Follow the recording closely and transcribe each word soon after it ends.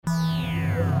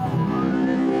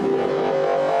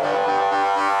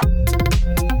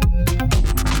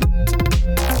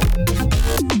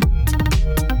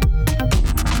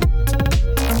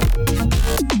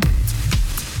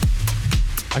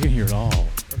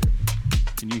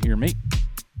Can you hear me?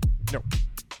 No.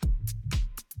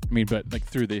 I mean, but like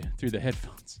through the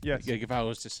headphones. Yes. Like if I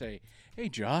was to say, "Hey,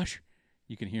 Josh,"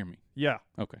 you can hear me. Yeah.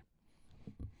 Okay.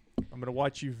 I'm going to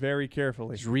watch you very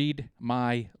carefully. Just read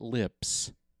my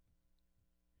lips.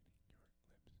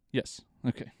 Yes.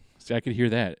 Okay. See, I could hear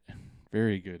that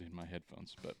very good in my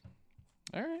headphones. But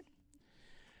all right.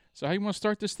 So how you want to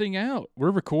start this thing out?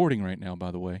 We're recording right now, by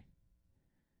the way.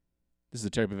 This is the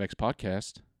Type of X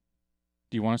podcast.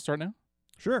 Do you want to start now?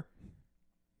 Sure.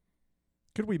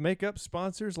 Could we make up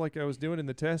sponsors like I was doing in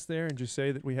the test there and just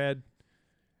say that we had,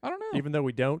 I don't know. even though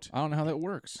we don't? I don't know how that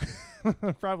works.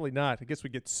 Probably not. I guess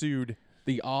we get sued.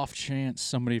 The off chance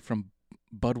somebody from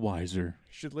Budweiser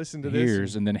Should listen to hears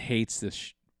this. and then hates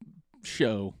this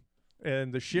show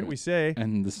And the shit we say.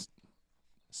 and this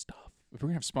stuff. If we're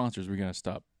going to have sponsors, we're going to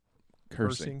stop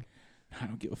cursing. Cursing. I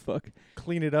don't give a fuck.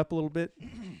 Clean it up a little bit.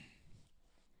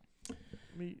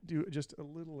 Let me do just a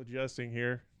little adjusting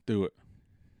here. Do it.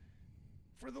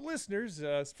 For the listeners,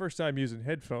 it's the first time using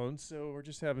headphones, so we're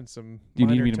just having some Do you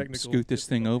minor need me to technical scoot this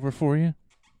thing difficulties. over for you?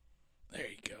 There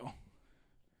you go.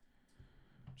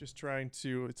 Just trying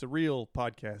to, it's a real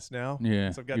podcast now.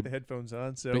 Yeah. So I've got You're- the headphones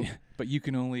on, so. but you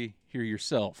can only hear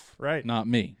yourself, Right. not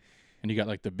me. And you got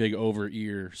like the big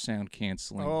over-ear sound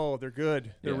canceling. Oh, they're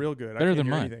good. They're Yeah. real good. Better I can't than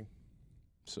hear mine. anything.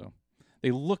 So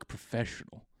they look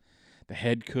professional. The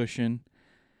head cushion,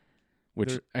 which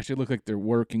They're- actually look like they're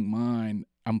working. Mine,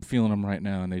 I'm feeling them right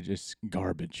now, and they just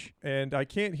garbage. And I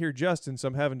can't hear Justin, so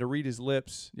I'm having to read his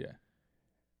lips Yeah.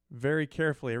 very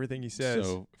carefully, everything he says.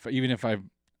 So even if I'm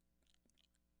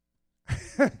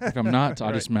not, I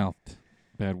Right. just mouthed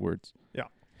bad words. Yeah.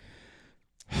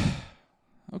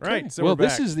 Okay. Right, so well, we're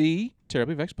this back. is the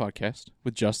Terribly Vexed podcast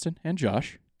with Justin and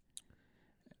Josh.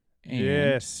 And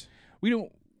Yes. we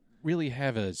don't really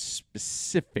have a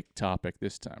specific topic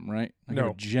this time, right? Like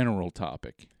No. a general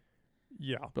topic,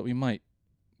 Yeah. but we might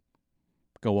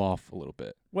go off a little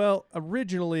bit. Well,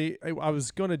 originally, I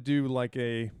was going to do like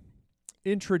a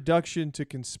introduction to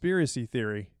conspiracy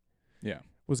theory. Yeah.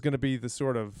 Was going to be the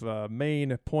sort of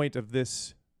main point of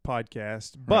this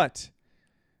podcast. Right. But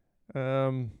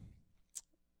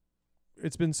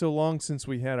it's been so long since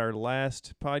we had our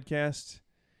last podcast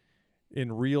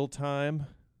in real time,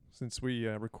 since we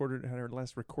had our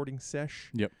last recording sesh.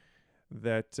 Yep.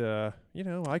 That,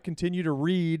 I continue to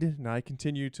read and I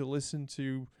continue to listen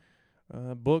to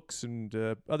books and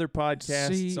other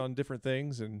podcasts See- on different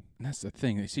things. And And that's the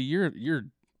thing. See, you're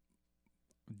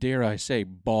dare I say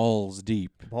balls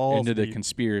deep Balls into the deep.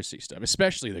 conspiracy stuff,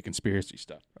 especially the conspiracy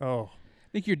stuff. oh,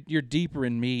 I think you're deeper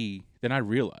in me than I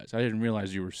realized. I didn't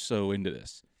realize you were so into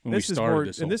this when we this is started more,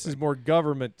 this. and whole this is thing. more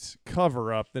government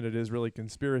cover up than it is really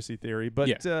conspiracy theory. But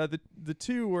Yeah. the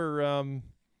two were,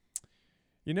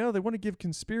 they want to give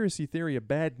conspiracy theory a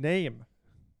bad name,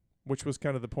 which was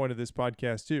kind of the point of this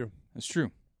podcast too, That's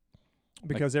true.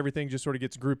 because everything just sort of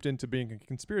gets grouped into being a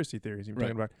conspiracy theories. You're Right.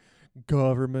 talking about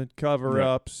government cover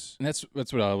ups. And that's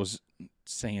what I was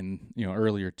saying,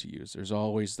 earlier to you. Is there's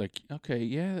always like, okay,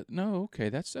 yeah, no, okay,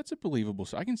 that's a believable.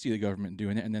 So I can see the government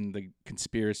doing it, and then the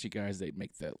conspiracy guys, they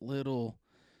make that little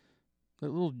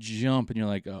jump, and you're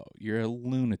like, oh, you're a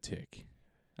lunatic.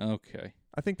 Okay,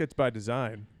 I think that's by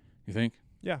design. you think?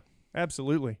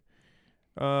 Absolutely.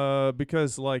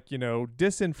 Because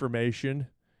disinformation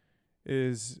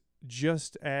is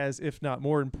just as, if not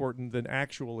more important than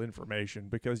actual information,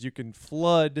 because you can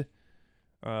flood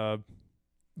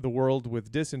the world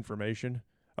with disinformation,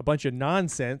 a bunch of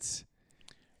nonsense.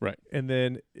 Right. And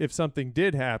then if something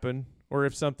did happen, or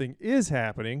if something is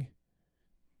happening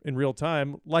in real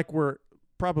time, like we're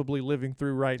probably living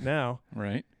through right now,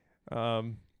 Right.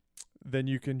 then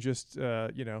you can just,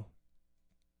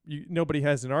 nobody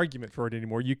has an argument for it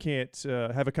anymore. You can't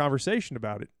have a conversation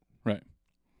about it. Right.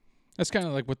 That's kind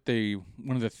of like what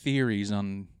one of the theories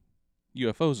on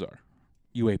UFOs are.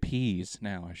 UAPs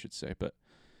now, I should say. But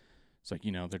it's like,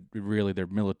 they're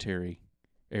military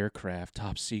aircraft,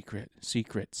 top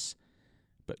secrets.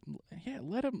 But yeah,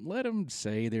 let them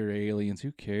say they're aliens.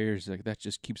 Who cares? Like, that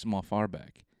just keeps them off our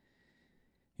back.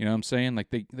 You know what I'm saying? Like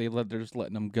they're just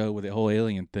letting them go with the whole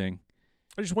alien thing.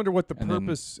 I just wonder what the And then-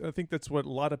 purpose. I think that's what a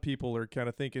lot of people are kind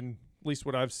of thinking. At least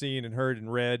what I've seen and heard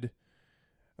and read.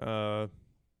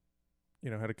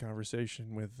 Had a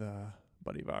conversation with a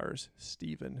buddy of ours,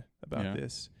 Steven, about Yeah.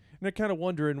 this, and they're kind of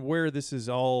wondering where this is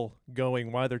all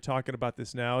going. Why they're talking about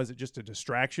this now? Is it just a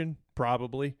distraction?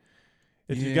 Probably.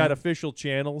 If you've got Yeah. official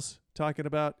channels talking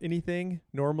about anything,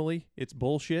 normally it's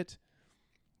bullshit.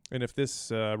 And if this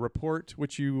report,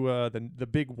 which the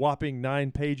big whopping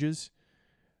 9 pages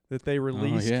that they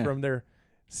released yeah. from their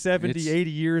 70, It's-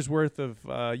 80 years worth of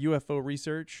UFO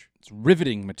research. It's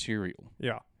riveting material.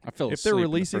 Yeah. I fell If they're asleep in the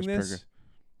releasing first this, paragraph.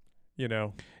 you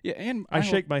know, Yeah, and I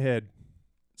shake my head.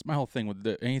 It's my whole thing with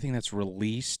anything that's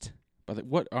released. But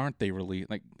what aren't they released?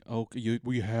 Like,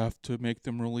 we have to make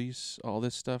them release all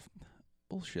this stuff.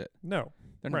 Bullshit. No.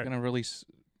 They're not Right. going to release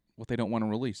what they don't want to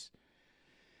release.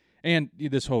 And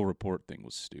this whole report thing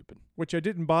was stupid. Which I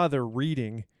didn't bother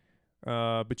reading,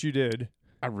 but you did.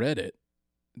 I read it.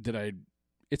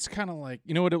 It's kind of like,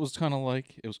 you know what it was kind of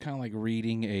like? It was kind of like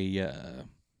reading a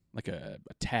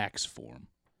tax form.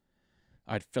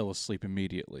 I'd fell asleep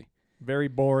immediately. Very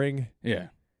boring. Yeah.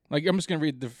 Like, I'm just going to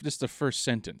read just the first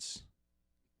sentence.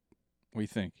 What do you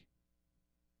think?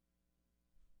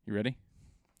 You ready?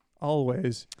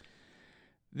 Always.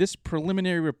 This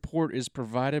preliminary report is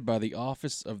provided by the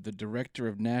Office of the Director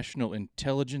of National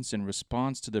Intelligence in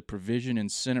response to the provision in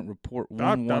Senate Report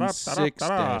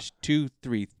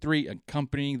 116-233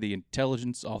 accompanying the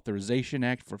Intelligence Authorization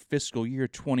Act for fiscal year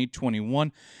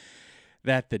 2021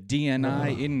 that the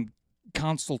DNI, in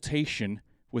consultation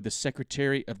with the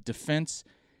Secretary of Defense,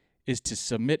 is to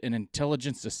submit an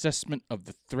intelligence assessment of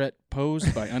the threat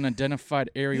posed by unidentified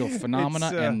aerial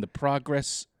phenomena and the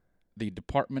progress the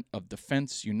Department of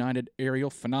Defense United Aerial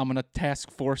Phenomena Task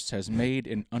Force has made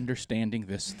in understanding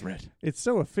this threat. It's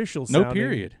so official sounding. No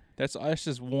period. That's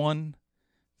just one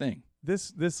thing.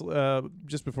 This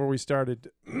just before we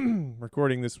started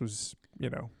recording, this was,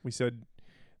 we said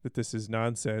that this is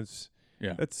nonsense.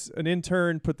 Yeah. That's an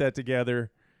intern put that together.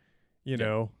 You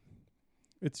know,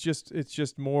 it's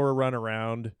just more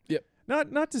runaround. Yep.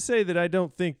 Not to say that I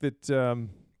don't think that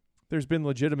there's been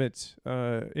legitimate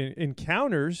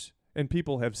encounters and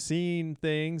people have seen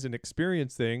things and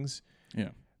experienced things.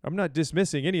 Yeah. I'm not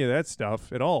dismissing any of that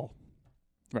stuff at all.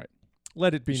 Right.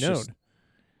 Let it be It's known. just-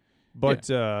 But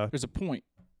There's a point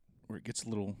where it gets a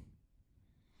little.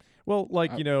 well,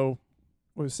 like I I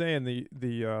was saying, the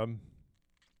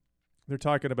they're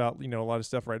talking about a lot of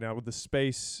stuff right now with the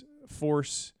Space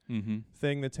Force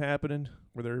thing that's happening,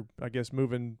 where they're, I guess,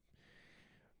 moving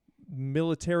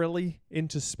militarily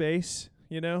into space,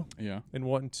 Yeah. and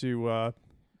wanting to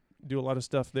do a lot of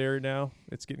stuff there now.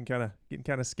 It's getting kind of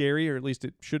scary, or at least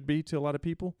it should be to a lot of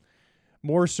people.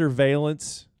 More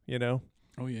surveillance,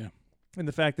 Oh, yeah. and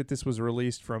the fact that this was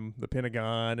released from the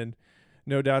Pentagon, and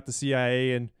no doubt the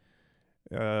CIA and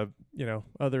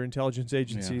other intelligence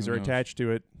agencies who are knows? attached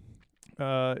to it.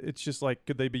 It's just like,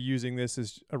 could they be using this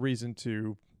as a reason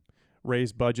to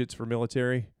raise budgets for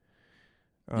military?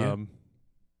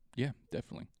 Yeah,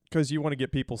 definitely. Because you want to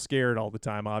get people scared all the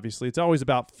time, obviously. It's always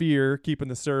about fear, keeping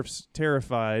the serfs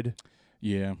terrified.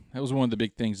 Yeah, that was one of the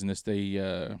big things in this.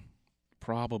 They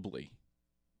probably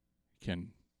can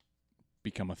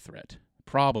become a threat.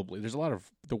 Probably. There's a lot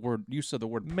of use of the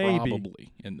word Maybe.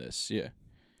 probably in this. Yeah.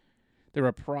 There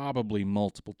are probably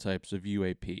multiple types of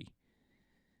UAP.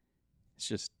 It's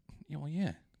just,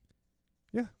 yeah.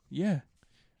 Yeah. Yeah. We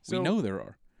So- know there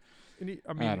are. I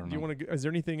I don't do you know. want to? Is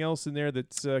there anything else in there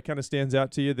that's kind of stands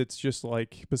out to you? That's just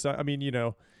like, beside.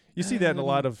 You see that in a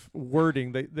lot of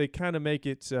wording. They kind of make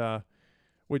it,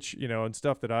 which and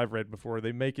stuff that I've read before.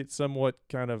 They make it somewhat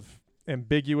kind of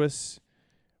ambiguous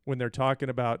when they're talking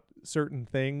about certain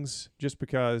things. Just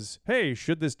because, hey,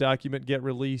 should this document get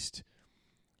released,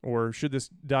 or should this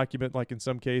document, like in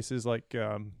some cases, like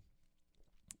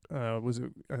was it?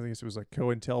 I think it was like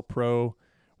COINTELPRO,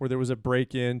 where there was a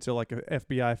break-in to like a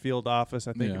FBI field office.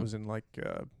 I think Yeah. it was in like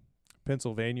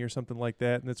Pennsylvania or something like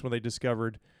that. And that's when they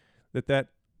discovered that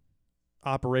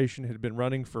operation had been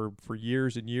running for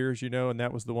years and years, and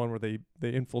that was the one where they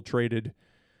infiltrated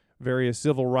various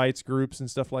civil rights groups and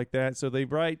stuff like that. So they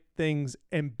write things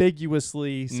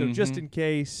ambiguously. So just in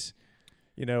case,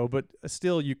 but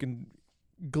still you can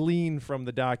glean from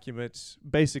the documents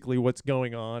basically what's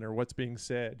going on or what's being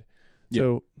said. Yeah.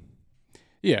 So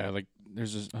Yeah, like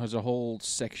there's a whole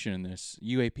section in this.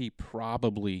 UAP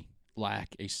probably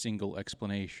lack a single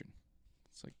explanation.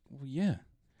 It's like, well, yeah.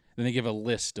 Then they give a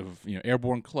list of,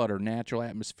 airborne clutter, natural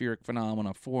atmospheric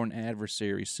phenomena, foreign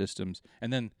adversary systems,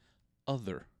 and then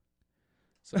other.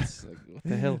 So it's like, what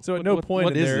the hell? So at no point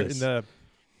what in is there, this? in the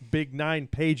big 9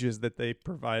 pages that they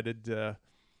provided,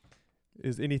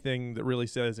 is anything that really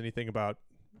says anything about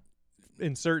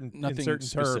in certain Nothing terms.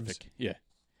 specific. Yeah.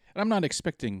 And I'm not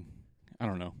expecting, I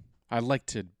don't know. I want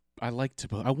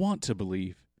to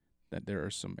believe that there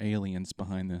are some aliens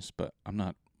behind this, but I'm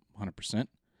not 100%.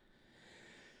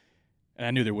 And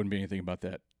I knew there wouldn't be anything about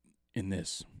that in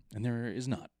this, and there is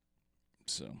not.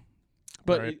 So,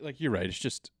 but Right. like you're right, it's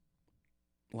just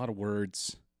a lot of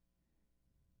words.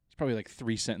 There's probably like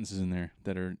 3 sentences in there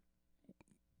that are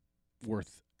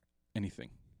worth anything.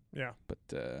 Yeah. But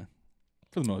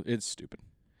for the most, it's stupid.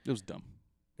 It was dumb.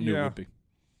 I knew it Yeah. would be.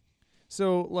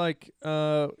 So, like,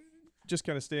 just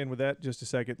kind of staying with that just a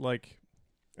second, like,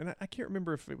 and I can't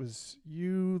remember if it was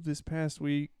you this past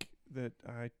week that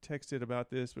I texted about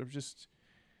this, but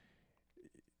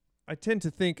I tend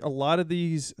to think a lot of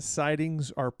these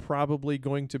sightings are probably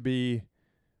going to be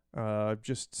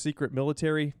just secret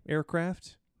military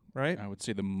aircraft, right? I would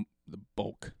say the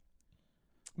bulk.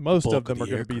 Most bulk of of them the are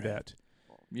going to be aircraft.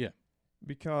 that. Yeah.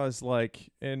 Because,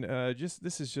 like, and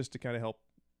this is just to kind of help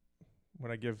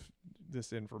when I give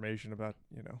this information about,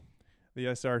 the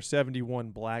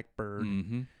SR-71 Blackbird,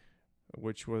 Mm-hmm.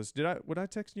 which was, would I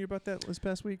text you about that this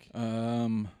past week?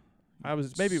 Maybe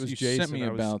Maybe it was you Jason. sent me I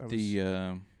was- about I was-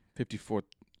 the 54th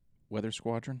Weather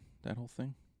Squadron, that whole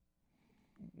thing.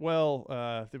 Well,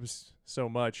 there was so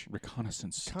much.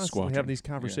 Reconnaissance Constantly Squadron. having these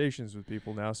conversations with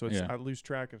people now, so Yeah. I lose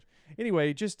track of.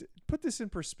 Anyway, just put this in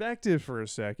perspective for a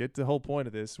second. The whole point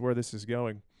of this, where this is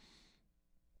going.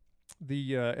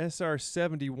 The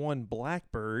SR-71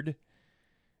 Blackbird,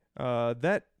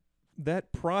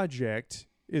 that project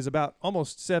is about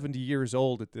almost 70 years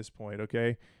old at this point.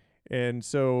 Okay, and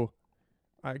so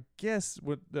I guess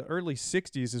with the early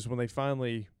 60s is when they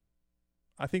finally,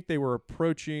 I think they were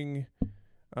approaching,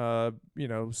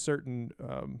 certain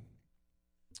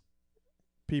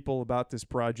people about this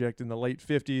project in the late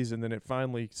 50s, and then it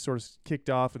finally sort of kicked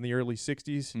off in the early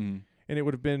 60s. Mm. And it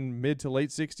would have been mid to late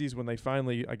 60s when they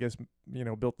finally, I guess,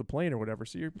 built the plane or whatever.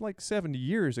 So you're like 70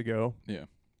 years ago. Yeah.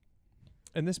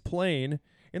 And this plane,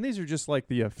 and these are just like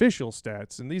the official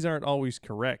stats, and these aren't always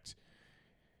correct.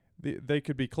 They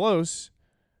could be close,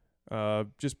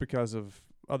 just because of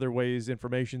other ways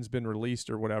information's been released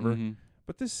or whatever. Mhm.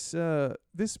 But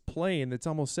this plane that's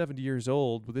almost 70 years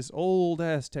old with this old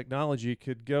ass technology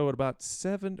could go at about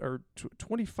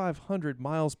 2,500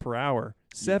 miles per hour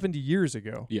 70 years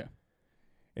ago. Yeah.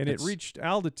 And it reached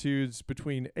altitudes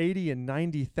between 80 and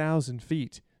 90,000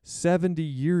 feet 70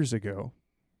 years ago.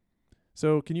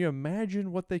 So can you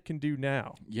imagine what they can do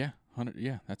now? Yeah. 100.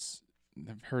 Yeah. I've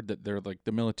heard that they're like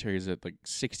the military is at like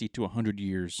 60 to 100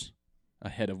 years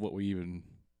ahead of what we even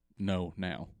know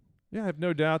now. Yeah, I have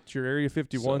no doubt your Area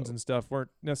 51s So- and stuff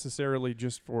weren't necessarily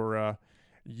just for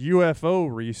UFO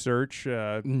research,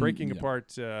 breaking yeah. apart,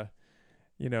 supposed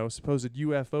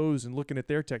UFOs and looking at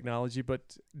their technology,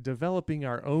 but developing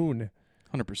our own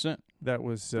 100%. that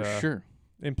was For sure.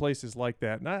 in places like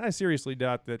that. And I seriously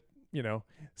doubt that,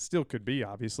 still could be,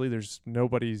 obviously. There's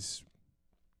nobody's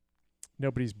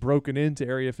broken into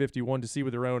Area 51 to see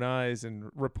with their own eyes and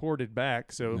reported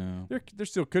back. So No. there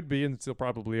still could be, and still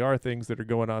probably are things that are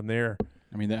going on there.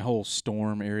 I mean, that whole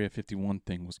storm Area 51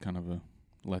 thing was kind of a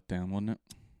letdown, wasn't it?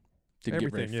 Didn't get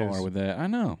Everything very far is. with that. I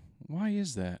know. Why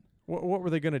is that? What were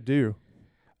they going to do?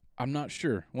 I'm not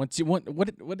sure. What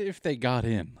if they got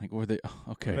in? Like, were they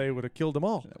okay? They would have killed them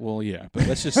all. Well, yeah, but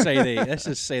let's just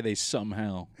say they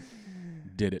somehow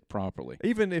did it properly.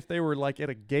 Even if they were like at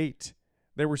a gate,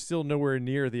 they were still nowhere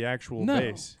near the actual No,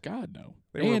 base. God no.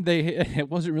 They It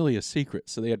wasn't really a secret,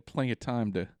 so they had plenty of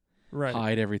time to Right.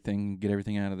 hide everything, get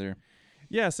everything out of there.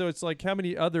 Yeah, so it's like how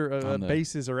many other On the-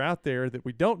 bases are out there that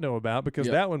we don't know about because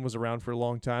Yep. that one was around for a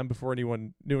long time before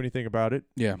anyone knew anything about it.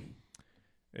 Yeah,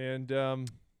 And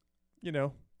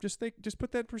just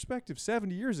put that in perspective.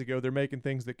 70 years ago, they're making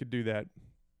things that could do that.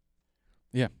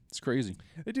 yeah, it's crazy.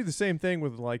 They do the same thing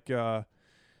with like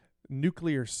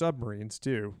nuclear submarines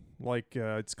too. Like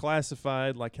it's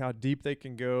classified, like how deep they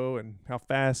can go and how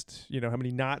fast, how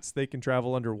many knots they can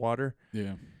travel underwater.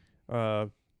 Yeah,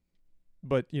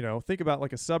 But think about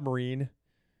like a submarine,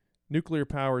 nuclear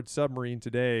powered submarine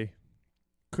today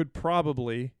could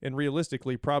probably, and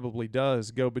realistically probably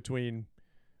does, go between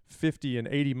 50 and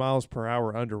 80 miles per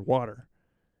hour underwater.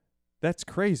 That's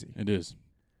crazy. it is.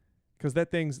 Because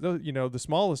that thing's, the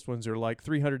smallest ones are like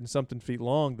 300 and something feet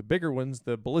long. The bigger ones,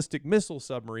 the ballistic missile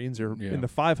submarines, are Yeah. in the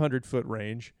 500-foot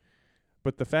range.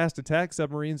 But the fast attack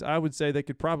submarines, I would say they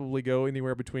could probably go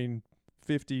anywhere between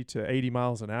 50 to 80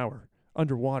 miles an hour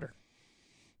underwater.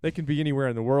 They can be anywhere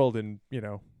in the world in,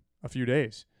 a few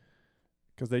days.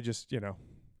 Because they just, What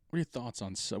are your thoughts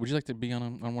on? Would you like to be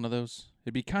on one of those?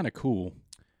 It'd be kind of cool,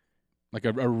 like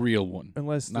a real one,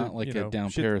 unless not like a down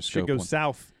shit periscope goes one.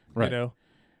 south, Right.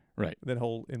 Right. That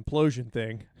whole implosion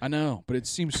thing. I know, but it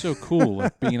seems so cool,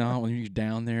 like being on when you're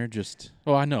down there. Just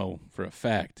I know for a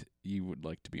fact you would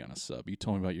like to be on a sub. You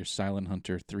told me about your Silent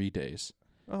Hunter 3 days.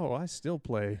 Oh, I still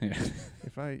play. Yeah,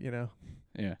 If I,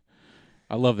 yeah.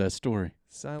 I love that story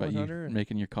Silent about you Hunter.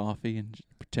 making your coffee and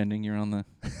pretending you're on the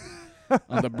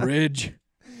on the bridge.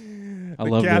 I the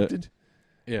love captain that.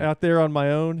 Yeah. out there on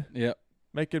my own, Yep.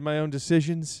 making my own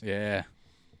decisions. Yeah.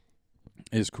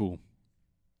 It is cool.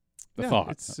 The Yeah,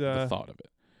 thought. it's, The thought of it.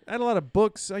 I had a lot of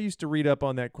books. I used to read up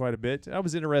on that quite a bit. I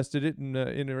was interested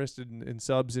in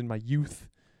subs in my youth.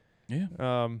 Yeah.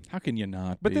 How can you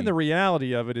not? But be? then the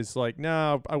reality of it is like,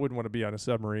 no, I wouldn't want to be on a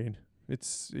submarine.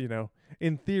 It's,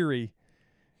 in theory,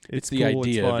 it's the cool,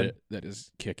 idea it's of fun. it that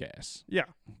is kick-ass. Yeah,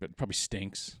 But it probably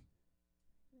stinks.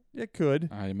 it could.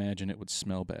 I imagine it would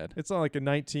smell bad. It's not like a And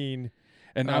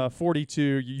 1942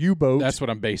 U-boat that's what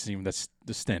I'm basing the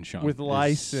stench on. with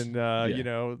lice is and,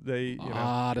 yeah. they, a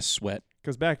lot of sweat.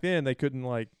 because back then they couldn't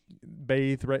like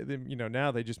bathe. Right,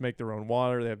 now they just make their own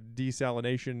water. They have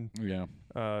desalination Yeah.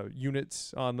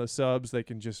 units on the subs. They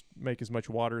can just make as much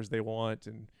water as they want,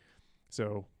 and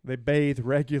so they bathe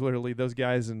regularly. Those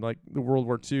guys in like the World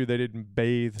War II, they didn't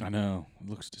bathe. I know. It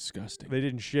looks disgusting. They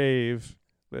didn't shave.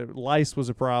 The lice was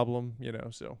a problem,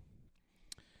 so.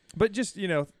 But just,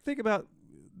 think about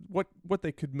what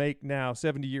they could make now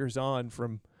 70 years on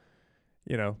from,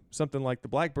 something like the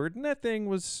Blackbird. And that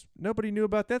thing nobody knew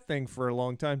about that thing for a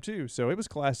long time too. So it was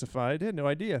classified. They had no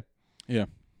idea. Yeah.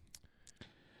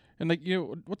 And like,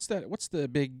 what's the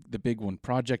big one?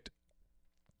 Project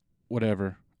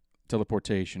whatever,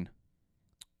 teleportation.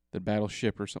 The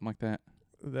battleship or something like that.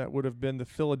 That would have been the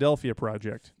Philadelphia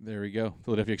Project. There we go.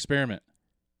 Philadelphia Experiment.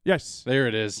 Yes. There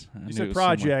it is. I You knew said it was somewhere.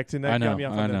 project, and I that know, got me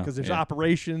off I on that know, because there's yeah.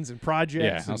 operations and projects.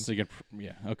 Yeah, I and was thinking.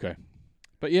 Yeah, okay.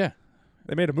 But yeah,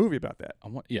 they made a movie about that,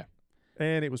 yeah.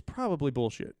 and it was probably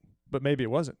bullshit, but maybe it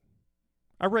wasn't.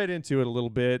 I read into it a little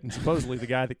bit, and supposedly the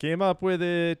guy that came up with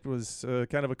it was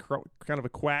kind of a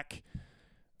quack.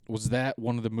 Was that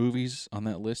one of the movies on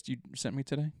that list you sent me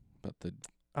today about the?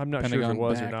 I'm not sure if it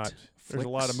was or Pentagon-backed not. There's a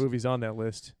lot of flicks? movies on that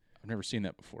list. I've never seen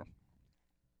that before.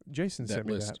 Jason That sent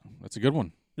me list. that. That's a good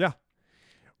one.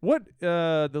 What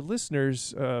the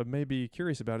listeners may be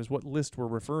curious about is what list we're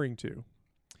referring to.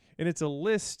 And it's a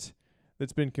list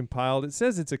that's been compiled. It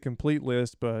says it's a complete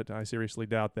list, but I seriously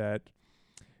doubt that.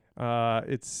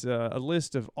 It's a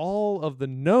list of all of the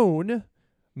known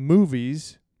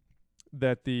movies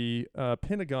that the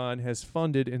Pentagon has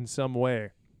funded in some way.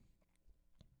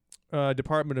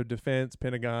 Department of Defense,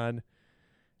 Pentagon.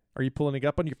 Are you pulling it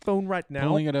up on your phone right now?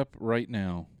 Pulling it up right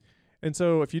now. And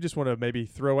so if you just want to maybe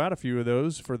throw out a few of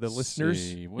those for the Let's listeners,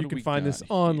 see, what you do can we find this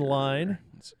got online. here?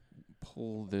 Let's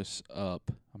pull this up.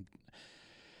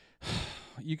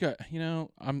 This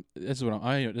is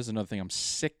another thing I'm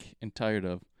sick and tired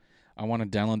of. I want to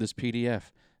download this PDF,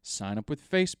 sign up with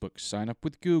Facebook, sign up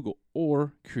with Google,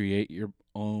 or create your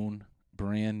own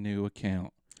brand new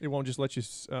account. It won't just let you.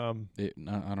 I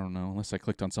don't know, unless I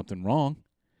clicked on something wrong.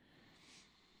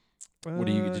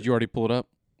 Did you already pull it up?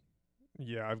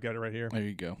 Yeah, I've got it right here. There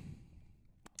you go.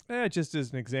 Just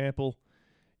as an example,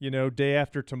 Day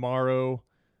After Tomorrow,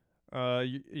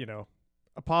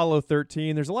 Apollo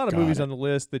 13. There's a lot of Got movies it. on the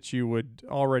list that you would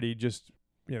already just,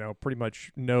 pretty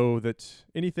much know that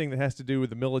anything that has to do with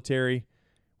the military,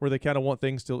 where they kind of want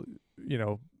things to,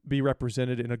 be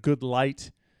represented in a good light,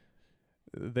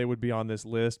 they would be on this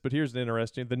list. But here's the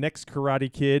interesting: the next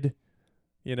Karate Kid,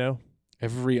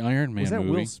 Every Iron Man was that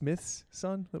movie. Will Smith's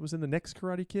son that was in the next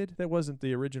Karate Kid? That wasn't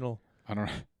the original. I don't.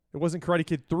 It wasn't Karate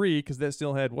Kid 3 because that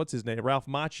still had, what's his name, Ralph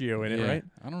Macchio in it, Yeah, right?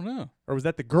 I don't know. Or was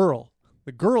that the girl?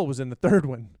 The girl was in the third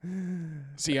one.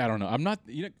 See, I don't know. I'm not.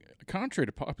 Contrary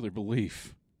to popular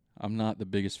belief, I'm not the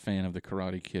biggest fan of the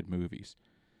Karate Kid movies.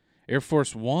 Air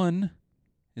Force One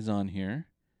is on here.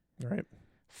 Right.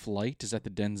 Flight, is that the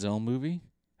Denzel movie?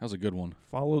 That was a good one.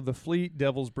 Follow the Fleet,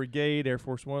 Devil's Brigade, Air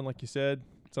Force One, like you said.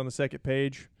 It's on the second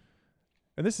page.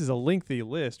 And this is a lengthy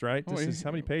list, right? Oh, This yeah. is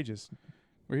how many pages?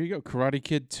 Where you go? Karate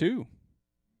Kid 2.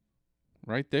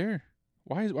 Right there.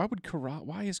 Why is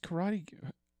Karate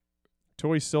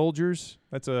Toy Soldiers.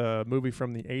 That's a movie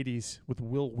from the 80s with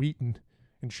Will Wheaton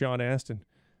and Sean Astin.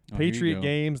 Oh, here you Patriot go.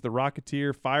 Games, The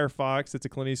Rocketeer, Firefox. That's a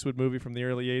Clint Eastwood movie from the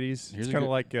early 80s. Here's it's a kind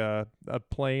of good- like a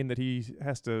plane that he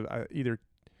has to either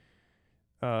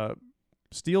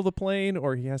steal the plane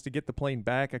or he has to get the plane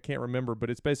back. I can't remember, but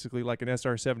it's basically like an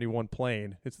SR-71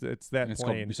 plane. It's that And it's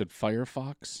called, plane. you said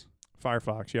Firefox?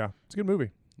 Firefox, yeah. It's a good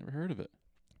movie. Never heard of it.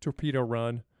 Torpedo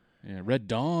Run. Yeah, Red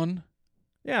Dawn.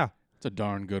 Yeah. It's a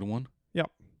darn good one.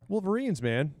 Wolverines,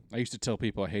 man. I used to tell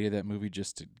people I hated that movie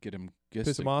just to get them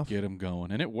Piss 'em off? get them going,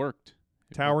 and it worked.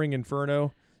 Towering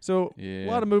Inferno. So Yeah.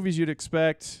 a lot of movies you'd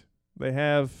expect. They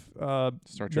have Star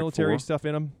Trek military 4. stuff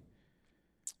in them.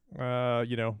 A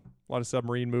lot of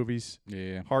submarine movies.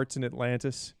 Yeah. Hearts in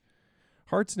Atlantis.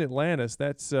 Hearts in Atlantis.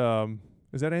 That's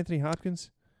is that Anthony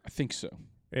Hopkins? I think so.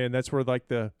 And that's where like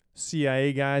the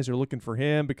CIA guys are looking for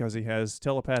him because he has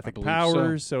telepathic believe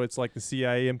powers. So it's like the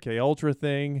CIA MK Ultra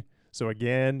thing. So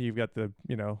again, you've got the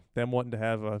them wanting to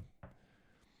have a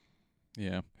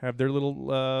Yeah. have their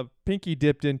little pinky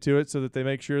dipped into it so that they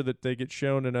make sure that they get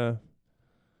shown in a.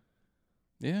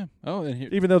 Yeah. Oh, and here,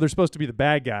 Even though they're supposed to be the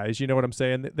bad guys, you know what I'm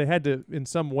saying? They had to, in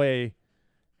some way,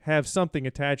 have something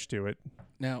attached to it.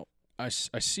 now I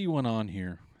see one on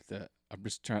here that I'm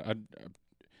just trying.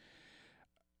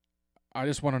 I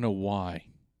just want to know why.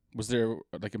 Was there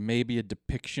like maybe a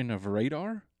depiction of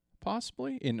radar,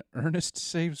 possibly in Ernest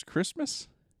Saves Christmas?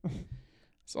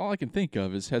 That's all I can think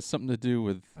of. Has something to do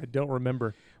with I don't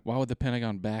remember. why would the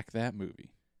Pentagon back that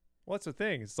movie? Well, that's the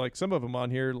thing. It's like some of them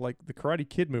on here, like the Karate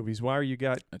Kid movies. Why are you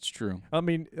got? That's true. I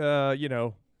mean, you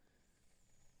know,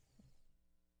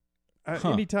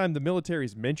 anytime the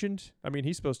military's mentioned, I mean,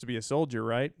 he's supposed to be a soldier,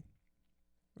 right?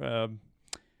 Who?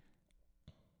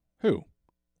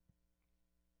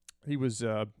 He was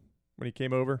when he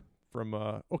came over from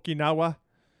Okinawa.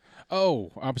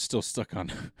 Oh, I'm still stuck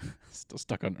on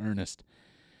Ernest.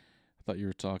 I thought you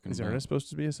were talking Is about. Ernest supposed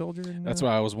to be a soldier? That's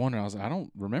why I was wondering. I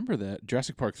don't remember that.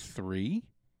 Jurassic Park 3?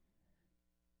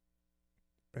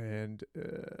 And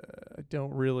I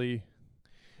don't really.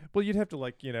 Well, you'd have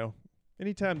to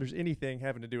anytime there's anything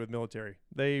having to do with military,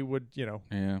 they would Yeah.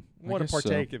 want to guess so.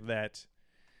 partake of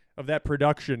that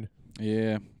production.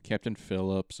 Yeah. Captain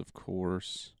Phillips, of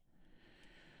course.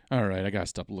 All right, I got to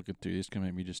stop looking through this. Can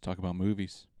make me just talk about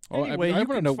movies. Anyway, I you want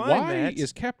to can know find why that.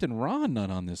 is Captain Ron not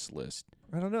on this list?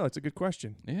 I don't know. It's a good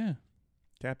question. Yeah.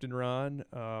 Captain Ron,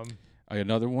 I got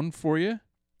another one for you.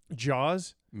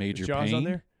 Jaws. Major Is Jaws Payne. on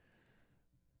there?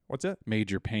 What's that?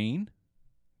 Major Payne.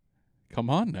 Come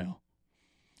on now.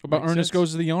 What about Makes Ernest sense.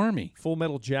 Goes to the Army? Full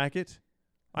Metal Jacket.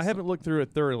 I haven't looked through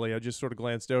it thoroughly. I just sort of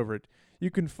glanced over it.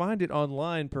 You can find it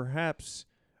online. Perhaps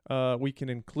we can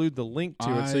include the link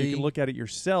to it so you can look at it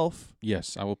yourself.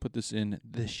 Yes, I will put this in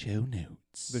the show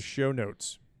notes. The show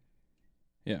notes.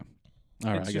 Yeah.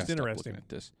 All right, It's I just gotta stop interesting. looking at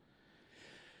this.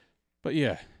 But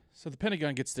yeah, so the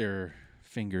Pentagon gets their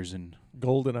fingers in.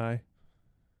 GoldenEye.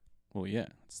 Well, yeah,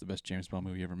 it's the best James Bond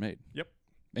movie ever made. Yep.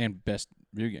 And best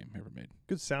video game ever made.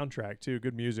 Good soundtrack, too.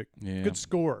 Good music. Yeah. Good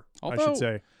score, I Although- should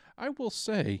say. I will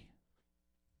say,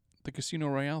 the Casino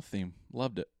Royale theme,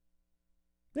 loved it.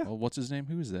 Yeah. Well, what's his name?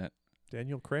 Who is that?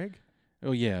 Daniel Craig?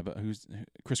 Oh yeah, but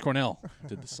Chris Cornell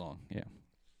did the song. Yeah,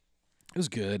 it was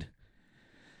good.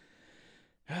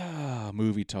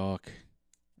 Movie talk.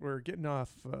 We're getting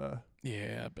off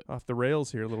Yeah, but off the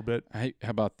rails here a little bit. how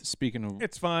about speaking of?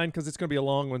 It's fine because it's going to be a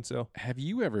long one, so. Have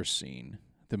you ever seen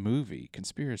the movie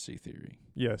Conspiracy Theory?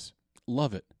 Yes.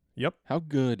 Love it. Yep. How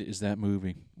good is that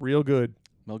movie? Real good.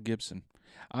 Mel Gibson.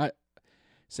 I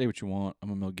say what you want.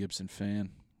 I'm a Mel Gibson fan.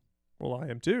 Well, I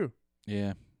am, too.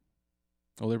 Yeah.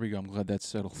 Oh, there we go. I'm glad that's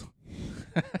settled.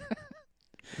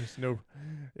 There's no,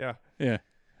 yeah, Yeah.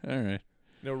 All right.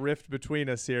 no rift between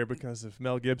us here because of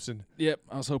Mel Gibson. Yep.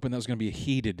 I was hoping that was going to be a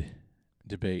heated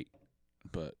debate,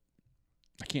 but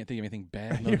I can't think of anything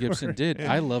bad Mel You Gibson were- did.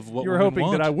 I love what You were women hoping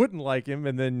want. that I wouldn't like him,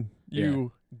 and then Yeah.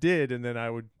 you did, and then I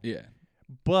would. Yeah.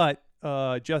 But,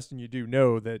 Justin, you do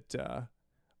know that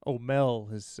Mel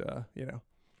is,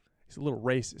 he's a little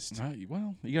racist.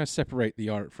 Well, you got to separate the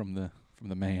art from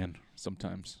the man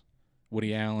sometimes.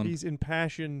 Woody Allen. He's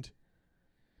impassioned.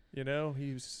 He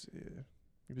was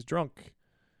drunk.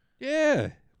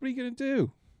 Yeah. What are you going to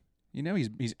do?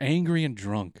 He's angry and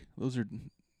drunk. Those are.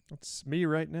 That's me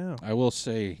right now. I will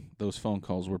say those phone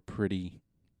calls were pretty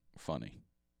funny.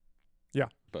 Yeah.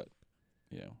 But,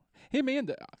 hey man,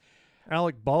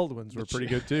 Alec Baldwin's were pretty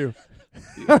good too.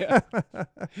 yeah.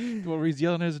 Where he's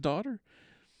yelling at his daughter.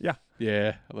 Yeah.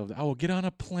 Yeah, I love that. I will get on a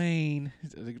plane.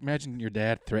 Imagine your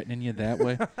dad threatening you that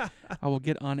way. I will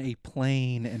get on a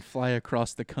plane and fly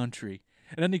across the country.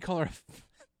 And then did he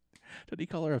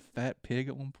call her a fat pig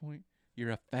at one point?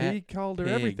 You're a fat He called her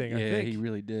pig. everything, Yeah, I think. he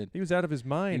really did. He was out of his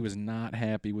mind. He was not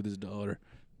happy with his daughter.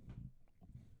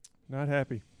 not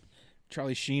happy.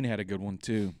 Charlie Sheen had a good one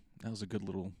too. That was a good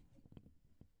little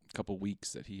couple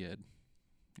weeks that he had,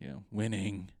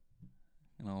 winning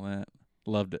and all that.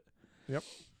 Loved it. Yep.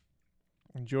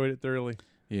 Enjoyed it thoroughly.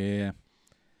 Yeah.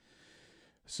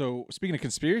 So, speaking of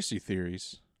conspiracy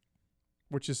theories,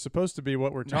 Which is supposed to be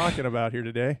what we're talking about here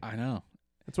today. I know.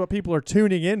 That's what people are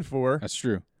tuning in for. That's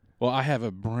true. Well, I have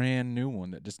a brand new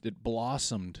one that it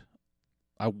blossomed.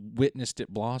 I witnessed it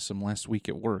blossom last week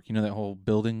at work. You know that whole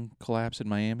building collapse in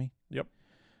Miami? Yep.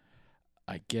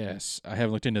 I guess. I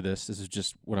haven't looked into this. This is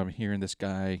just what I'm hearing this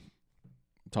guy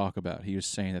talk about. He was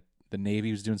saying that the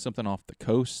Navy was doing something off the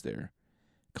coast there,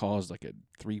 caused like a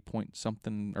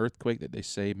 3-point-something earthquake that they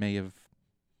say may have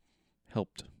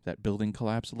helped that building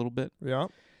collapse a little bit. Yeah.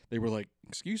 They were like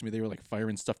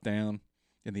firing stuff down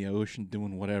in the ocean,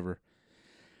 doing whatever.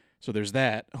 So there's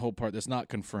that whole part that's not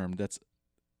confirmed. That's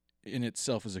in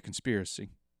itself is a conspiracy.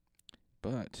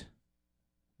 But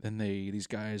then these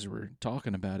guys were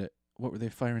talking about it. What were they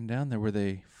firing down there? Were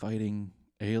they fighting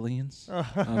aliens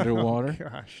underwater? Oh,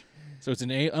 gosh. So it's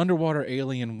an underwater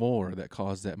alien war that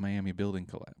caused that Miami building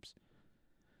collapse.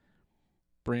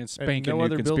 Brand And spanking no new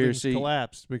other buildings conspiracy.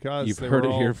 collapsed because You've they heard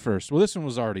were it here all- first. Well, this one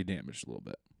was already damaged a little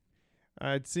bit.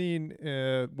 I'd seen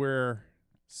where,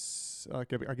 I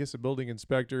guess a building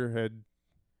inspector had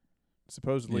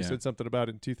supposedly Yeah. said something about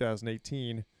it in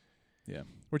 2018. Yeah.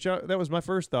 Which that was my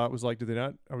first thought. Was like, do they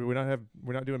not? We're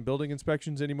not doing building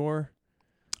inspections anymore.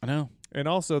 I know. And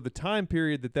also the time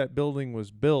period that building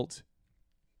was built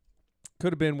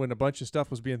could have been when a bunch of stuff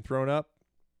was being thrown up.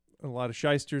 A lot of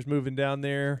shysters moving down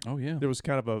there. Oh yeah. There was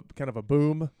kind of a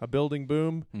boom, a building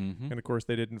boom. Mm-hmm. And of course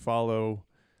they didn't follow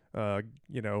they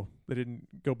didn't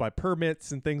go by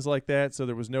permits and things like that, so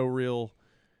there was no real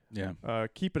Yeah.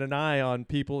 keeping an eye on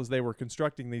people as they were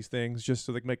constructing these things, just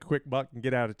so they can make a quick buck and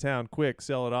get out of town quick,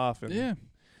 sell it off, and Yeah.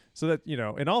 so that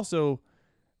and also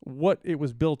what it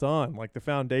was built on, like the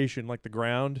foundation, like the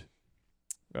ground.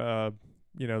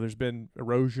 There's been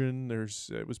erosion.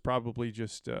 It was probably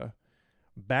just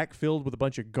backfilled with a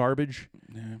bunch of garbage.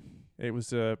 Yeah. It was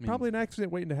probably an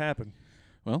accident waiting to happen.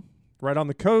 Well, right on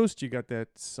the coast, you got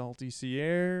that salty sea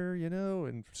air,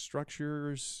 and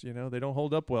structures, they don't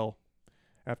hold up well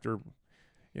after,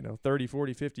 30,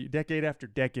 40, 50, decade after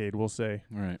decade, we'll say.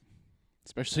 right.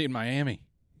 Especially in Miami,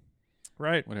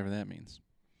 Right. whatever that means.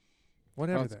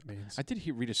 Whatever Well, that means. I did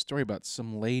read a story about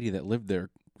some lady that lived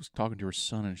there, was talking to her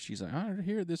son, and she's like, I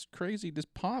hear this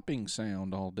popping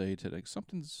sound all day today.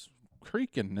 Something's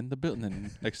creaking in the building.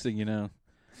 And next thing you know,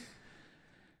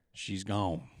 she's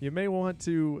gone. You may want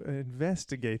to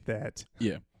investigate that.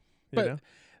 Yeah. you But know?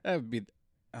 that would be,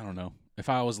 I don't know. If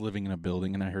I was living in a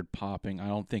building and I heard popping, I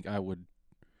don't think I would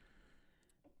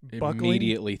Buckling?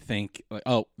 immediately think, like,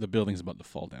 oh, the building's about to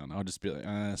fall down. I'll just be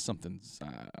like, something's...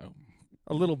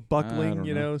 A little buckling, I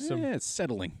don't know. some Yeah, it's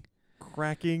settling.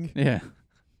 cracking. Yeah.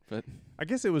 I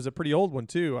guess it was a pretty old one,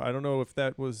 too. I don't know if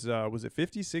that was it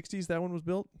 50s, 60s that one was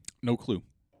built? No clue.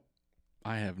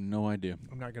 I have no idea.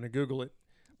 I'm not going to Google it.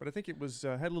 But I think it was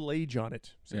had a little age on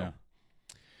it. So. Yeah.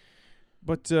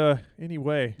 But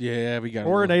anyway. Yeah, we got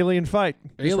Or an alien fight.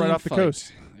 Just right off the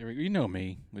coast. You know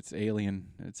me. It's alien.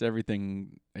 It's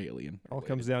everything alien. All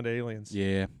comes down to aliens.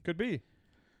 Yeah. Could be.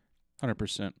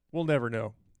 100%. We'll never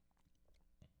know.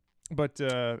 But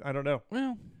I don't know.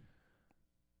 Well,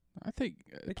 I think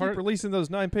They keep releasing those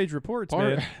 9-page reports,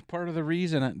 man. part of the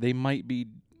reason they might be,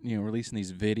 releasing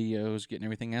these videos, getting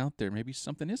everything out there, maybe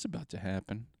something is about to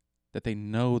happen that they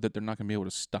know that they're not going to be able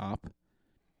to stop.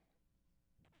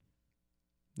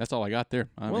 That's all I got there.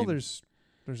 I mean,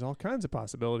 There's all kinds of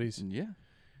possibilities. yeah.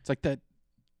 It's like that.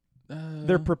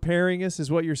 They're preparing us, is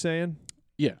what you're saying?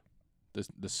 Yeah.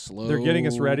 The slow. They're getting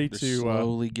us ready they're to,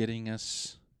 slowly getting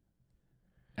us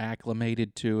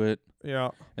acclimated to it, Yeah.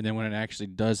 and then when it actually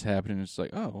does happen, it's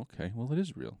like, oh, okay, well, it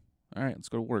is real. All right, let's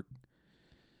go to work.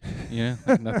 Yeah,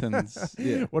 like nothing's.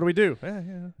 Yeah, What do we do?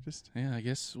 Just yeah. I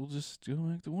guess we'll just go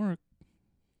back to work.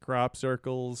 crop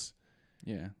circles.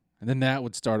 Yeah, and then that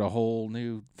would start a whole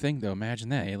new thing, though. Imagine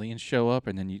that aliens show up,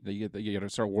 and then you got to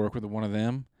start work with one of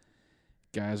them.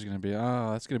 Guys are gonna be,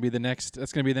 that's gonna be the next.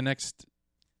 That's gonna be the next.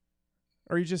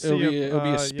 Or you just It'll see be a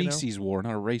them, species war,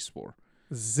 not a race war.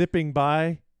 zipping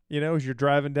by, as you're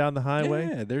driving down the highway.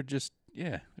 Yeah, they're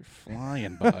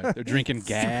flying by. They're drinking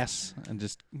gas and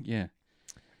just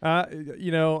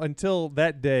Until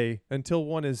that day, until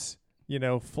one is,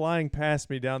 flying past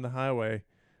me down the highway,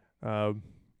 I'm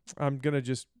going to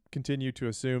just continue to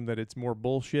assume that it's more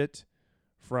bullshit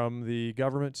from the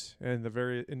government and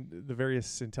the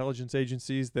various intelligence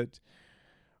agencies that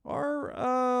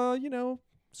are,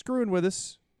 screwing with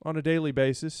us on a daily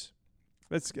basis.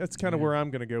 That's kind of Yeah. where I'm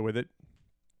going to go with it.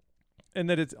 And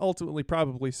that it ultimately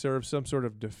probably serves some sort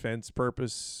of defense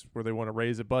purpose where they want to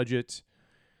raise a budget.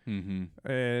 Mm-hmm.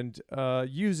 And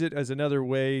use it as another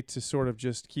way to sort of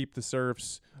just keep the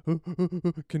serfs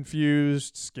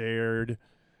confused, scared.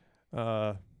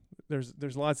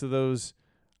 There's lots of those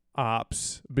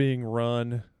ops being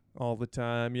run all the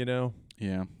time,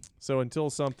 Yeah. So until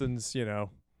something's,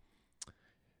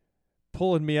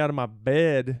 pulling me out of my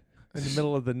bed in the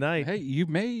middle of the night Hey, you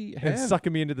may and have.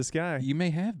 sucking me into the sky. You may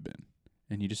have been,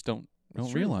 and you just don't That's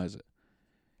true. realize it.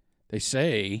 They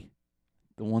say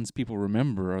the ones people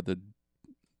remember are the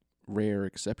rare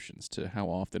exceptions to how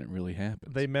often it really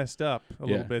happens. They messed up a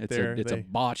little bit it's there. It's a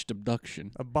botched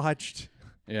abduction. a botched.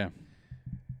 Yeah.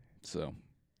 So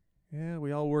Yeah,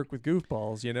 we all work with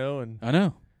goofballs, and I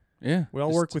know. Yeah. we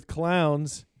all work with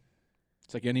clowns.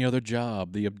 It's like any other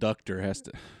job. The abductor has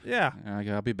to. Yeah.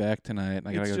 I'll be back tonight. And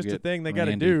I gotta It's go just get a thing they got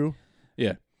to Randy. do.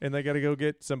 Yeah. And they got to go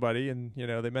get somebody, and,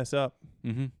 they mess up.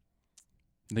 Mm-hmm.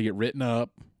 They get written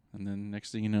up, and then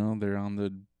next thing you know, they're on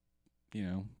the,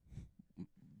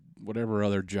 whatever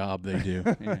other job they do.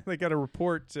 Yeah. They got to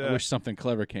report. I wish something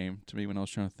clever came to me when I was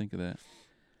trying to think of that.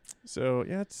 So,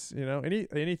 yeah, it's,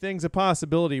 anything's a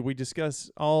possibility. We discuss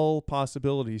all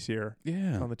possibilities here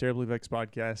Yeah. on the Terribly Vexed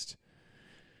podcast.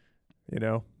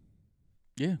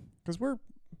 Yeah. Because we're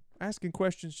asking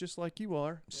questions just like you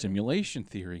are. Simulation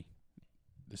theory.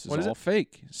 This is What is all it?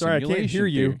 fake. Sorry, I can't Simulation hear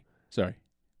you. theory. Sorry.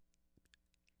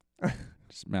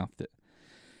 Just mouthed it.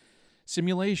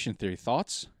 Simulation theory.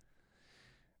 Thoughts?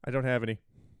 I don't have any.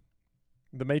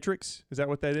 The Matrix? Is that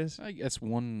what that is? I guess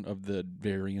one of the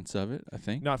variants of it, I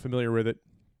think. Not familiar with it.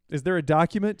 Is there a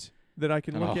document that I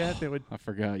can look at that would... I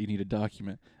forgot you need a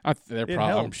document. I'm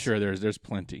helps. sure there's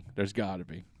plenty. There's got to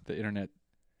be. The internet,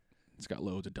 it's got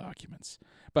loads of documents.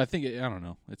 But I think, I don't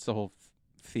know. It's the whole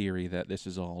theory that this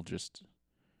is all just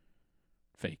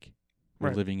fake. We're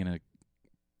Right. living in a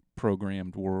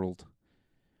programmed world.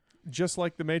 Just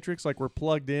like the Matrix, like we're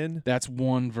plugged in? That's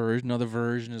one version. Another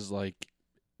version is like,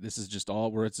 this is just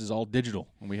all where it's all digital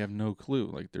and we have no clue.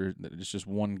 Like it's just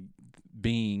one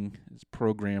being has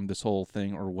programmed this whole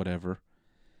thing or whatever.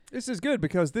 This is good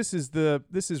because this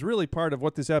is really part of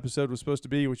what this episode was supposed to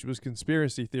be, which was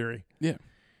conspiracy theory. Yeah.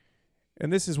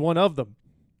 And this is one of them.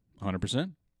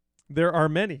 100%. There are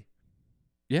many.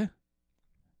 Yeah.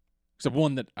 Except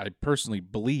one that I personally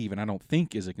believe and I don't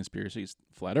think is a conspiracy is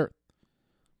Flat Earth.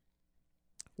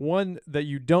 One that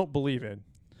you don't believe in.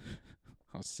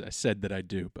 I said that I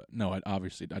do, but no, I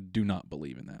do not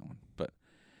believe in that one. But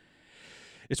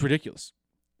it's ridiculous.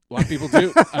 A lot of people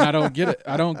do, and I don't get it.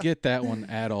 I don't get that one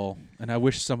at all. And I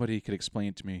wish somebody could explain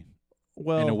it to me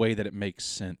in a way that it makes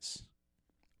sense.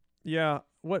 Yeah.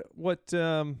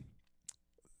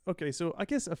 Okay, so I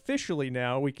guess officially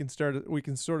now we can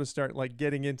sort of start like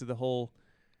getting into the whole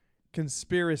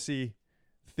conspiracy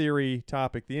theory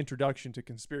topic, the introduction to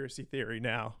conspiracy theory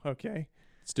now, okay?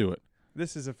 Let's do it.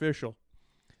 This is official.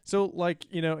 So,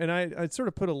 and I'd sort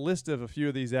of put a list of a few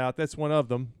of these out. That's one of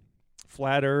them.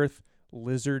 Flat Earth,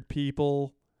 lizard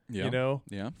people, Yeah.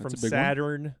 Yeah, from that's a big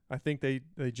Saturn. one. I think they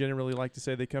generally like to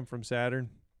say they come from Saturn.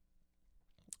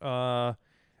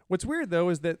 What's weird, though,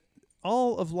 is that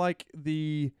all of,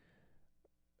 the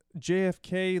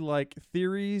JFK,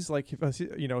 theories,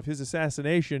 of his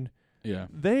assassination, Yeah.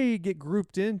 they get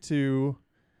grouped into,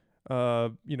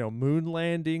 moon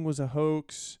landing was a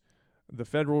hoax, the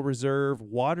Federal Reserve,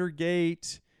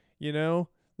 Watergate,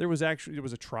 there was a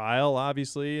trial,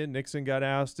 obviously, and Nixon got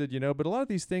ousted, but a lot of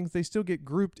these things, they still get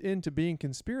grouped into being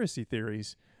conspiracy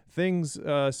theories. Things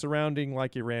surrounding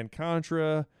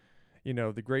Iran-Contra,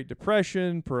 the Great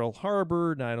Depression, Pearl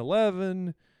Harbor,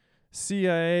 9/11,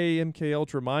 CIA,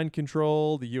 MKUltra mind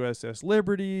control, the USS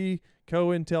Liberty,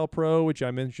 COINTELPRO, which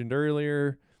I mentioned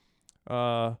earlier,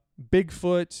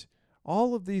 Bigfoot.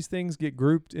 All of these things get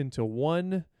grouped into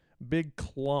one big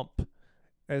clump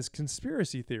as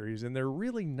conspiracy theories, and they're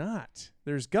really not.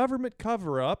 There's government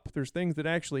cover-up, there's things that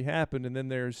actually happened, and then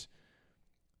there's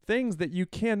things that you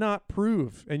cannot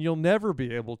prove, and you'll never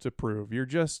be able to prove. You're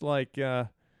just like, I'm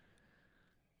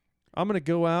going to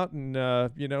go out and,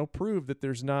 prove that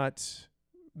there's not,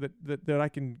 that I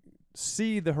can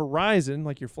see the horizon,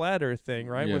 like your flat earth thing,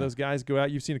 right? Yeah. Where those guys go out.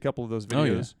 You've seen a couple of those Oh,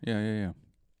 videos. yeah.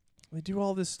 They do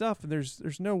all this stuff, and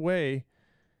there's no way.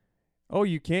 Oh,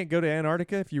 you can't go to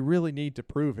Antarctica if you really need to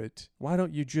prove it. Why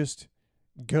don't you just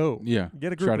go? Yeah.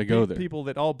 Get a group Try to of go there. people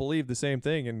that all believe the same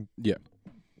thing and Yeah.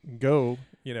 go,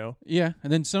 Yeah,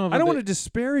 and then some of I it don't want to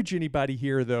disparage anybody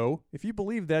here, though. If you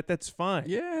believe that, that's fine.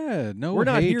 Yeah, no We're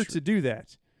not here hatred. to do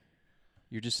that.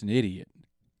 You're just an idiot.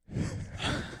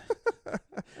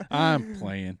 I'm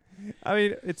playing. I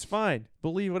mean, it's fine.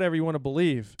 Believe whatever you want to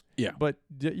believe. Yeah. But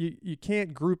you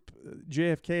can't group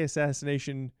JFK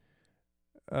assassination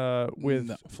with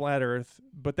No. flat Earth.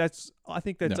 But I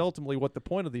think that's No. ultimately what the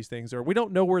point of these things are. We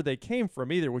don't know where they came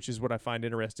from either, which is what I find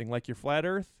interesting. Like your flat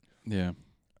Earth, Yeah.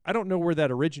 I don't know where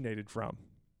that originated from.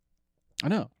 I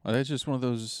know. That's just one of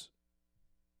those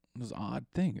odd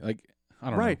things. Like,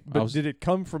 I don't Right. know. But did it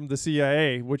come from the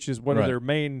CIA, which is one of Right. their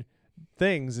main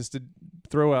things is to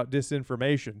throw out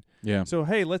disinformation. Yeah. So,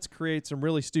 hey, let's create some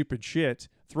really stupid shit,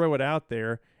 throw it out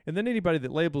there, and then anybody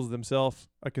that labels themselves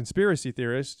a conspiracy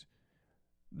theorist,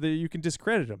 you can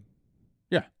discredit them.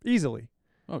 Yeah. Easily.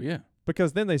 Oh, yeah.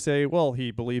 Because then they say, well, he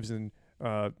believes in,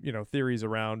 theories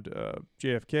around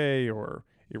JFK or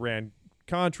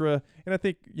Iran-Contra. And I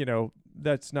think,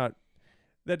 that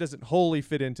doesn't wholly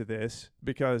fit into this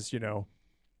because,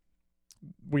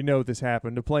 we know this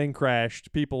happened. A plane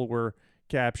crashed. People were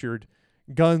captured.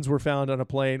 Guns were found on a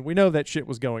plane. We know that shit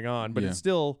was going on, but Yeah. it's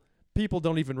still, people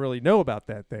don't even really know about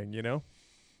that thing, you know?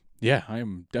 Yeah, I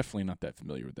am definitely not that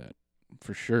familiar with that,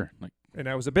 for sure. Like And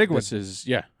that was a big one this is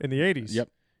in the 80s. Yep.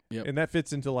 And that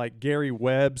fits into like Gary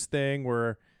Webb's thing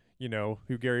where, you know,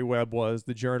 who Gary Webb was,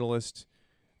 the journalist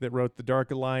that wrote the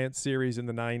Dark Alliance series in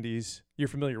the 90s. You're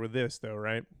familiar with this, though,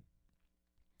 right?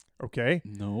 Okay.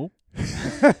 No.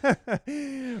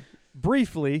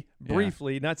 Briefly,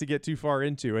 not to get too far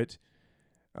into it,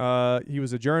 he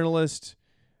was a journalist,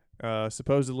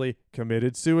 supposedly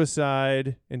committed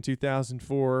suicide in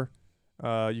 2004.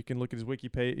 You can look at his wiki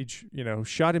page, you know,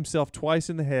 shot himself twice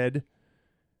in the head,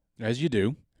 As you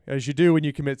do. as you do when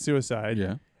you commit suicide.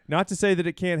 Yeah. Not to say that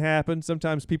it can't happen.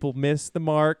 Sometimes people miss the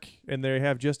mark and they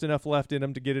have just enough left in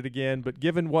them to get it again. But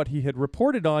given what he had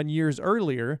reported on years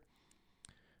earlier,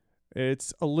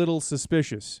 it's a little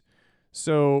suspicious.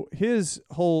 So his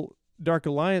whole Dark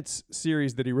Alliance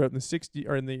series that he wrote in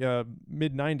the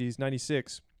mid 90s,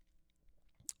 96,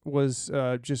 was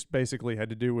just basically had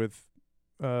to do with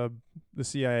the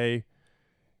CIA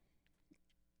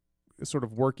sort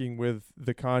of working with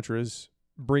the Contras,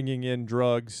 bringing in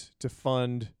drugs to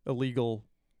fund illegal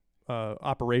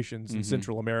operations in Mhm.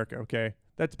 Central America, okay?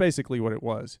 That's basically what it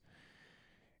was.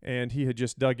 And he had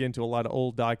just dug into a lot of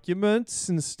old documents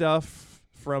and stuff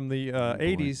from the boy.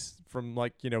 80s, from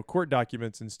like, you know, court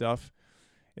documents and stuff.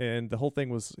 And the whole thing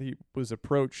was, he was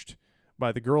approached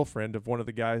by the girlfriend of one of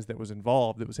the guys that was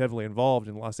heavily involved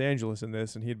in Los Angeles in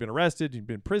this. And he had been arrested. He'd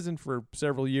been in prison for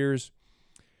several years.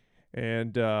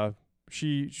 And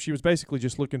she was basically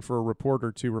just looking for a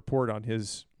reporter to report on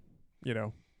his, you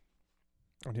know,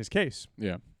 on his case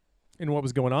Yeah. and what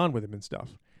was going on with him and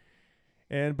stuff.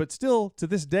 But still, to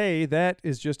this day, that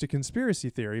is just a conspiracy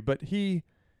theory. But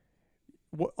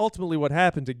ultimately what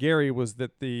happened to Gary was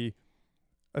that the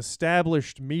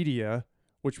established media,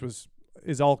 which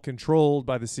is all controlled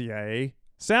by the CIA,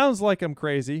 sounds like I'm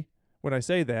crazy when I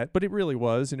say that, but it really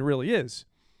was, and it really is.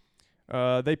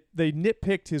 They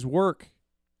nitpicked his work,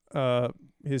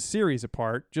 his series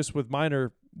apart, just with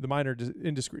the minor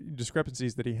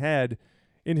discrepancies that he had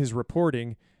in his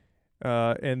reporting,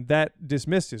 and that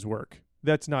dismissed his work.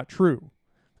 That's not true.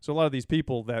 So a lot of these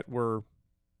people that were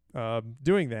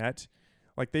doing that,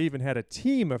 like they even had a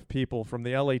team of people from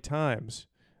the LA Times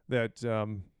that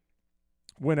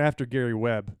went after Gary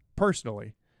Webb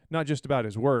personally, not just about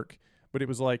his work, but it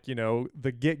was like, you know,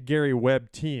 the Get Gary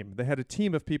Webb team. They had a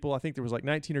team of people, I think there was like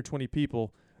 19 or 20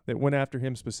 people that went after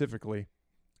him specifically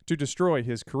to destroy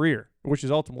his career, which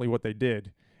is ultimately what they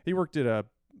did. He worked at a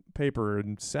paper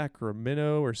in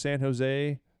Sacramento or San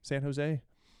Jose.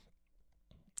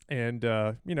 And,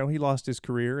 you know, he lost his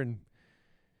career, and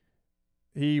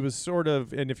he was sort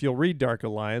of, and if you'll read Dark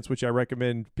Alliance, which I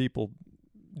recommend people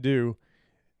do,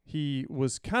 he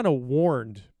was kind of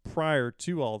warned prior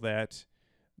to all that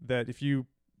if you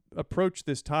approach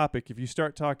this topic, if you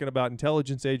start talking about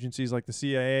intelligence agencies like the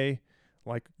CIA,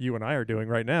 like you and I are doing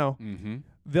right now, Mm-hmm.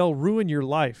 they'll ruin your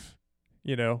life,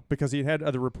 you know, because he had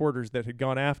other reporters that had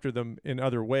gone after them in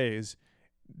other ways,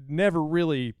 never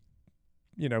really,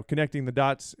 you know, connecting the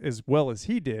dots as well as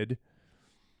he did,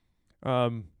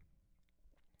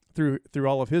 through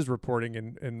all of his reporting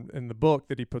and the book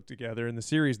that he put together and the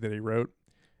series that he wrote,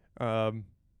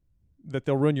 that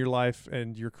they'll ruin your life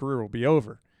and your career will be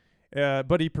over.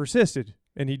 But he persisted,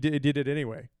 and he did it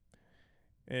anyway.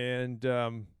 And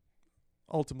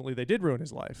ultimately, they did ruin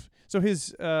his life. So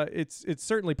it's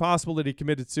certainly possible that he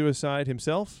committed suicide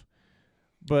himself,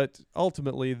 but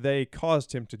ultimately they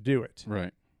caused him to do it.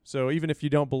 Right. So even if you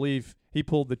don't believe he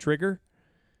pulled the trigger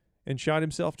and shot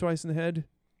himself twice in the head,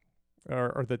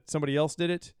 or that somebody else did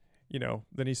it, you know,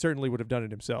 then he certainly would have done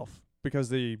it himself, because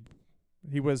he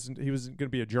wasn't going to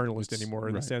be a journalist anymore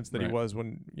in the sense that he was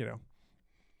when, you know.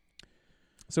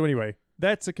 So anyway,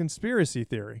 that's a conspiracy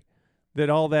theory that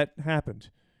all that happened.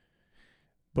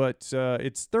 But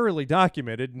it's thoroughly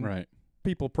documented, and Right.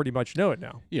 people pretty much know it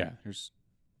now. Yeah. There's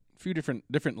a few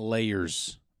different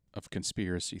layers of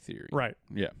conspiracy theory. Right.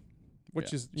 Yeah.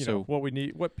 Which Yeah. is, you So- know, what we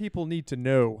need, what people need to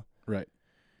know. Right.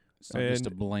 It's not just a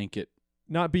And blanket.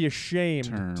 not be ashamed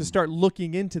Term. to start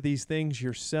looking into these things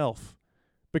yourself,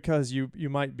 because you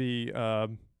might be,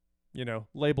 you know,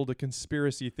 labeled a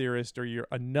conspiracy theorist, or you're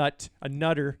a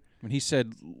nutter. When he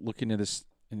said, look into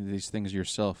these things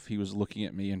yourself, he was looking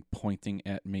at me and pointing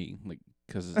at me, like,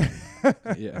 because,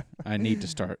 yeah, I need to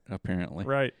start, apparently.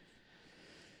 Right.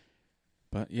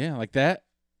 But, yeah, like that.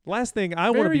 Last thing I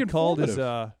want to Very be called is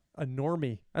informative. a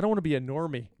normie. I don't want to be a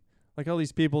normie. Like all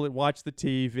these people that watch the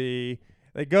TV,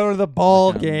 they go to the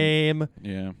ball Like, game.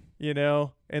 Yeah.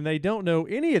 and they don't know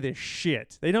any of this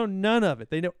shit. They know none of it.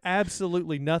 They know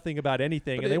absolutely nothing about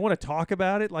anything, But and they want to talk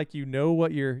about it like you know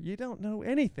what you don't know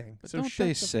anything. But So don't shut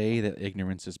they the say that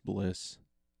ignorance is bliss?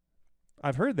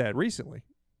 I've heard that recently.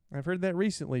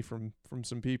 From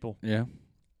some people. Yeah.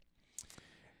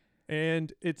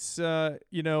 And it's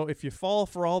if you fall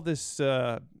for all this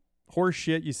horse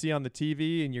shit you see on the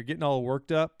TV and you're getting all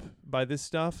worked up by this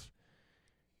stuff,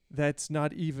 there's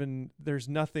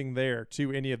nothing there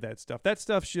to any of that stuff. That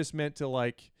stuff's just meant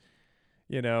to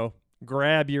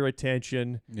grab your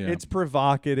attention. Yeah. It's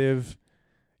provocative,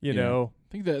 you know.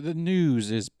 I think the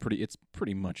news is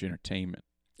pretty much entertainment.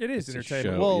 It is It's a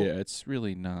entertainment. show. Well, yeah, it's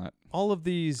really not. all of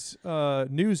these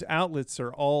news outlets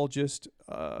are all just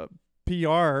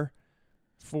PR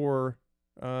for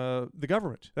the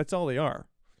government. That's all they are.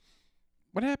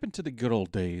 What happened to the good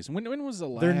old days? When was the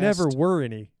last? There never were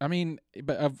any. I mean,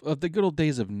 but of the good old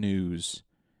days of news,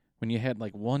 when you had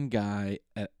like one guy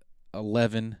at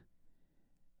 11,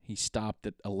 he stopped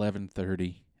at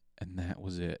 11:30, and that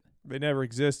was it. They never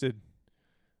existed.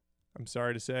 I'm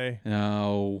sorry to say.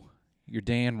 No, you're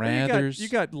Dan Well, Rathers. You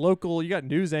got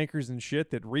news anchors and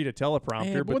shit that read a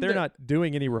teleprompter, Yeah, but they're not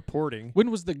doing any reporting.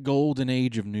 When was the golden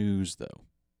age of news, though?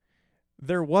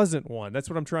 There wasn't one. That's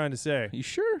what I'm trying to say. You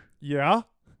sure? Yeah.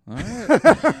 All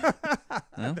right.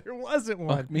 Well, There wasn't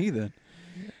one. fuck me then.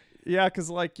 Yeah, because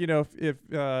if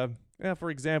for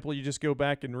example, you just go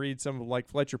back and read some of like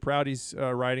Fletcher Prouty's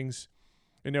writings.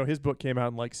 His book came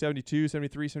out in like 72,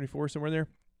 73, 74, somewhere there.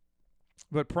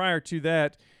 But prior to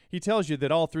that, he tells you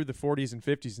that all through the 40s and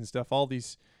 50s and stuff, all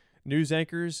these news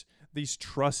anchors, these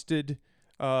trusted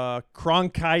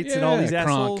Cronkites and all these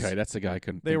assholes, Cronkite, that's the guy I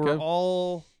couldn't they think were of.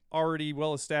 all already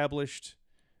well-established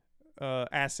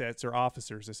assets or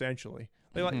officers, essentially.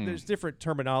 There's different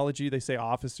terminology. They say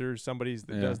officers, somebody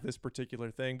that does this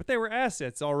particular thing, but they were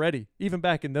assets already, even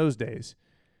back in those days.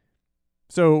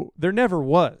 So there never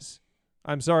was.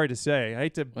 I'm sorry to say. I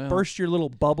hate to burst your little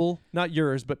bubble, not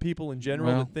yours, but people in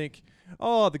general that think,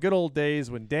 oh, the good old days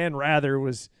when Dan Rather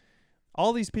was.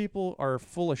 All these people are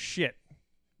full of shit.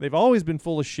 They've always been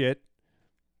full of shit.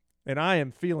 And I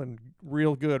am feeling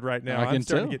real good right now. I'm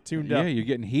starting to get tuned up. Yeah, you're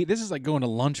getting heat. This is like going to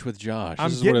lunch with Josh. I'm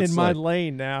This is getting what it's in my like.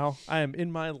 lane now. I am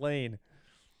in my lane.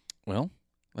 Well,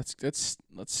 let's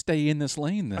stay in this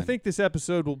lane then. I think this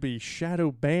episode will be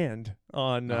shadow banned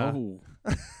on.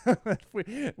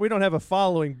 We don't have a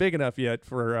following big enough yet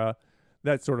for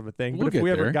that sort of a thing. We'll But if get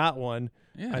we ever there. got one,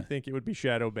 yeah. I think it would be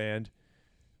shadow banned.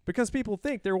 Because people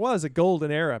think there was a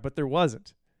golden era, but there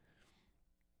wasn't.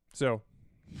 So,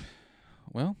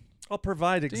 well, I'll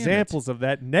provide examples of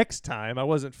that next time. I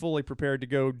wasn't fully prepared to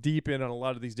go deep in on a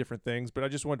lot of these different things, but I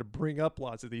just wanted to bring up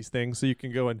lots of these things so you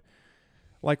can go and,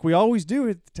 like we always do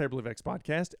at the Terribly Vexed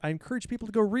podcast, I encourage people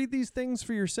to go read these things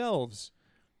for yourselves.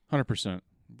 100%.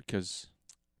 Because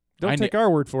Don't take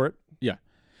our word for it. Yeah.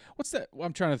 What's that? Well,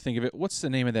 I'm trying to think of it. What's the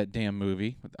name of that damn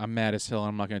movie? I'm mad as hell.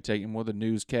 I'm not going to take it. Well, the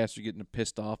newscasters are getting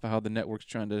pissed off at how the network's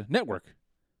trying to network.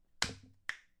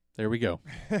 There we go.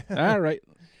 All right.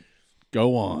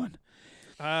 Go on.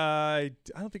 I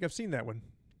don't think I've seen that one.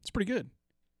 It's pretty good.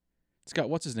 It's got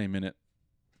what's his name in it?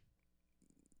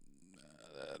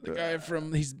 The guy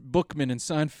he's Bookman in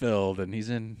Seinfeld, and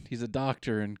he's a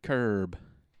doctor in Curb.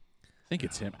 I think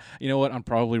it's him. You know what? I'm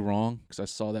probably wrong because I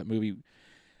saw that movie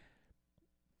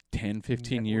 10,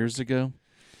 15 years ago.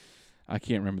 I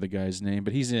can't remember the guy's name,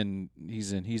 but he's in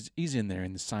there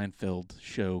in the Seinfeld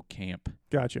show camp.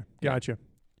 Gotcha.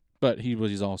 But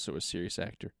he's also a serious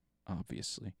actor,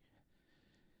 obviously.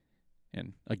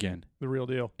 And again, The real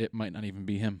deal. it might not even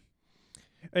be him.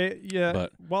 Yeah.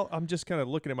 But well, I'm just kind of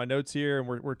looking at my notes here, and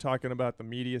we're talking about the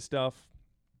media stuff.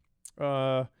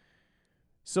 So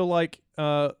like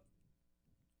the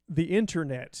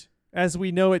internet as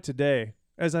we know it today,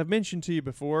 as I've mentioned to you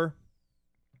before,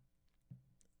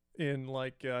 in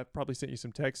like I probably sent you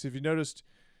some texts. If you noticed,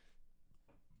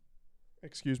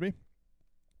 excuse me,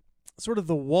 sort of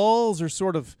the walls are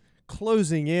sort of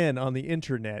closing in on the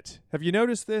internet. Have you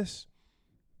noticed this?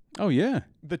 oh yeah,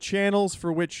 The channels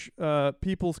for which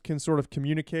people can sort of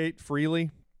communicate freely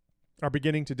are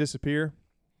beginning to disappear.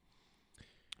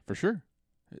 for sure.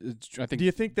 I think. Do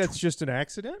you think that's just an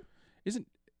accident? Isn't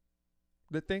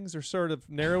That things are sort of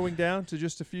narrowing down to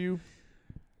just a few?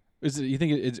 is it? You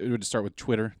think it would start with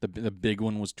Twitter? The big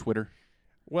one was Twitter.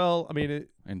 Well, I mean,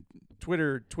 And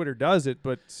Twitter does it,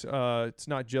 but it's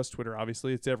not just Twitter.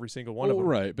 Obviously, it's every single one of them.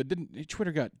 right, but didn't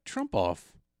Twitter got Trump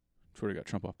off? Twitter got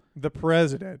Trump off. The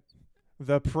president.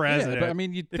 Yeah, but I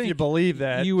mean, if you believe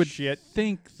that, you would shit.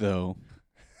 think though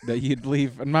that you'd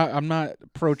leave. I'm not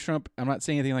pro-Trump. I'm not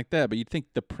saying anything like that. But you'd think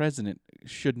the president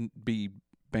shouldn't be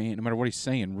band, no matter what he's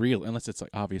saying, real, unless it's like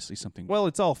obviously something Well,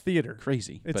 it's all theater.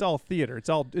 crazy. It's but, all theater. It's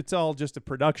all just a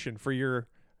production for your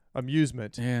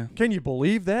amusement. yeah. Can you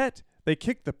believe that? They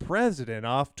kicked the president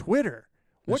off Twitter.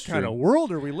 What That's kind true. of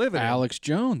world are we living Alex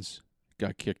Jones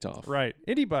got kicked off. in? Right.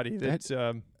 Anybody that's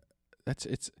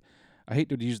It's. I hate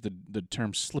to use the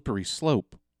term slippery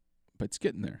slope, but it's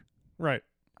getting there. right.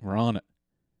 We're on it.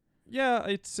 Yeah,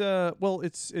 it's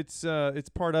it's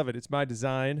part of it. It's by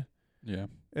design Yeah.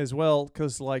 as well,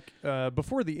 because like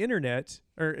before the internet,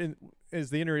 as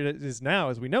the internet is now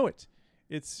as we know it,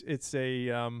 it's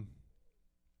a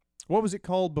what was it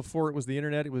called before it was the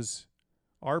internet? It was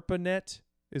ARPANET.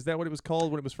 Is that what it was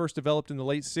called when it was first developed in the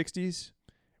late 60s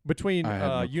between I have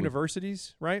no clue.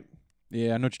 universities, right?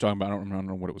 Yeah, I know what you're talking about. I don't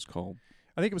know what it was called.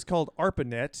 I think it was called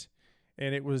ARPANET,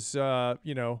 and it was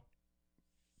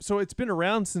so it's been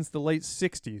around since the late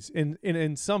 60s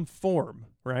in some form,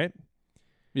 right?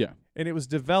 Yeah. And it was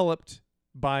developed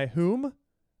by whom?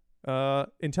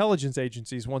 Intelligence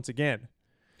agencies once again.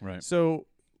 Right. So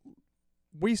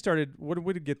we started, what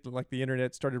did get like the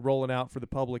internet started rolling out for the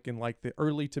public in like the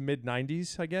early to mid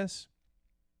 90s, I guess.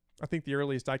 I think the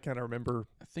earliest I kind of remember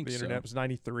I think the so. internet was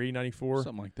 93, 94.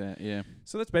 Something like that. Yeah.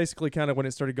 So that's basically kind of when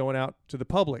it started going out to the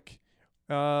public.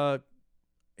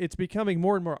 It's becoming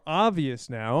more and more obvious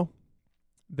now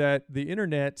that the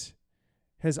internet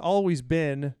has always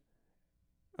been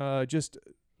just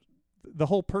the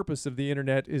whole purpose of the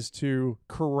internet is to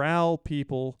corral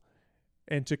people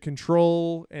and to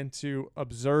control and to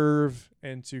observe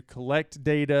and to collect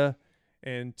data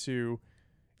and to,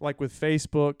 like with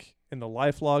Facebook and the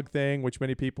LifeLog thing, which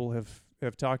many people have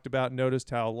talked about and noticed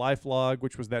how LifeLog,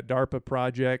 which was that DARPA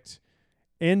project,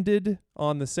 ended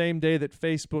on the same day that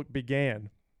Facebook began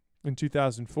in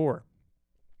 2004.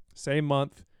 Same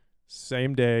month,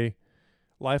 same day.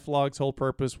 LifeLog's whole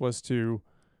purpose was to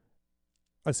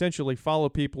essentially follow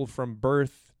people from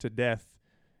birth to death.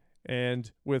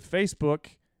 And with Facebook,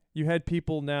 you had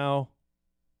people now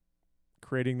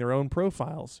creating their own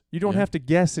profiles. You don't Yeah. have to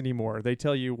guess anymore. They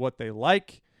tell you what they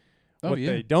like, what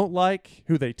yeah. they don't like,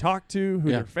 who they talk to, who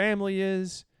Yeah. their family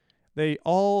is.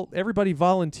 Everybody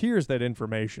volunteers that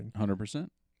information.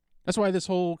 100%. That's why this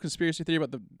whole conspiracy theory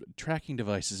about the tracking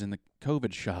devices and the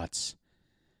COVID shots,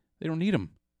 they don't need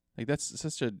them. Like, that's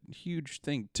such a huge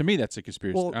thing. To me, that's a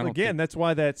conspiracy. Well, I don't again, think- that's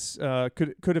why that's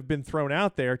could have been thrown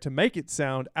out there to make it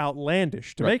sound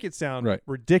outlandish, to Right. make it sound Right.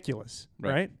 ridiculous,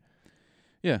 Right. right?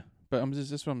 yeah, but I'm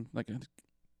just from like a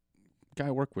guy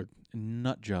I work with, a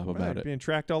nut job about Right, it. being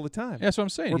tracked all the time. Yeah, that's what I'm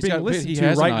saying. We're He's being got, listened he to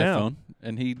has right an now. iPhone,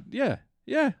 and he,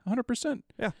 100%.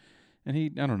 Yeah. And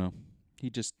he, I don't know. He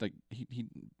just like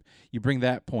you bring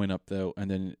that point up though,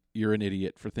 and then you're an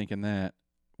idiot for thinking that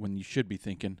when you should be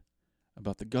thinking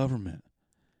about the government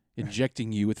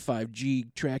injecting you with 5G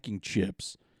tracking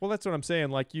chips. Well, that's what I'm saying.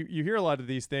 Like you hear a lot of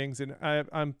these things, and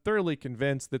I'm thoroughly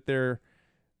convinced that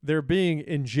they're being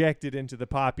injected into the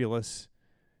populace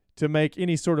to make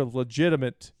any sort of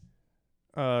legitimate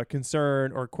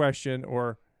concern or question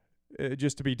or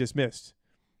just to be dismissed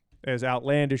as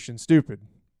outlandish and stupid.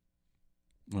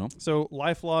 Well, So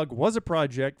LifeLog was a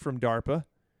project from DARPA,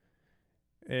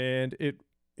 and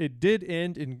it did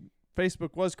end in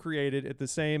Facebook was created at the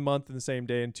same month and the same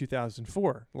day in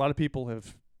 2004. A lot of people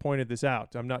have pointed this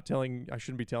out. I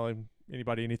shouldn't be telling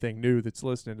anybody anything new that's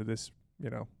listening to this,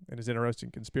 and is interested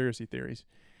in conspiracy theories.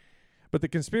 But the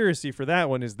conspiracy for that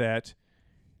one is that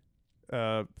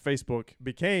Facebook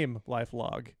became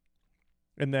LifeLog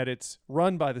and that it's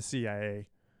run by the CIA.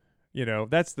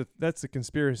 That's the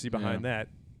conspiracy behind that.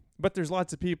 But there's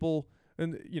lots of people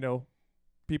and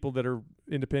people that are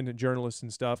independent journalists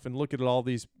and stuff and look at all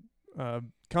these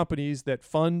companies that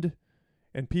fund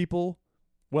and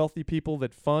wealthy people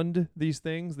that fund these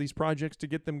things, these projects to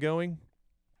get them going.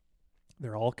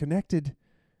 They're all connected.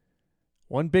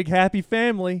 One big happy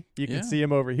family. You Yeah. can see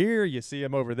them over here. You see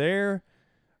them over there.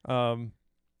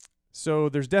 So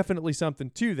there's definitely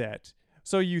something to that.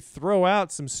 So you throw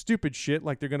out some stupid shit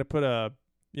like they're going to put a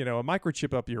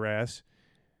microchip up your ass.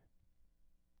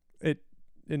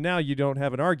 And now you don't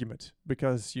have an argument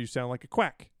because you sound like a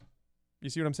quack. You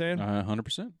see what I'm saying?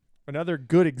 100%. Another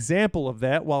good example of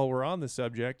that while we're on the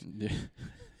subject Yeah.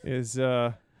 is,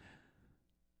 and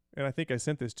I think I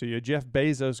sent this to you, Jeff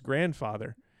Bezos'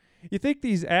 grandfather. You think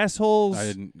these assholes I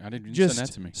didn't send just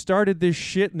that to me. started this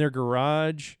shit in their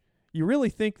garage? You really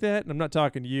think that? And I'm not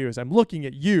talking to you, as I'm looking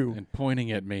at you And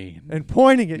pointing at me. and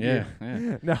pointing at Yeah, you.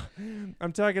 yeah. No,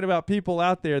 I'm talking about people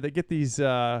out there that get these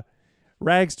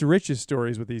rags to riches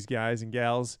stories with these guys and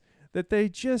gals that they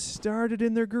just started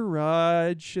in their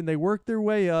garage and they worked their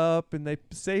way up and they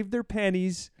saved their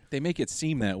pennies. They make it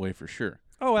seem that way for sure.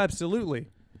 Oh, absolutely.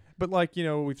 But like,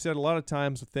 we've said a lot of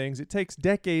times with things, it takes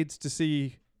decades to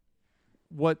see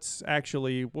what's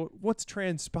actually what's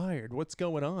transpired, what's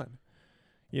going on.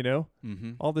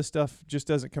 Mm-hmm. All this stuff just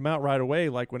doesn't come out right away,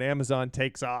 like when Amazon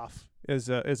takes off as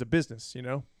a business,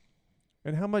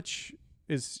 And how much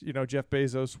is, Jeff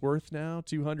Bezos worth now?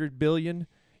 $200 billion.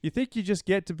 You think you just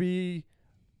get to be,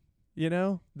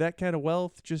 that kind of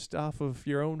wealth just off of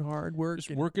your own hard work?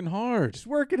 Just working hard. Just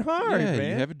working hard, yeah,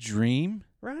 man. You have a dream.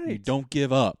 Right. You don't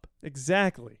give up.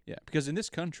 Exactly. Yeah, because in this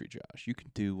country, Josh, you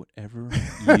can do whatever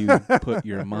you put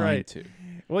your mind Right. to.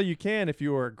 Well, you can if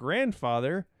you are a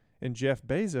grandfather. In Jeff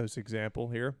Bezos' example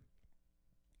here,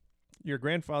 your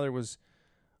grandfather was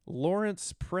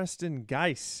Lawrence Preston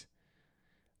Geiss,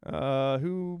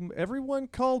 who everyone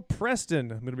called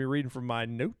Preston. I'm going to be reading from my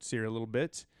notes here a little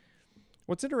bit.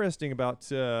 What's interesting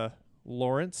about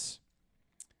Lawrence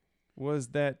was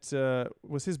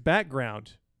his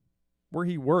background, where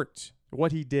he worked,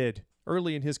 what he did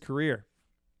early in his career.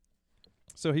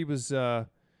 So he was...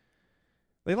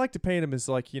 They like to paint him as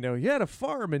like, he had a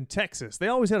farm in Texas. They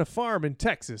always had a farm in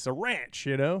Texas, a ranch,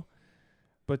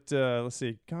 But let's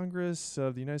see, Congress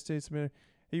of the United States.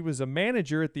 He was a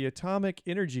manager at the Atomic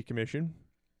Energy Commission,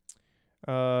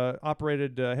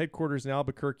 operated headquarters in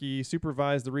Albuquerque,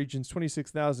 supervised the region's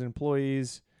 26,000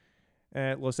 employees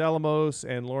at Los Alamos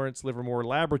and Lawrence Livermore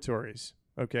Laboratories.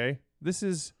 Okay, this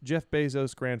is Jeff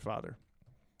Bezos' grandfather.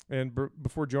 And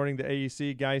before joining the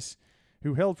AEC, Geiss,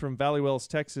 who hailed from Valley Wells,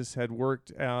 Texas, had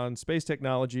worked on space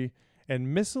technology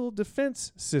and missile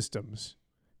defense systems.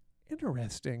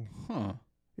 Interesting. Huh.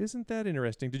 Isn't that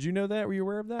interesting? Did you know that? Were you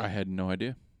aware of that? I had no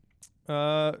idea.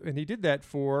 And he did that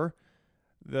for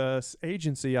the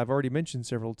agency I've already mentioned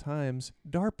several times,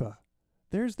 DARPA.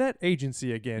 There's that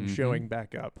agency again showing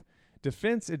back up.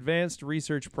 Defense Advanced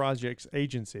Research Projects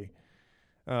Agency.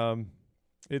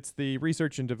 It's the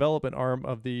research and development arm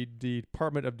of the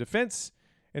Department of Defense,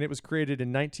 and it was created in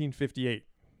 1958.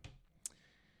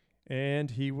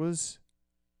 And he was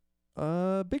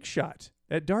a big shot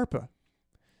at DARPA.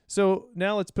 So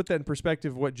now let's put that in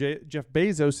perspective, what Jeff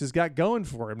Bezos has got going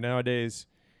for him nowadays,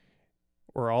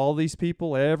 where all these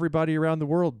people, everybody around the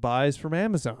world buys from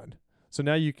Amazon. So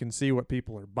now you can see what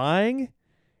people are buying,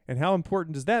 and how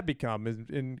important does that become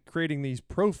in creating these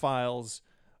profiles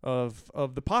of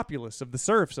the populace, of the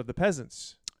serfs, of the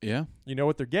peasants. Yeah. You know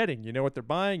what they're getting. You know what they're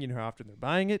buying. You know how often they're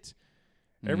buying it.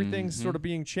 Everything's sort of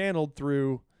being channeled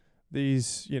through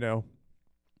these,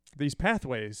 these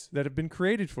pathways that have been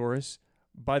created for us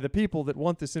by the people that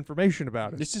want this information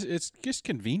about us. It's just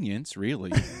convenience,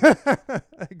 really.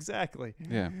 Exactly.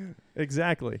 Yeah.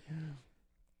 Exactly.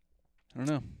 I don't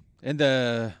know.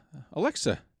 And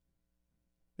Alexa.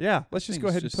 Yeah, let's just go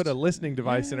ahead and put a listening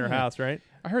device in our house, right?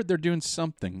 I heard they're doing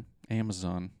something,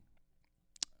 Amazon.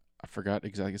 I forgot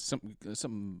exactly.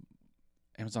 Some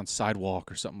Amazon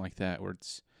Sidewalk or something like that, where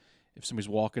it's if somebody's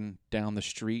walking down the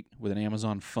street with an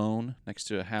Amazon phone next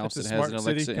to a house that has an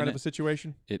Alexa kind in of a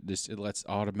situation. it lets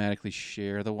automatically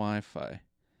share the Wi-Fi.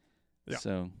 Yeah.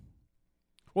 So,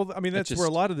 well, I mean, that's where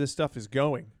a lot of this stuff is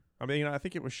going. I mean, I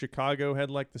think it was Chicago had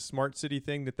like the smart city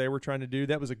thing that they were trying to do.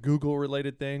 That was a Google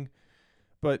related thing.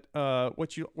 But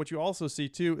what you also see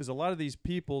too is a lot of these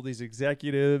people, these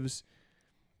executives,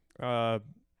 your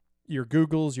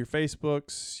Googles, your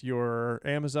Facebooks, your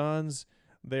Amazons,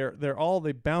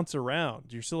 they bounce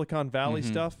around. Your Silicon Valley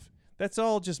stuff, that's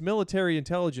all just military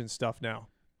intelligence stuff now.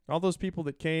 All those people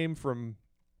that came from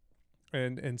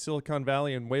and Silicon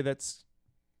Valley and the way that's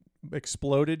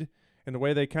exploded and the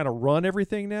way they kind of run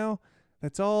everything now,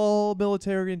 that's all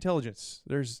military intelligence.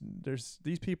 There's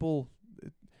these people.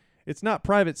 It's not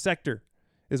private sector,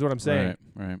 is what I'm saying.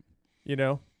 Right.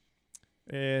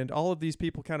 And all of these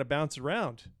people kind of bounce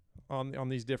around on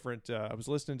these different. I was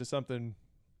listening to something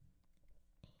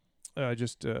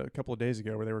just a couple of days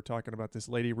ago where they were talking about this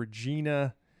lady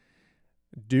Regina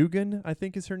Dugan, I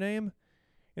think is her name.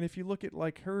 And if you look at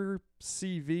like her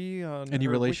CV on any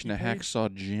her relation Wiki to page,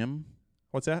 Hacksaw Jim?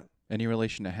 What's that? Any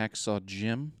relation to Hacksaw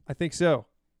Jim? I think so.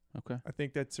 Okay. I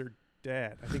think that's her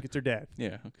dad. I think it's her dad.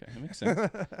 Yeah. Okay. That makes sense.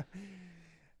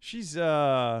 She's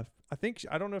I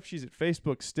don't know if she's at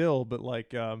Facebook still, but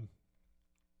like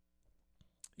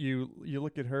you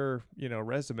look at her,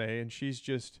 resume, and she's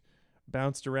just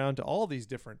bounced around to all these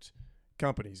different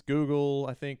companies. Google,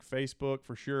 I think, Facebook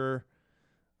for sure.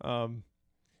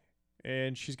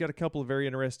 And she's got a couple of very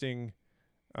interesting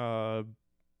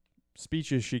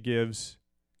speeches she gives,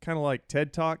 kind of like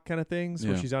TED Talk kind of things,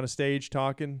 where she's on a stage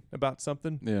talking about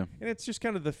something. Yeah. And it's just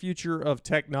kind of the future of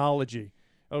technology.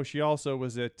 Oh, she also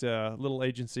was at a little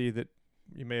agency that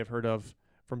you may have heard of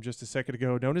from just a second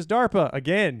ago, known as DARPA.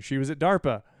 Again, she was at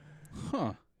DARPA.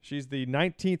 Huh. She's the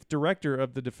 19th director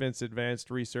of the Defense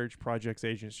Advanced Research Projects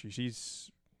Agency.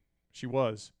 She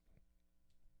was.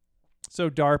 So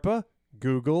DARPA,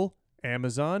 Google,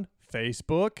 Amazon,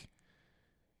 Facebook,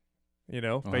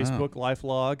 Wow. Facebook,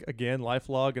 LifeLog, again,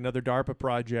 LifeLog, another DARPA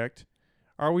project.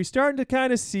 Are we starting to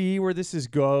kind of see where this is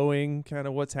going, kind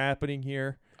of what's happening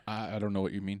here? I don't know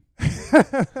what you mean.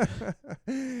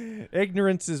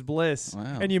 Ignorance is bliss.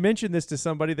 Wow. And you mentioned this to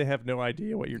somebody, they have no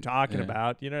idea what you're talking Yeah.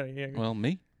 about. Well,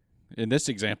 me. In this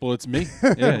example, it's me.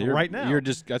 Yeah, Right now.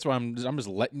 That's why I'm just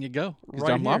letting you go. 'Cause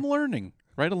Right I'm here. learning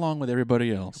right along with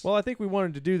everybody else. Well, I think we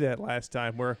wanted to do that last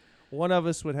time where one of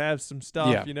us would have some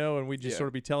stuff, Yeah. and we'd just Yeah. sort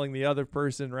of be telling the other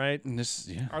person, right? And this,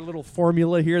 yeah. Our little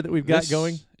formula here that we've got This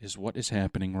going. is what is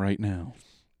happening right now.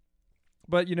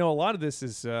 But, a lot of this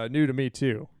is new to me,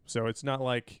 too. So it's not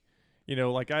like,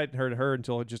 like I hadn't heard of her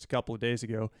until just a couple of days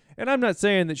ago. And I'm not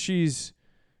saying that she's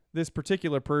this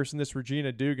particular person, this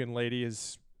Regina Dugan lady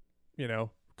is,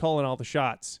 calling all the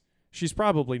shots. She's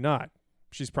probably not.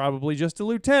 She's probably just a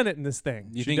lieutenant in this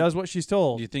thing. She does what she's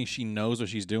told. Do you think she knows what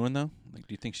she's doing, though? Like,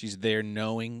 do you think she's there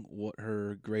knowing what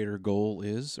her greater goal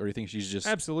is? Or do you think she's just...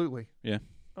 Absolutely. Yeah.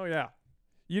 Oh, yeah.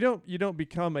 You don't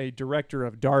become a director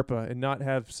of DARPA and not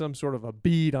have some sort of a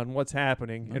bead on what's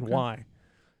happening and Okay. why.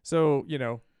 So,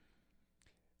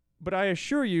 but I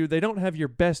assure you they don't have your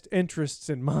best interests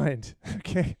in mind.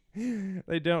 Okay?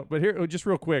 They don't. But here, just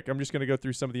real quick, I'm just going to go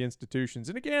through some of the institutions.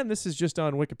 And again, this is just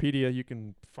on Wikipedia. You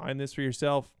can find this for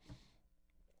yourself.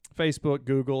 Facebook,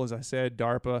 Google, as I said,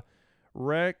 DARPA,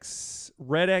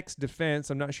 RedX Defense,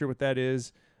 I'm not sure what that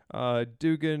is,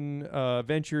 Dugan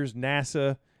Ventures,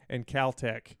 NASA, and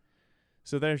Caltech.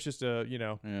 So there's just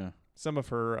Yeah. some of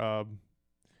her,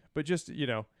 but just,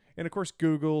 and of course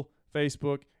Google,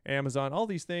 Facebook, Amazon, all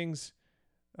these things,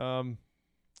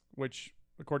 which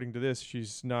according to this,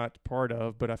 she's not part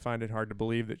of, but I find it hard to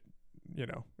believe that,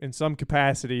 in some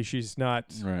capacity, she's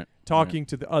not Right. talking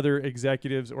to the other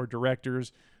executives or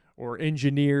directors or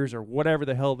engineers or whatever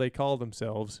the hell they call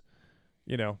themselves,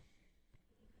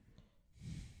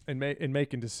 and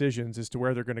making decisions as to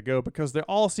where they're going to go, because they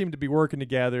all seem to be working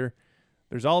together.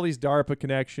 There's all these DARPA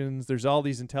connections. There's all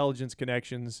these intelligence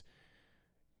connections.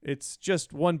 It's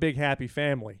just one big happy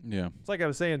family. Yeah. It's like I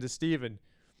was saying to Steven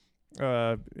in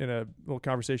a little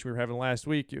conversation we were having last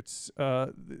week. It's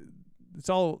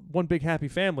all one big happy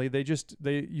family.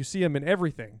 You see them in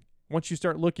everything. Once you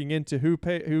start looking into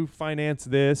who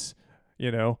financed this,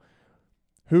 who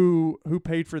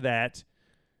paid for that,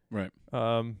 Right.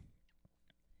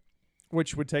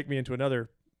 which would take me into another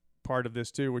part of this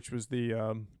too, which was the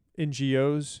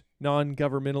NGOs,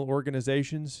 non-governmental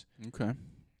organizations, Okay.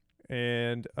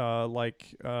 and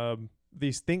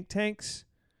these think tanks.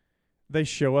 They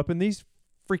show up in these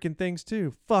freaking things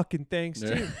too. Fucking things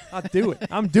too. I'll do it.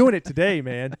 I'm doing it today,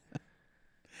 man.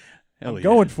 Hell I'm yeah.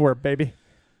 going for it, baby.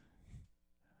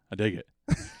 I dig it.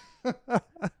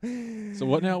 So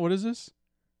what now? What is this?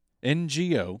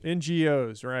 NGO,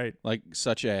 NGOs, right? like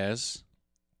such as...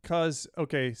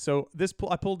 Okay, so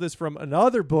I pulled this from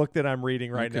another book that I'm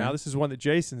reading right Okay. now. This is one that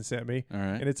Jason sent me, All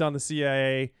right. and it's on the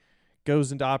CIA.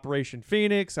 Goes into Operation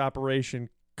Phoenix, Operation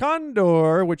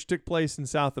Condor, which took place in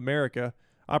South America.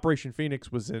 Operation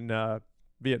Phoenix was in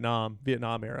Vietnam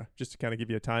era, just to kind of give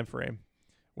you a time frame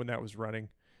when that was running.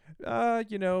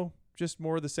 Just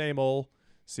more of the same old.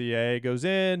 CIA goes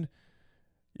in,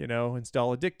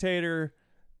 install a dictator,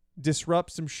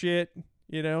 disrupt some shit,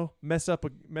 mess up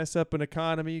an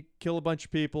economy, kill a bunch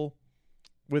of people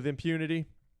with impunity.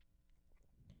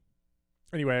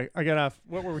 Anyway, I got off.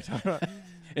 What were we talking about?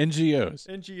 NGOs.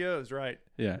 NGOs, right.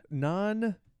 Yeah.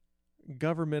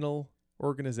 Non-governmental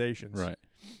organizations. Right.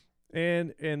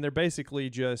 And they're basically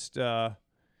just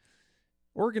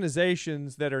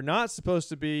organizations that are not supposed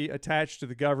to be attached to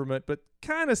the government, but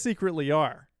kind of secretly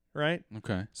are, right?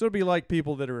 Okay. So it'd be like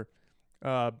people that are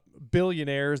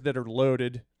billionaires that are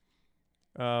loaded.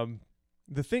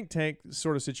 The think tank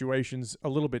sort of situation's a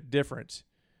little bit different.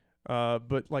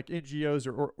 But like NGOs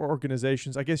or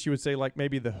organizations, I guess you would say like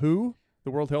maybe the WHO,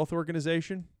 the World Health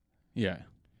Organization, Yeah.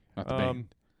 Not the band.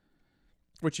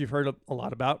 which you've heard a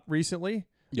lot about recently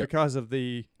Yep. because of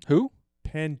the Who?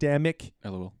 pandemic.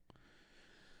 LOL.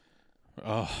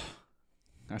 Oh,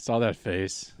 I saw that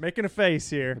face. Making a face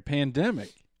here. The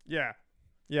pandemic. Yeah.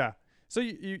 Yeah. So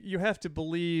you have to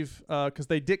believe because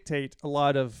they dictate a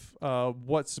lot of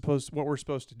what we're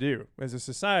supposed to do as a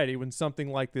society when something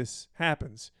like this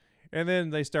happens, and then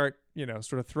they start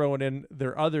sort of throwing in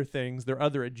their other things, their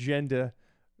other agenda,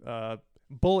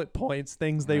 bullet points,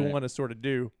 things they Right. want to sort of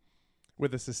do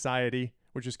with a society,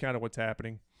 which is kind of what's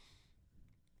happening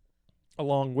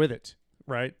along with it,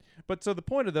 right? But so the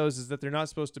point of those is that they're not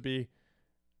supposed to be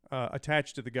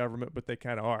attached to the government, but they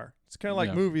kind of are. It's kind of like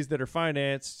Yeah. movies that are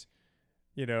financed,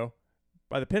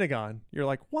 by the Pentagon. You're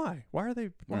like, why? Why are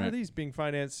Right. these being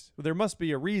financed? Well, there must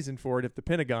be a reason for it if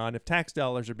tax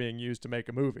dollars are being used to make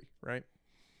a movie, right?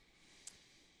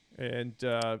 And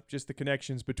just the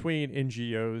connections between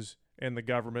NGOs and the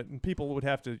government, and people would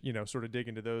have to, sort of dig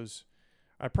into those.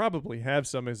 I probably have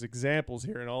some as examples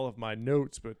here in all of my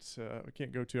notes, but I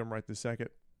can't go to them right this second.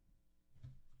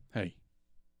 Hey,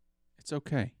 it's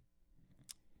okay.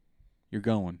 You're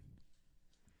going.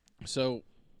 So,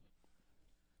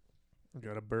 I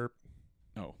got a burp.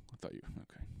 oh, I thought you.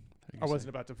 Okay. I wasn't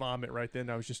about to vomit right then.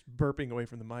 I was just burping away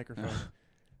from the microphone.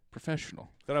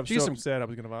 Professional. That I was Geez, so some- upset I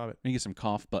was going to vomit. We need to get some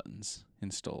cough buttons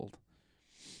installed.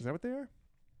 Is that what they are?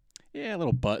 Yeah,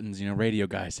 little buttons. Radio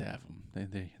guys have them.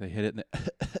 They hit it,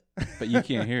 but you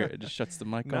can't hear it. It just shuts the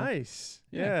mic off. Nice.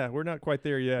 Yeah. Yeah, we're not quite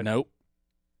there yet. Nope.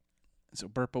 So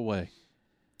burp away.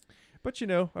 But,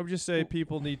 I would just say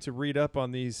people need to read up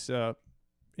on these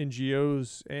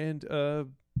NGOs and,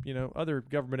 other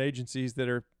government agencies that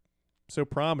are so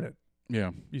prominent.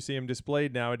 Yeah. You see them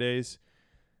displayed nowadays.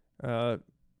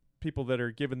 People that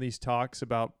are giving these talks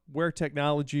about where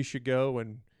technology should go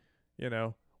and,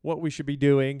 what we should be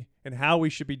doing and how we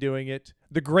should be doing it.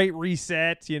 The Great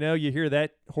Reset, you hear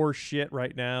that horse shit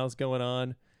right now is going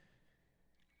on.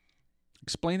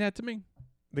 Explain that to me.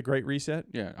 The Great Reset?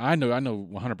 Yeah, I know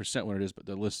 100% what it is, but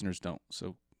the listeners don't.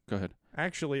 So go ahead.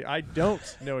 Actually, I don't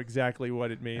know exactly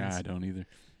what it means. Yeah, I don't either.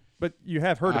 But you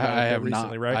have heard about I it have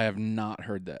recently, not, right? I have not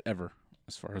heard that ever,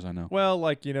 as far as I know. Well,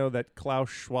 that Klaus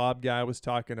Schwab guy was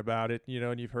talking about it,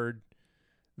 and you've heard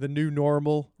the new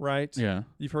normal, right? Yeah.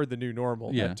 You've heard the new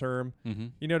normal, Yeah. that term. Mm-hmm.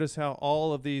 You notice how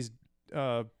all of these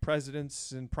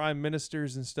presidents and prime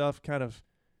ministers and stuff kind of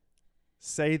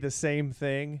say the same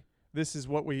thing. This is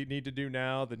what we need to do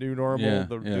now, the new normal,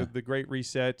 Yeah, the Great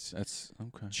Reset. That's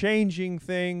okay. Changing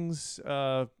things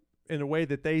in a way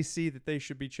that they see that they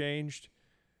should be changed.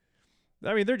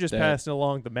 I mean, they're just passing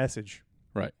along the message.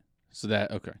 So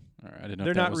that okay. All right. I didn't know.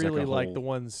 They're if that not was really like like the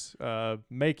ones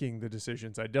making the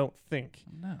decisions, I don't think.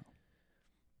 No.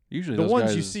 Usually The those ones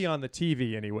guys, you see on the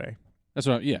TV, anyway. That's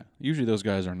what. Yeah. Usually those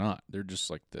guys are not. They're just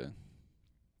like the.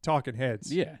 Talking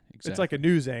heads. Yeah. Exactly. It's like a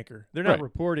news anchor. They're not Right.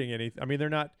 reporting anything. I mean, they're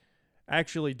not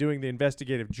actually doing the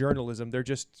investigative journalism. They're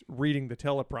just reading the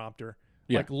teleprompter.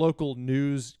 Yeah. Like local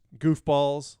news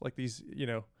goofballs, like these,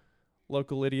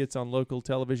 local idiots on local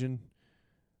television.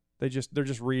 They're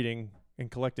just reading and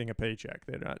collecting a paycheck.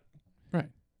 They're not Right.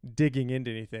 digging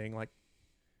into anything. Like,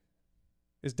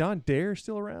 is Don Dare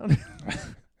still around?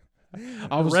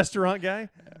 I was- restaurant guy?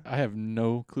 I have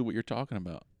no clue what you're talking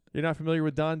about. You're not familiar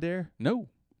with Don Dare? No.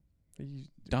 He,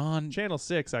 Don Channel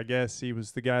 6, I guess. He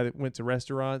was the guy that went to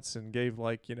restaurants and gave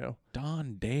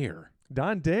Don Dare.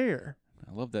 Don Dare.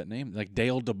 I love that name. Like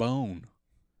Dale DeBone.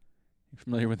 You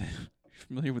familiar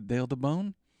with Dale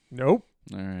DeBone? Nope.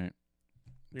 All right.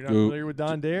 You're not familiar with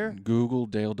Don Dare? Google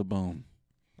Dale DeBone.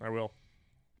 I will.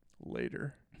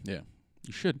 Later. Yeah.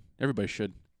 You should. Everybody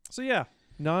should. So, yeah,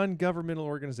 non-governmental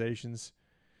organizations,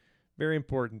 very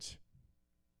important.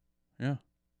 Yeah.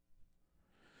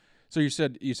 So you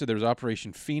said there was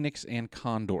Operation Phoenix and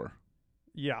Condor.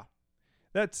 Yeah.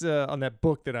 That's on that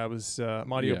book that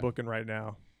I'm audio Yeah. booking right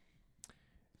now.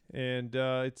 And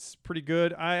it's pretty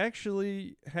good. I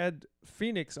actually had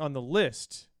Phoenix on the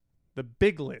list, the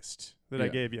big list that I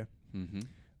Yeah. gave you. Mm-hmm.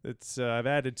 It's I've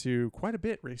added to quite a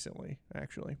bit recently,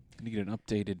 actually. Need to get an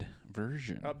updated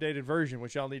version. Updated version,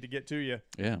 which I'll need to get to you.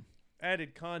 Yeah.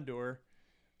 Added Condor.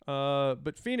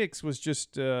 But Phoenix was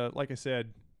just, like I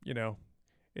said,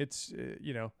 it's,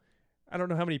 I don't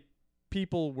know how many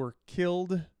people were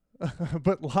killed,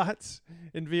 but lots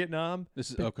in Vietnam. This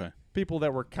is okay. People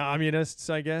that were communists,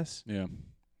 I guess. Yeah.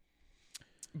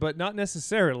 But not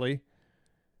necessarily.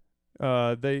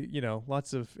 They,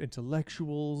 lots of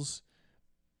intellectuals,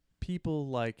 people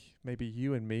like maybe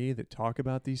you and me that talk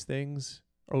about these things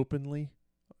openly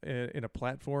in a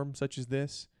platform such as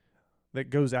this that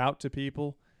goes out to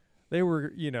people. They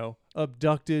were,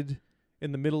 abducted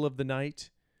in the middle of the night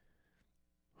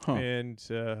Huh. and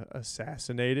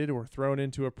assassinated or thrown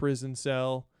into a prison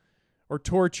cell or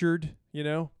tortured,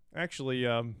 Actually,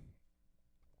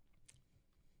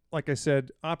 like I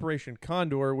said, Operation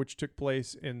Condor, which took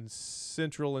place in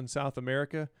Central and South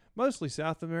America, mostly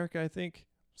South America, I think.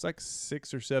 It's like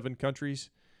 6 or 7 countries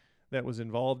that was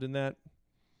involved in that.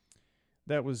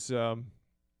 That was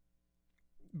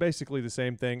basically the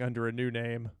same thing under a new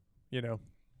name,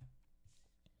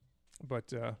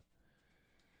 But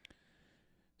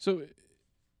So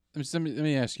let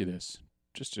me ask you this,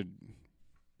 just to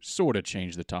sort of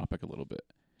change the topic a little bit.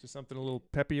 to something a little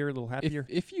peppier, a little happier.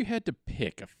 If you had to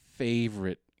pick a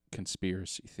favorite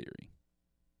conspiracy theory,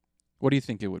 what do you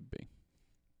think it would be?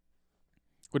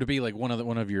 Would it be like one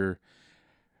of your,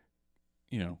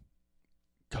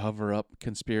 cover up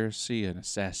conspiracy, an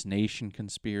assassination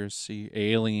conspiracy,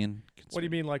 alien conspiracy? What do you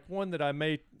mean, like one that I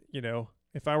may,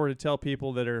 if I were to tell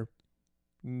people that are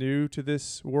new to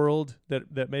this world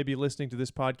that may be listening to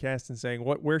this podcast and saying,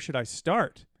 where should I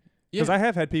start? Because I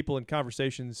have had people in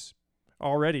conversations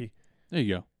already. There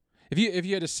you go. If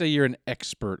you had to say you're an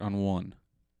expert on one.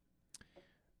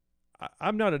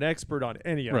 I'm not an expert on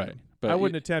any of them. But I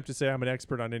wouldn't attempt to say I'm an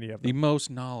expert on any of them. The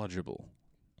most knowledgeable.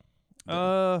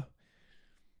 Gosh,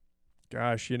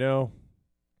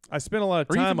 I spent a lot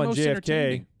of time on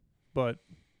JFK, but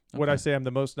would I say I'm the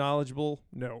most knowledgeable?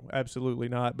 No, absolutely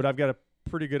not. But I've got a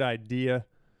pretty good idea,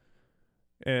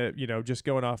 just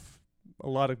going off a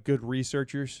lot of good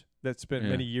researchers that spent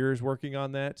many years working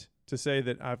on that, to say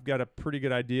that I've got a pretty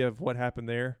good idea of what happened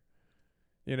there.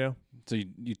 So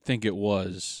you think it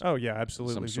was? Oh yeah,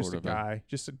 absolutely. Just a guy,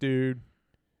 just a dude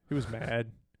who was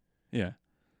mad. Yeah,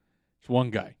 it's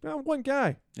one guy. One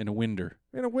guy in a window.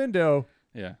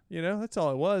 Yeah. That's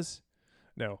all it was.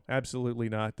 No, absolutely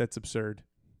not. That's absurd.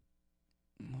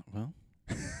 Well,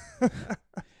 do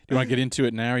you want to get into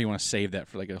it now, or you want to save that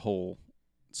for like a whole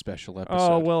special episode?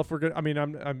 Oh well, if we're good,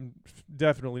 I'm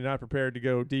definitely not prepared to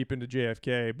go deep into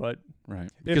JFK, but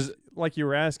because like you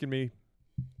were asking me.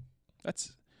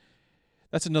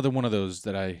 That's another one of those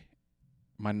that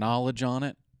my knowledge on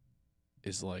it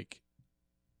is like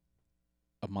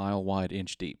a mile wide,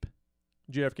 inch deep.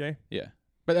 JFK? Yeah.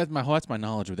 But that's my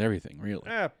knowledge with everything, really.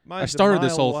 Yeah, I started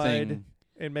this whole thing.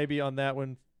 And maybe on that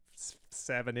one,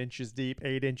 7 inches deep,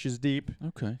 8 inches deep.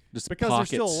 Okay. Just because pockets.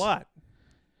 There's still a lot.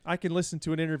 I can listen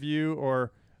to an interview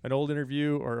or an old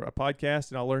interview or a podcast,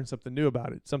 and I'll learn something new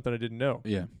about it, something I didn't know.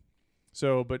 Yeah.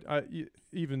 So, but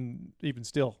even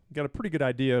still, got a pretty good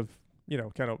idea of,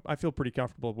 I feel pretty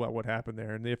comfortable about what happened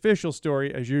there. And the official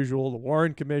story, as usual, the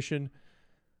Warren Commission,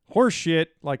 horse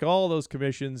shit, like all those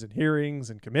commissions and hearings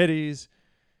and committees.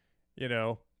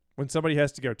 When somebody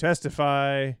has to go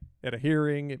testify at a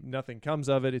hearing, nothing comes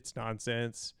of it. It's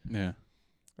nonsense. Yeah.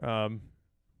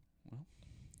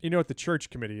 You know what the church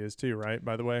committee is too, right?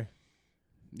 By the way.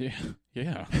 Yeah.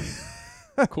 Yeah.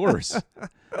 Of course.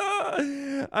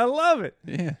 I love it.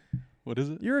 Yeah. What is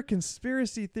it? You're a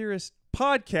conspiracy theorist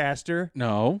podcaster.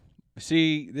 No.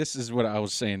 See, this is what I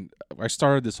was saying. I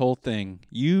started this whole thing.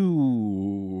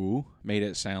 You made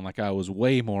it sound like I was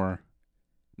way more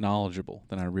knowledgeable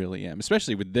than I really am,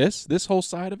 especially with this whole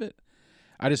side of it.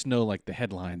 I just know like the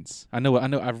headlines. I know.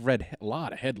 I've read a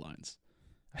lot of headlines,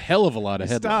 a hell of a lot of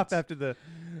headlines. Stop after the,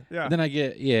 yeah. Then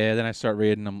I start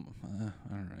reading them.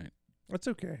 All right, that's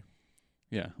okay.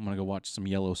 Yeah, I'm gonna go watch some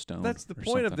Yellowstone. That's the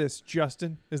point of something. this,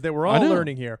 Justin, is that we're all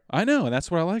learning here. I know, and that's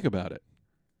what I like about it.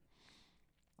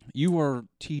 You are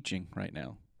teaching right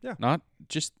now. Yeah. Not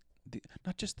just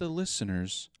the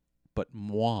listeners, but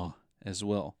moi as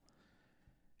well.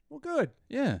 Well, good.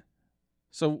 Yeah.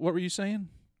 So what were you saying?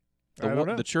 I don't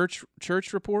know. The church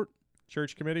report?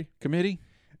 Church committee?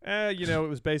 It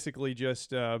was basically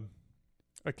just a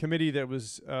committee that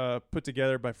was put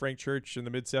together by Frank Church in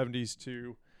the mid-'70s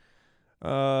to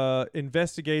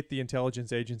investigate the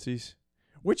intelligence agencies.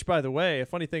 Which, by the way, a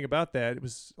funny thing about that, it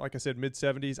was, like I said,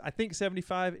 mid-'70s. I think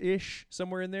 75-ish,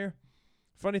 somewhere in there.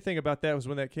 Funny thing about that was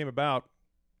when that came about,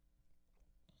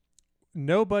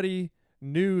 nobody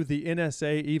knew the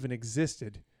NSA even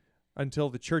existed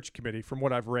until the church committee, from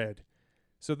what I've read.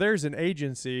 So there's an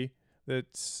agency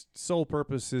that's sole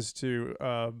purpose is to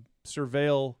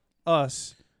surveil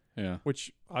us,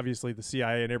 which obviously the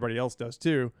CIA and everybody else does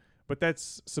too, but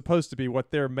that's supposed to be what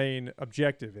their main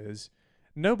objective is.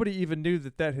 Nobody even knew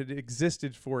that had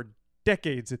existed for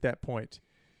decades at that point.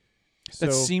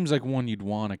 That seems like one you'd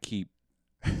want to keep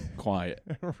quiet.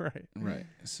 Right.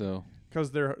 So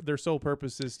because their sole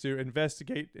purpose is to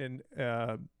investigate and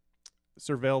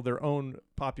surveil their own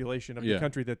population of the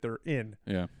country that they're in,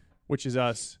 which is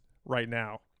us right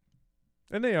now.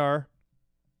 And they are.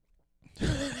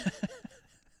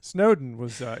 Snowden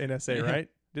was NSA, right?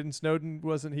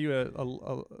 Wasn't he a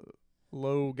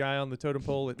low guy on the totem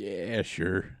pole? Yeah,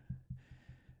 sure.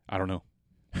 I don't know.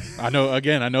 I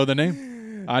know the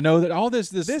name. I know that all this.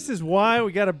 This is why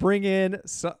we got to bring in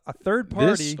a third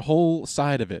party. This whole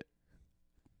side of it.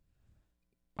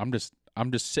 I'm just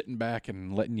sitting back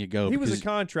and letting you go. He was a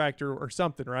contractor or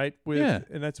something, right?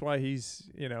 And that's why he's,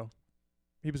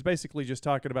 he was basically just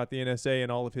talking about the NSA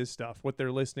and all of his stuff, what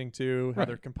they're listening to, how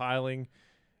they're compiling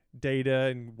data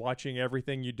and watching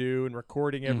everything you do and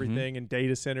recording everything in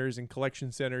data centers and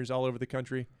collection centers all over the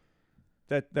country.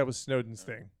 That was Snowden's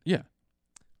thing. Yeah.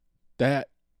 That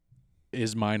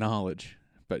is my knowledge.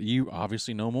 But you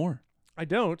obviously know more. I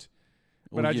don't,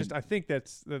 but Well, I think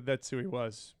that's who he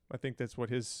was. I think that's what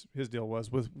his deal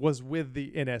was with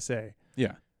the NSA.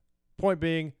 Yeah. Point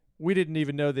being, we didn't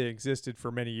even know they existed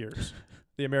for many years.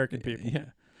 The American people. Yeah.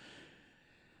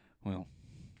 Well,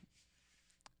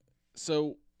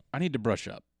 so I need to brush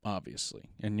up, obviously.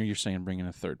 And you're saying bring in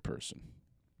a third person.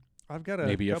 I've got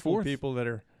Maybe a couple fourth. of people that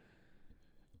are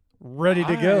ready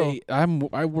to go.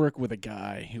 I work with a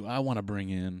guy who I want to bring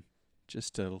in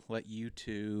just to let you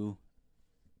two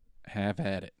have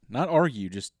at it. Not argue,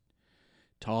 just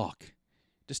talk.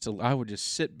 I would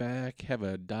just sit back, have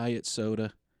a diet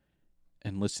soda,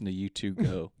 and listen to you two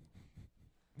go.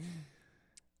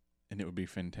 And it would be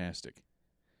fantastic.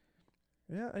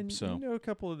 Yeah, and So- you know a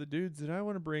couple of the dudes that I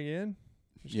want to bring in.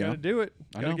 Just Yeah. gotta do it.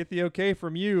 I Gotta know. get the okay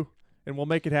from you, and we'll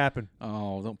make it happen.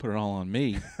 Oh, don't put it all on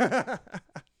me.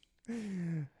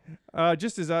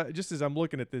 Just as I'm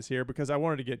looking at this here, because I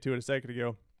wanted to get to it a second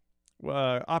ago.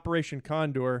 Operation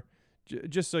Condor,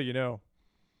 just so you know.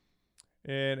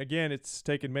 And again, it's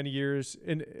taken many years.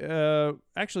 And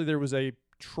actually, there was a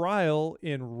trial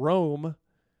in Rome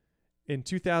in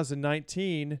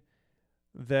 2019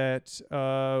 that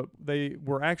they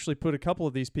were actually put a couple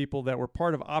of these people that were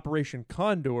part of Operation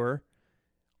Condor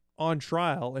on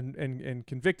trial and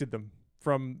convicted them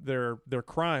from their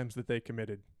crimes that they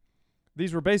committed.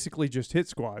 These were basically just hit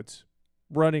squads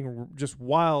running just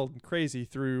wild and crazy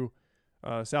through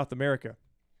South America,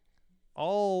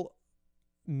 all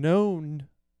known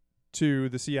to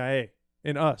the CIA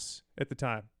and us at the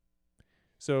time.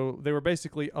 So they were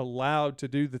basically allowed to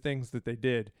do the things that they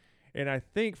did. And I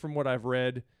think from what I've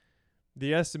read,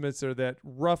 the estimates are that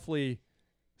roughly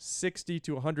 60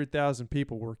 to 100,000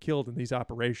 people were killed in these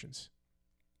operations.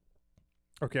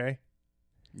 Okay?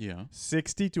 Yeah.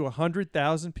 60 to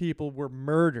 100,000 people were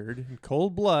murdered in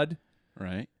cold blood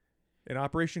Right. in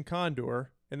Operation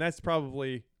Condor, and that's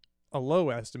probably a low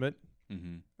estimate.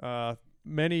 Mm-hmm.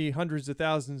 Many hundreds of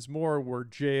thousands more were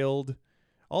jailed,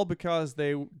 all because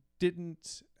they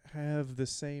didn't have the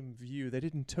same view. They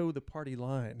didn't toe the party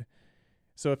line.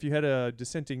 So if you had a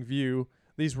dissenting view,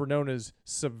 these were known as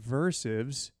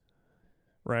subversives,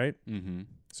 right? Mm-hmm.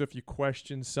 So if you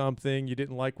questioned something, you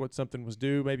didn't like what something was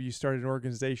due, maybe you started an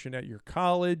organization at your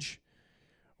college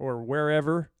or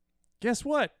wherever, guess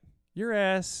what? Your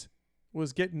ass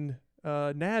was getting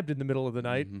nabbed in the middle of the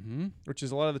night, Mm-hmm. which is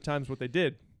a lot of the times what they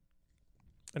did.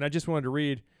 And I just wanted to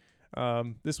read,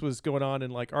 this was going on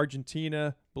in like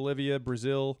Argentina, Bolivia,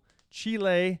 Brazil,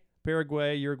 Chile,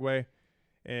 Paraguay, Uruguay,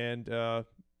 and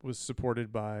was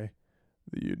supported by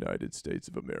the United States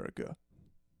of America.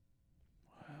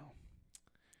 Wow.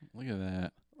 Look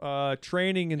at that.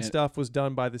 Training and And- stuff was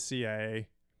done by the CIA.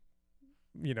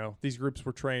 You know, these groups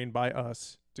were trained by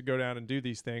us to go down and do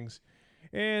these things.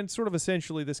 And sort of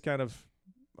essentially this kind of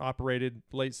operated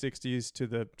late 60s to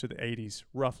the 80s,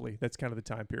 roughly. That's kind of the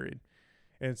time period.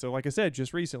 And so, like I said,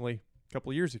 just recently, a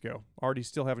couple of years ago, already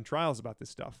still having trials about this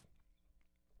stuff,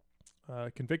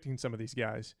 convicting some of these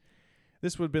guys.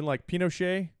 This would have been like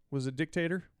Pinochet was a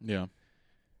dictator, Yeah.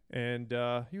 and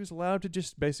he was allowed to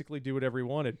just basically do whatever he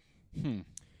wanted.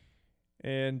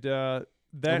 And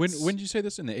that's When did you say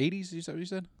this? In the 80s? Is that what you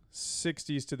said?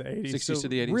 60s to the 80s. 60s so to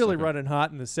the 80s, really okay. running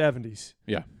hot in the 70s.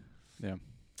 Yeah. Yeah.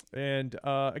 And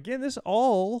again, this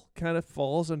all kind of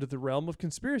falls under the realm of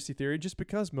conspiracy theory just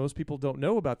because most people don't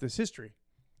know about this history.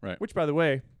 Right. Which, by the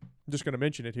way, I'm just going to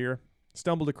mention it here.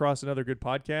 Stumbled across another good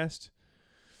podcast,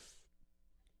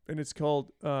 and it's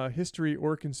called History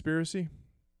or Conspiracy.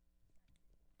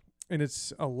 And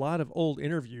it's a lot of old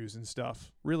interviews and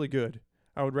stuff. Really good.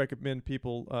 I would recommend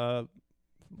people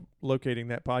locating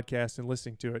that podcast and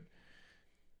listening to it,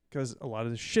 because a lot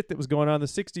of the shit that was going on in the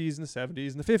 60s and the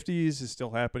 70s and the 50s is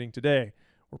still happening today,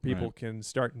 where people Right. can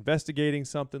start investigating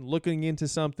something, looking into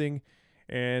something,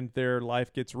 and their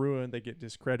life gets ruined. They get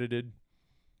discredited.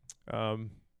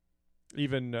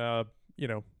 Even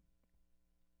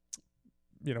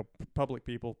public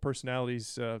people,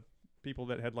 personalities, people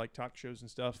that had like talk shows and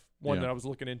stuff. One Yeah. that I was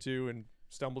looking into and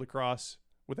stumbled across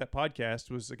with that podcast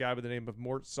was a guy by the name of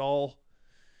Mort Saul.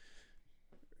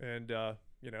 And,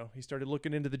 he started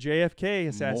looking into the JFK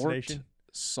assassination.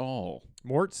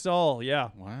 Mort Saul, yeah.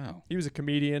 Wow. He was a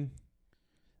comedian,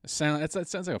 That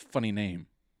sounds like a funny name.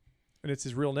 and it's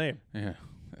his real name. Yeah.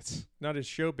 That's Not his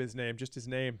showbiz name, just his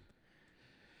name.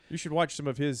 You should watch some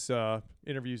of his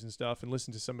interviews and stuff and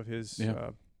listen to some of his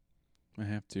Yeah. I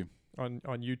have to. on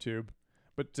YouTube.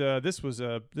 But this was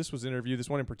an interview. This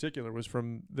one in particular was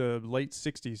from the late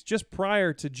 60s, just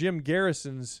prior to Jim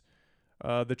Garrison's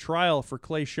the trial for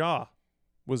Clay Shaw.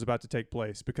 was about to take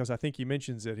place, because I think he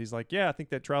mentions it. He's like, yeah, I think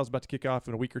that trial's about to kick off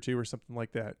in a week or two or something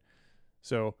like that.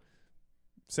 So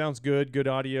sounds good. Good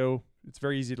audio. It's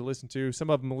very easy to listen to. Some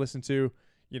of them listen to,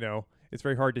 it's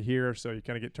very hard to hear, so you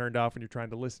kind of get turned off when you're trying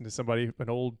to listen to somebody, an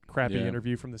old crappy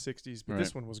interview from the 60s. But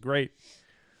this one was great.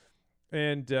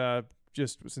 And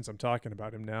just since I'm talking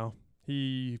about him now,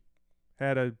 he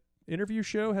had a interview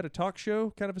show, had a talk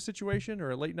show kind of a situation,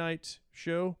 or a late night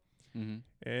show.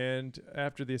 Mm-hmm. And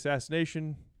after the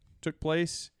assassination took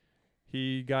place,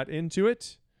 he got into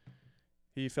it.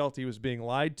 He felt he was being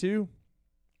lied to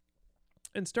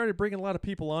and started bringing a lot of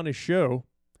people on his show.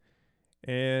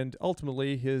 And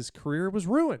ultimately, his career was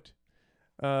ruined,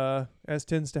 as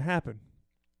tends to happen.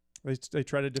 They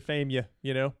try to defame you,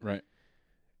 Right.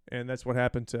 And that's what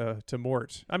happened to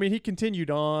Mort. I mean, he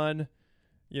continued on,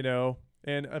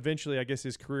 and eventually I guess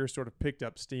his career sort of picked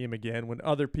up steam again when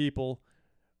other people,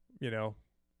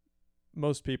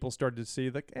 most people started to see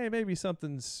like, hey, maybe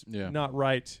something's not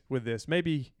right with this.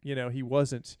 Maybe, he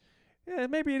wasn't. Yeah,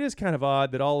 maybe it is kind of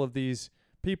odd that all of these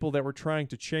people that were trying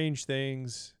to change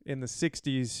things in the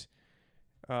 60s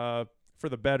for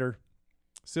the better,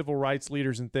 civil rights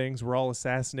leaders and things, were all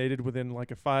assassinated within like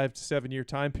a 5 to 7 year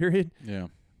time period. Yeah.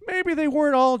 Maybe they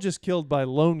weren't all just killed by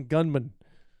lone gunmen.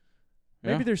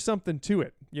 Maybe Yeah. there's something to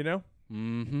it,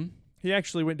 Mm-hmm. He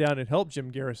actually went down and helped Jim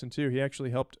Garrison too. He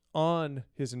actually helped on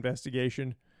his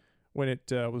investigation when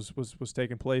it was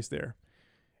taking place there,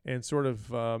 and sort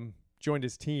of joined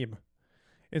his team.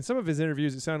 In some of his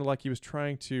interviews, it sounded like he was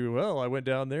trying to, I went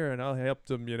down there and I helped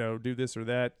him, do this or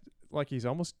that. Like he's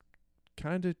almost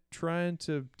kind of trying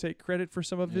to take credit for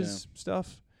some of his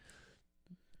stuff.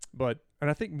 And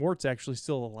I think Mort's actually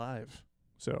still alive.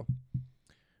 So,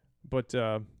 but,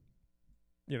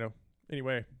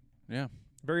 anyway. Yeah.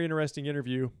 Very interesting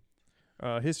interview.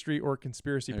 History or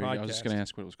Conspiracy Podcast. I was just going to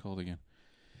ask what it was called again.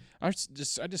 I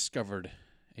discovered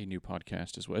a new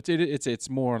podcast as well. It's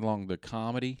more along the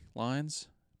comedy lines,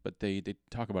 but they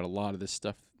talk about a lot of this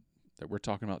stuff that we're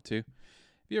talking about too. Have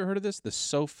you ever heard of this? The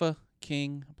Sofa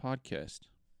King podcast.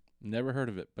 Never heard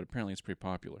of it, but apparently it's pretty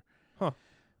popular. Huh.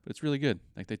 But it's really good.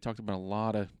 Like they talked about a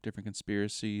lot of different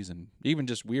conspiracies and even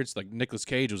just weird stuff. Like Nicolas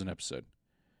Cage was an episode.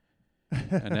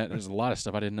 And there's a lot of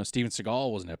stuff I didn't know. Steven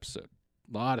Seagal was an episode.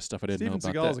 A lot of stuff I didn't know about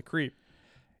Steven Seagal is a creep.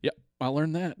 Yep, I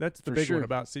learned that. That's the big one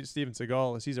about Steven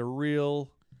Seagal, is he's a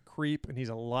real creep and he's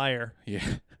a liar. Yeah.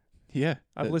 Yeah.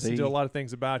 I've listened to a lot of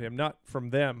things about him, not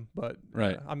from them, but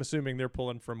right. I'm assuming they're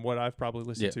pulling from what I've probably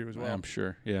listened to as well. I'm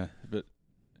sure. Yeah, but it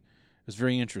was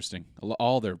very interesting.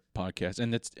 All their podcasts,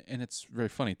 and it's very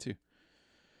funny too.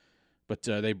 But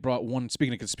they brought one.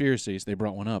 Speaking of conspiracies, they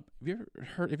brought one up.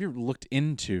 Have you ever looked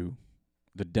into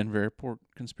the Denver airport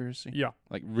conspiracy? Yeah.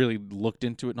 Like really looked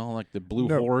into it and all, like the blue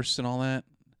horse and all that?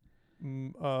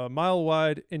 Mile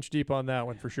wide, inch deep on that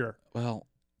one for sure. Well,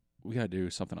 we got to do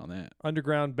something on that.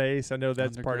 Underground base, I know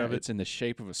that's part of it. It's in the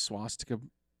shape of a swastika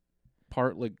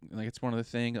part, like it's one of the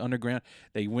things. Underground.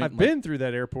 I've been through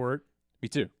that airport. Me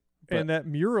too. And that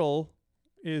mural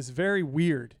is very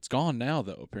weird. It's gone now,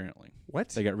 though, apparently. What?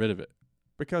 They got rid of it.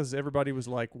 Because everybody was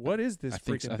like, what is this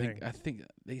freaking thing? I think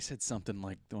they said something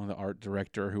like one of the art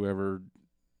director or whoever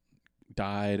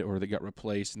died or they got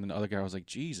replaced, and then the other guy was like,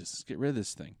 Jesus, let's get rid of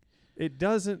this thing. It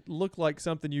doesn't look like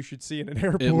something you should see in an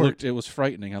airport. It was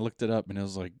frightening. I looked it up, and it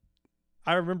was like...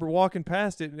 I remember walking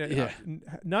past it, and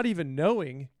not even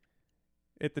knowing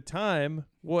at the time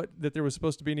that there was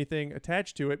supposed to be anything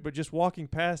attached to it, but just walking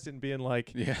past it and being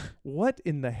like, what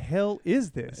in the hell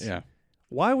is this? Yeah.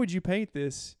 Why would you paint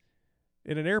this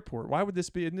in an airport? Why would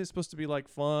this be? Isn't it supposed to be like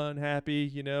fun,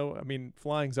 happy, I mean,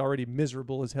 flying's already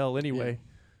miserable as hell anyway. Yeah.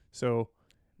 So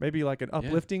maybe like an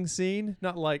uplifting scene,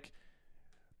 not like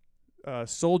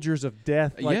soldiers of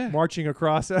death marching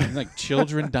across and like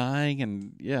children dying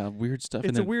and weird stuff.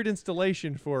 It's a weird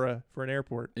installation for an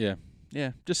airport. Yeah.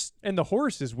 And the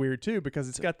horse is weird too because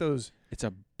it's got those. It's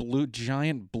a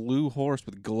giant blue horse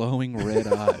with glowing red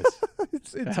eyes.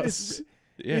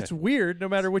 It's weird no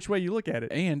matter which way you look at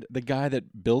it. And the guy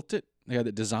that built it, the guy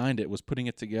that designed it, was putting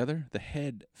it together. The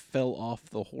head fell off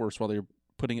the horse while they were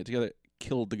putting it together. It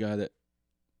killed the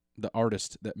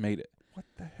artist that made it. What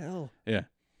the hell? Yeah.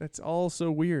 That's all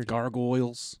so weird.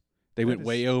 Gargoyles. They went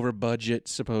way over budget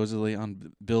supposedly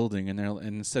on building, and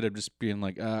instead of just being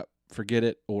like, forget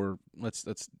it, or let's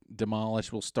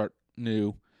demolish, we'll start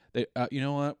new. They, you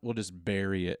know what? We'll just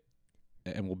bury it,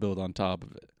 and we'll build on top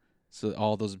of it. So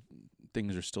all those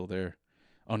things are still there,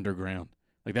 underground.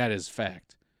 Like that is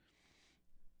fact.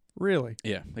 Really?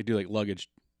 Yeah, they do like luggage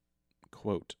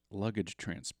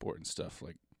transport and stuff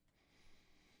like.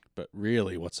 But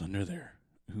really, what's under there?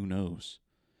 Who knows?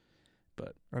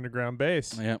 But underground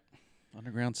base. Yeah.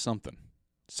 Underground something.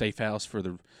 Safe house for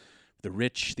the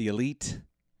rich, the elite.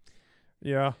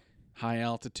 Yeah. High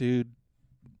altitude.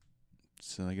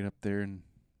 So they get up there and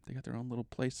they got their own little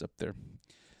place up there.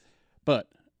 But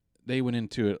they went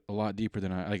into it a lot deeper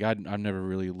than I've never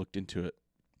really looked into it.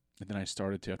 And then I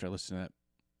started to after I listened to that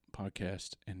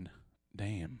podcast. And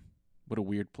damn, what a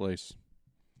weird place.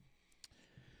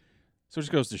 So it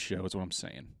just goes to show, is what I'm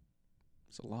saying.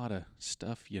 It's a lot of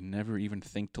stuff you never even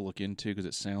think to look into because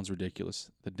it sounds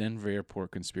ridiculous. The Denver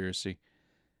airport conspiracy.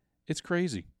 It's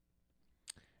crazy.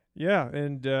 Yeah,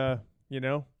 and,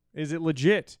 is it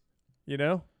legit?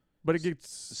 But it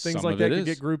gets things like that could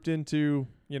get grouped into,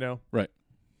 Right.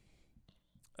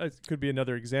 It could be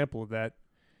another example of that.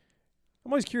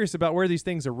 I'm always curious about where these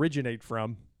things originate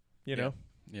from, you know?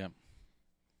 Yeah.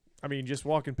 I mean, just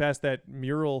walking past that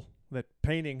mural, that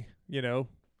painting,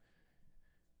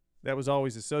 that was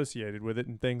always associated with it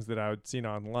and things that I had seen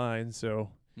online. So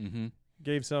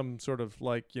gave some sort of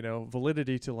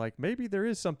validity to maybe there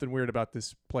is something weird about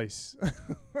this place. I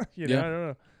don't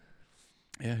know.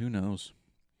 Yeah, who knows?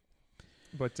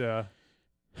 But, yeah.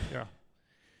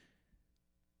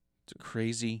 It's a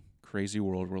crazy, crazy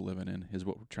world we're living in is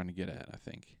what we're trying to get at, I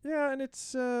think. Yeah, and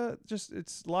it's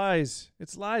it's lies.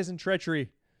 It's lies and treachery.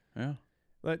 Yeah.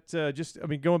 But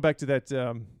going back to that.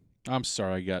 I'm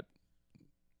sorry, I got.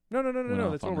 No.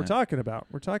 That's what we're talking about.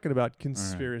 We're talking about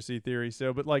conspiracy theory.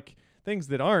 So, but things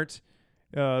that aren't,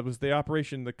 was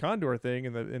the the Condor thing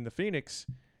in the Phoenix.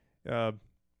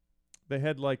 They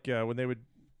had when they would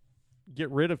get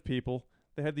rid of people,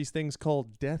 they had these things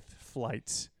called death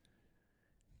flights.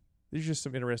 These are just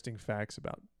some interesting facts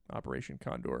about Operation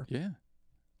Condor. Yeah,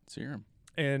 let's hear them.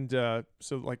 And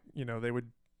they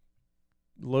would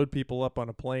load people up on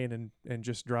a plane and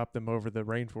just drop them over the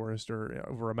rainforest or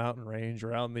over a mountain range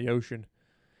or out in the ocean.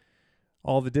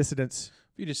 All the dissidents.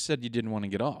 You just said you didn't want to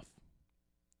get off.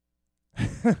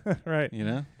 Right.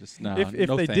 Just no. If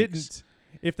no they thanks.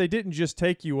 if they didn't just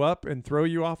take you up and throw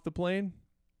you off the plane,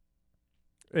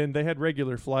 and they had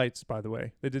regular flights, by the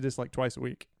way. They did this twice a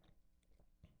week.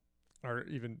 Or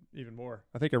even more.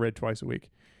 I think I read twice a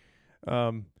week.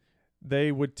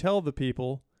 They would tell the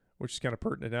people, which is kind of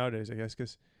pertinent nowadays, I guess,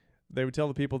 because they would tell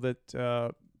the people that,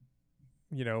 I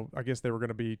guess they were going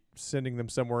to be sending them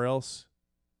somewhere else,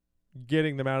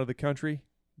 getting them out of the country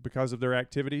because of their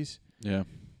activities. Yeah.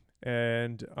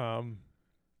 And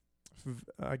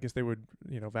I guess they would,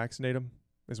 vaccinate them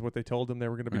is what they told them they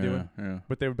were going to be doing. Yeah.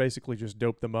 But they would basically just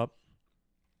dope them up.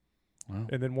 Wow.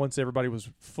 And then once everybody was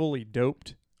fully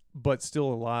doped, but still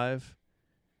alive,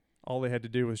 all they had to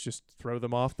do was just throw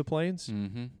them off the planes.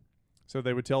 Mm-hmm. So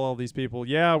they would tell all these people,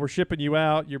 yeah, we're shipping you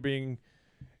out. You're being,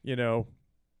 I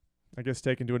guess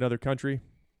taken to another country.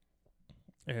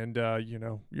 And,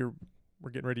 we're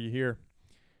getting rid of you here.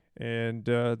 And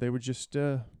they would just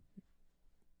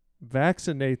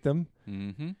vaccinate them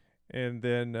and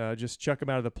then just chuck them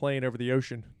out of the plane over the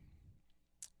ocean.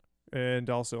 And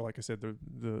also, like I said,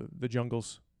 the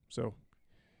jungles. So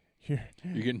you're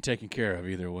getting taken care of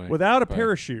either way. Without a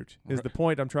parachute is the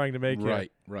point I'm trying to make here.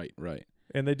 Right.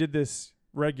 And they did this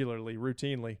regularly,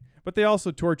 routinely. But they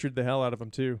also tortured the hell out of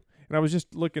them, too. And I was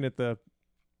just looking at some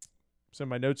of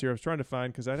my notes here. I was trying to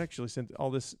find, because I'd actually sent all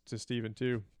this to Steven,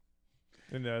 too,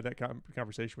 in that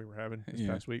conversation we were having this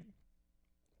past week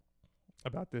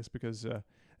about this, because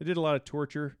they did a lot of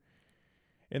torture.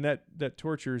 And that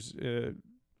torture's,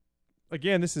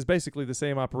 again, this is basically the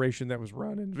same operation that was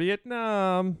run in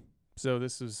Vietnam. So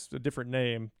this is a different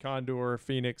name, Condor,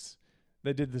 Phoenix.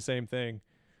 They did the same thing.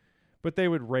 But they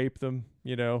would rape them,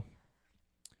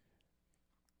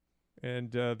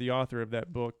 And the author of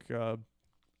that book, I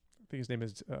think his name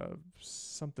is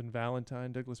something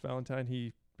Valentine, Douglas Valentine.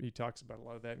 He talks about a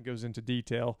lot of that and goes into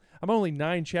detail. I'm only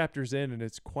 9 chapters in, and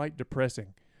it's quite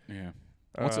depressing. Yeah.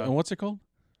 What's it called?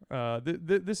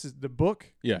 This is the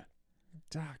book. Yeah.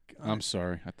 Doc, I'm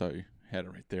sorry. I thought you had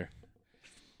it right there.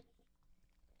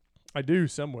 I do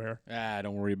somewhere.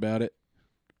 Don't worry about it.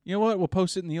 You know what? We'll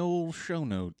post it in the old show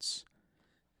notes.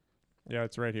 Yeah,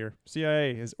 it's right here.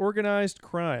 CIA is organized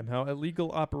crime, how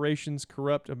illegal operations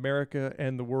corrupt America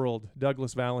and the world.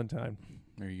 Douglas Valentine.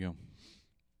 There you go.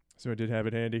 So I did have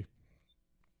it handy.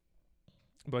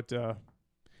 But,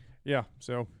 yeah,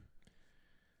 so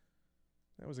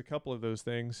that was a couple of those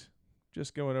things.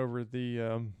 Just going over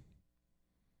the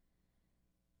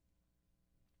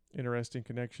interesting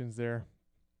connections there.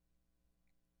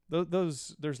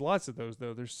 Those there's lots of those,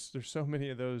 though. There's so many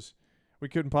of those. We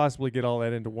couldn't possibly get all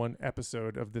that into one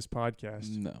episode of this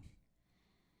podcast. No.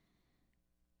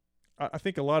 I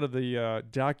think a lot of the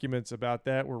documents about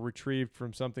that were retrieved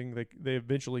from something they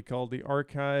eventually called the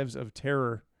Archives of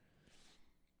Terror.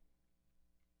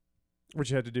 which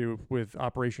had to do with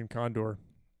Operation Condor.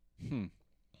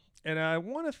 And I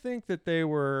want to think that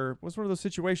was one of those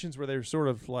situations where they were sort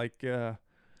of like a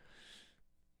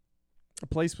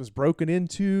place was broken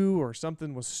into or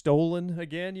something was stolen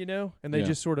again, and they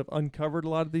just sort of uncovered a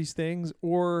lot of these things,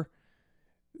 or,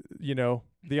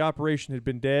 the operation had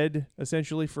been dead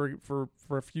essentially for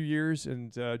a few years,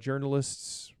 and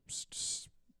journalists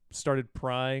started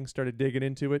digging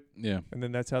into it. Yeah. And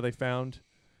then that's how they found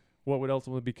what would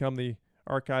ultimately become the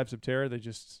Archives of Terror. They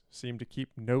just seemed to keep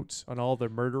notes on all the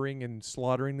murdering and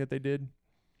slaughtering that they did.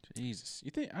 Jesus.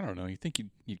 I don't know, you think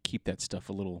you'd keep that stuff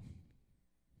a little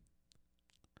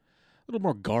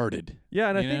more guarded. Yeah,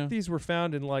 and I think these were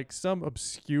found in like some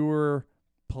obscure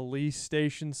police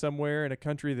station somewhere in a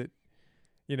country that,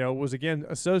 was again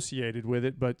associated with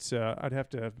it, but I'd have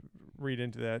to read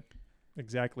into that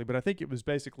exactly. But I think it was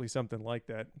basically something like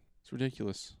that. It's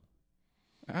ridiculous.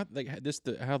 How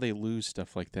they lose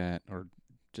stuff like that, or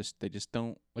they just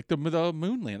don't, like the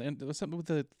moon land, and there was something with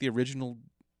the original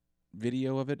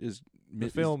video of it is the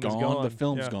film is gone. The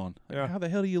film's gone. Yeah. How the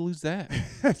hell do you lose that?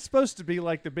 It's supposed to be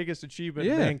like the biggest achievement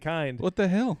of mankind. What the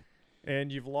hell?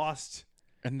 And you've lost,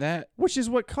 which is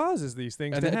what causes these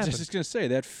things to happen. I was just gonna say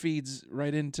that feeds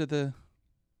right into the.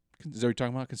 Is that what you're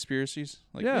talking about, conspiracies?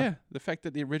 Like, yeah, the fact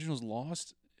that the original's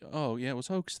lost. Oh yeah, it was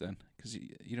hoax then, because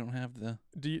you don't have the.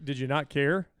 Did you not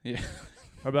care? Yeah.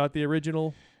 About the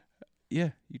original?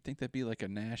 Yeah, you'd think that'd be like a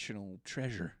national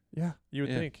treasure. Yeah, you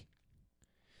would think.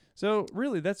 So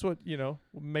really, that's what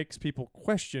makes people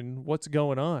question what's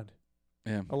going on.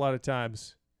 Yeah. A lot of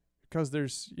times, because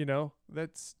there's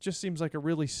that's just seems like a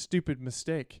really stupid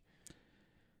mistake.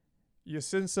 You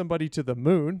send somebody to the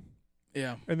moon.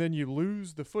 Yeah. And then you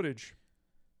lose the footage.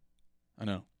 I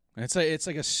know. It's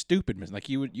like a stupid mistake. Like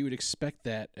you would expect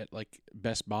that at like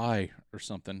Best Buy or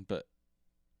something, but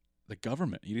the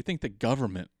government. You'd think the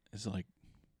government is like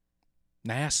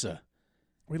NASA.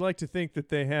 We like to think that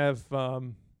they have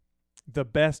the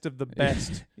best of the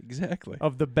best. Exactly.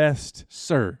 Of the best.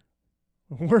 Sir.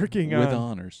 Working with on.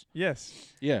 honors. Yes.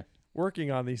 Yeah. Working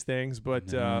on these things,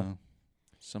 but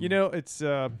it's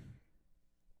I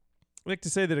like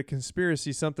to say that a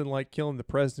conspiracy, something like killing the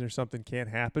president or something, can't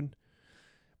happen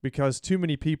because too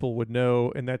many people would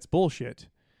know, and that's bullshit.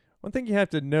 One thing you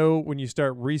have to know when you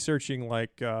start researching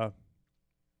like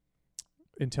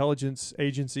intelligence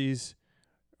agencies,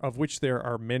 of which there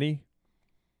are many,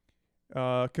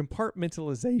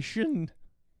 compartmentalization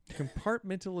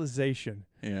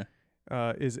yeah.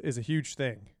 Is a huge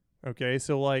thing. Okay,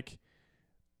 so like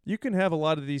you can have a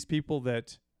lot of these people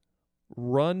that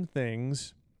run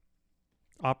things,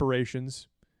 operations,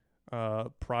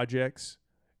 projects.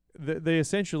 They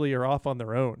essentially are off on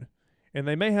their own, and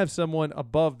they may have someone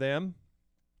above them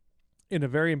in a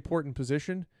very important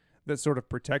position that sort of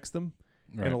protects them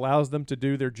and allows them to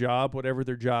do their job, whatever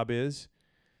their job is.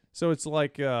 So it's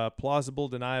like plausible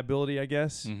deniability, I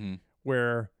guess,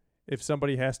 where if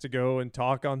somebody has to go and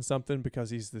talk on something because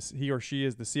he or she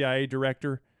is the CIA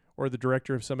director or the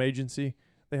director of some agency,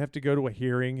 they have to go to a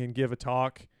hearing and give a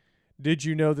talk. Did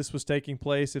you know this was taking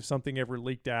place? If something ever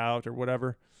leaked out or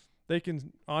whatever, they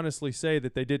can honestly say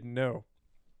that they didn't know.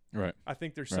 Right. I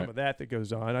think there's some of that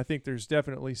goes on. I think there's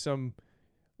definitely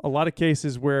a lot of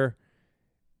cases where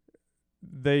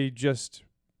they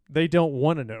don't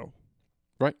want to know.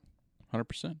 Right.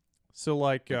 100%. So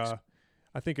like,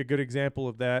 I think a good example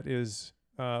of that is,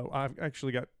 I've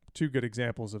actually got two good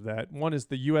examples of that. One is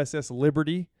the USS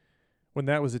Liberty when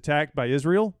that was attacked by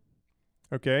Israel.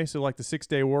 Okay, so like the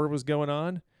 6-Day War was going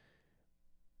on.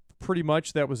 Pretty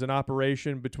much that was an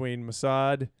operation between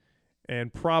Mossad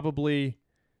and probably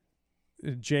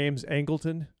James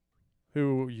Angleton,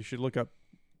 who you should look up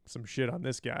some shit on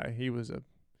this guy.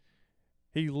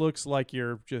 He looks like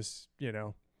you're just,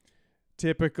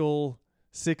 typical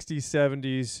 60s,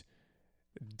 70s,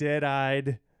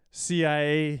 dead-eyed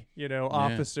CIA,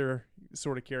 officer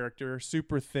sort of character,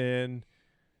 super thin,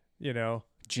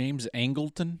 James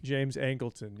Angleton? James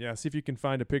Angleton. Yeah, see if you can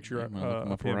find a picture of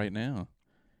him right now.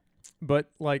 But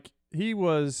like he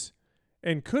was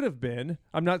and could have been,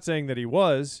 I'm not saying that he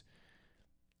was,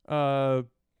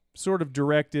 sort of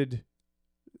directed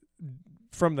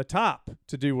from the top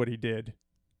to do what he did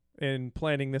in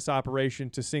planning this operation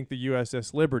to sink the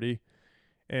USS Liberty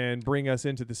and bring us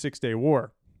into the 6-Day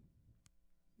War.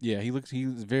 Yeah, he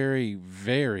was very,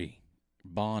 very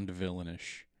Bond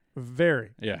villainish.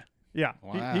 Very. Yeah. Yeah.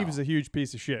 Wow. He was a huge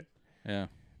piece of shit. Yeah.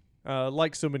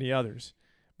 Like so many others.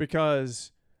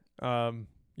 Because,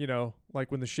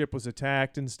 like when the ship was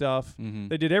attacked and stuff,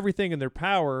 they did everything in their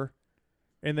power,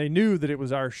 and they knew that it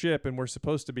was our ship and we're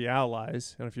supposed to be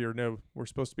allies. And if you know, we're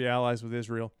supposed to be allies with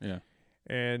Israel. Yeah.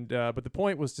 And but the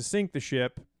point was to sink the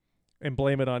ship and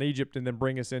blame it on Egypt and then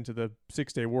bring us into the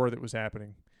 6-day war that was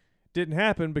happening. Didn't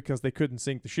happen because they couldn't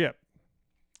sink the ship.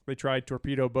 They tried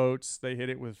torpedo boats. They hit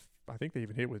it with, I think they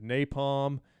even hit it with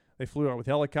napalm. They flew out with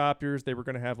helicopters. They were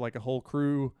going to have like a whole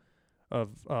crew of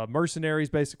mercenaries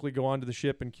basically go onto the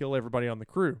ship and kill everybody on the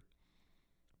crew.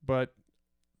 But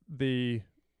the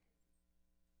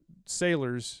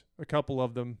sailors, a couple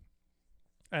of them,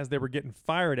 as they were getting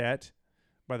fired at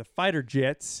by the fighter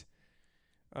jets,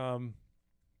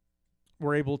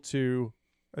 were able to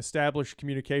establish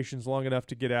communications long enough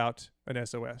to get out an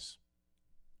SOS.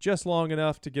 Just long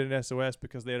enough to get an SOS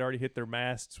because they had already hit their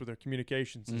masts with their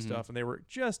communications and stuff, and they were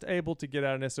just able to get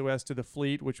out an SOS to the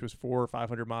fleet, which was 400 or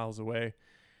 500 miles away.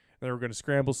 They were going to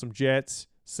scramble some jets,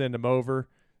 send them over.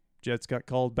 Jets got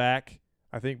called back,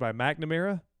 I think, by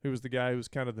McNamara, who was the guy who was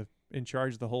kind of in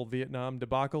charge of the whole Vietnam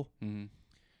debacle. Mm-hmm.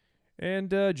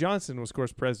 And Johnson was, of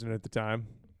course, president at the time.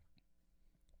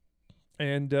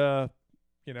 And,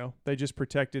 they just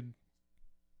protected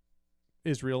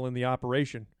Israel in the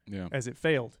operation as it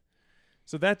failed.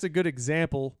 So that's a good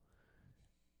example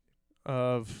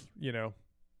of, I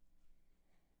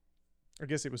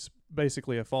guess it was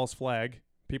basically a false flag.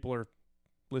 People are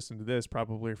listening to this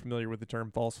probably are familiar with the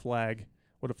term false flag,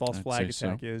 what a false flag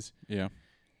attack is. Yeah.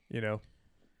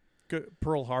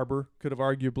 Pearl Harbor could have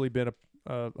arguably been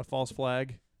a false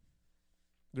flag.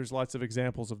 There's lots of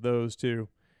examples of those too,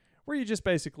 where you just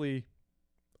basically,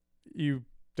 you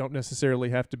don't necessarily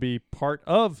have to be part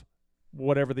of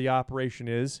whatever the operation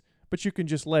is, but you can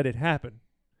just let it happen.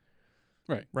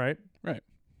 Right. Right? Right.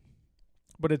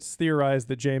 But it's theorized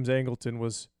that James Angleton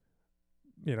was,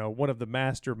 one of the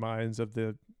masterminds of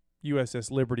the USS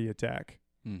Liberty attack.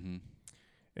 Mm-hmm.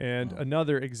 And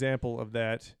another example of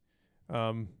that,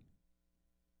 what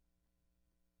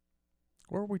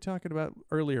were we talking about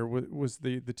earlier? Was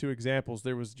the two examples?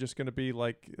 There was just going to be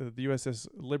like the USS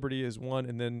Liberty is one,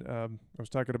 and then I was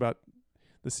talking about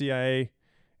the CIA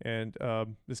and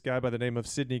this guy by the name of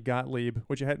Sidney Gottlieb,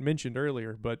 which I hadn't mentioned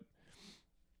earlier, but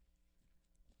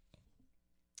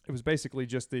it was basically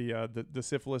just the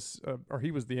syphilis, or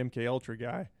he was the MK Ultra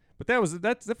guy. But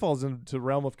that falls into the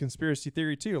realm of conspiracy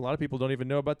theory too. A lot of people don't even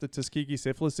know about the Tuskegee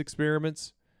syphilis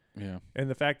experiments, and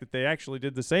the fact that they actually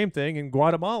did the same thing in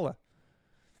Guatemala.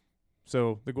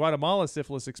 So the Guatemala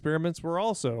syphilis experiments were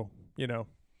also,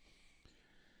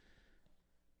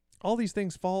 all these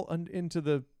things fall into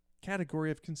the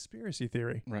category of conspiracy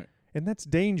theory. Right. And that's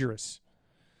dangerous.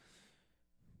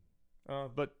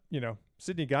 But,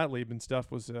 Sidney Gottlieb and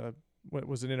stuff was an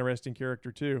interesting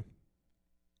character too.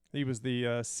 He was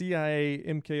the CIA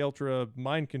MK Ultra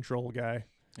mind control guy.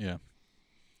 Yeah.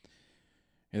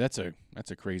 Yeah, that's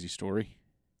a crazy story.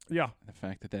 Yeah. The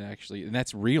fact that actually, and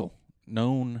that's real,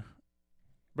 known.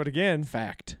 But again,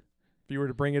 fact. If you were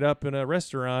to bring it up in a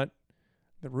restaurant,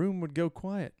 the room would go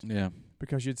quiet. Yeah.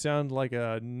 Because you'd sound like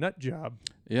a nut job.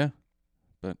 Yeah.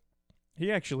 But he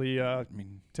actually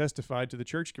testified to the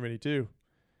church committee too.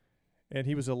 And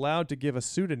he was allowed to give a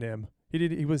pseudonym. They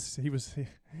didn't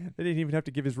even have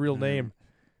to give his real name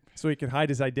so he could hide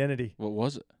his identity. What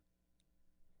was it?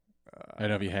 I don't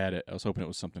know if you had it. I was hoping it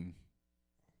was something.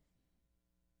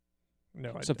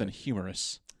 No, something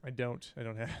humorous. I don't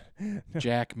have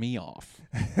Jack me off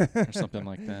or something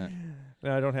like that.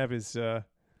 No, I don't have his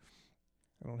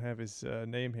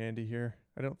name handy here.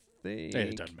 I don't think. Hey,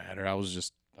 it doesn't matter. I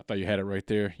thought you had it right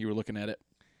there. You were looking at it.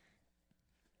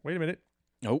 Wait a minute.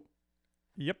 Nope.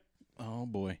 Yep. Oh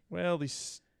boy. Well,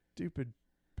 these stupid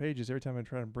pages, every time I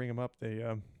try to bring them up, they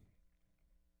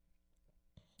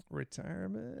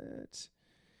retirement.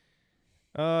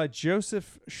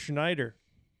 Joseph Schneider.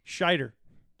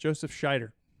 Joseph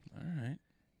Scheider. All right.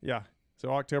 Yeah. So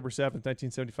October 7th,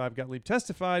 1975, Gottlieb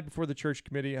testified before the church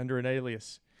committee under an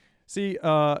alias. See,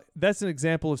 that's an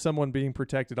example of someone being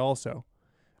protected also.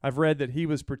 I've read that he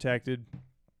was protected,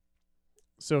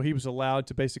 so he was allowed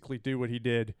to basically do what he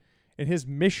did. And his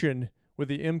mission with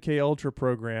the MK-Ultra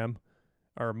program,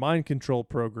 or mind control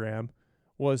program,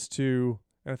 was to,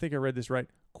 and I think I read this right,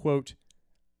 quote,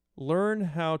 learn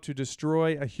how to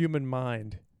destroy a human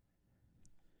mind.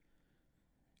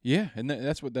 Yeah, and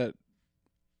that's what that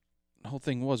whole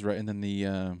thing was, right? And then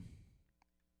the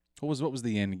what was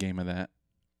the end game of that?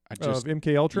 Of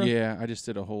MK Ultra? Yeah, I just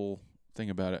did a whole thing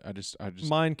about it. I just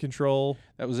mind control.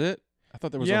 That was it? I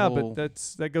thought there was a whole... but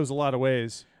that goes a lot of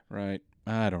ways. Right.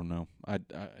 I don't know. I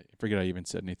forget I even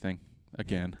said anything.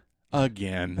 Again.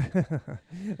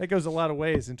 That goes a lot of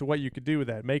ways into what you could do with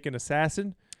that. Make an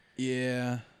assassin.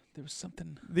 Yeah. There was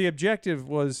something. The objective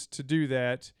was to do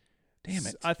that. Damn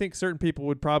it. I think certain people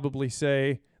would probably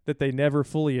say that they never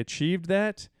fully achieved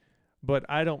that, but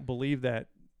I don't believe that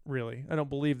really. I don't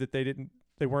believe that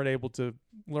they weren't able to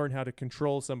learn how to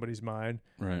control somebody's mind.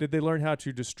 Right. Did they learn how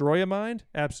to destroy a mind?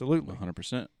 Absolutely.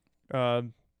 100%.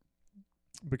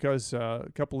 Because a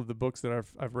couple of the books that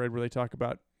I've read where they talk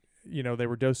about, they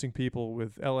were dosing people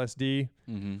with LSD,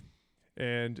 Mm-hmm.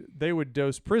 and they would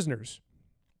dose prisoners.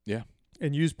 Yeah.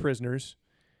 And use prisoners.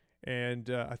 And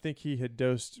I think he had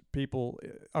dosed people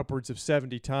upwards of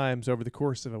 70 times over the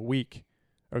course of a week.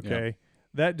 Okay. Yeah.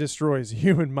 That destroys the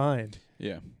human mind.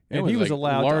 Yeah. And he was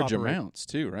allowed large to operate. amounts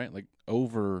too, right? Like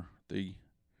over the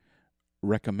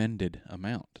recommended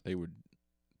amount. They would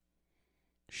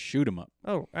shoot them up.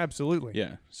 Oh, absolutely.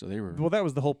 Yeah. So they were. Well, that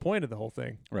was the whole point of the whole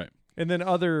thing. Right. And then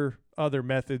other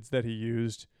methods that he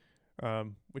used,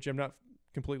 which I'm not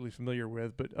completely familiar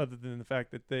with, but other than the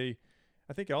fact that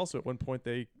I think also at one point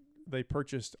they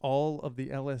purchased all of the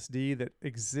LSD that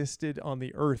existed on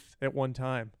the earth at one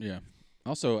time. Yeah.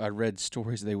 Also, I read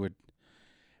stories they would,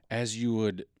 as you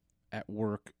would at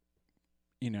work,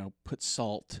 put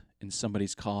salt in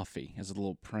somebody's coffee as a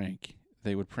little prank.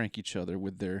 They would prank each other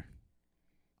with their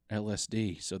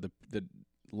LSD. So the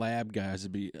lab guys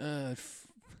would be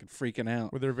fucking freaking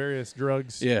out. With their various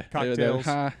drugs, Yeah. cocktails.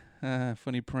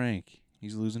 Funny prank.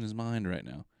 He's losing his mind right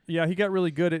now. Yeah, he got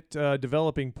really good at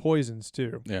developing poisons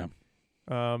too. Yeah.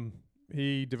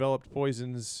 He developed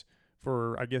poisons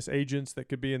for, I guess, agents that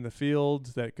could be in the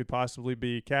field that could possibly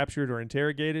be captured or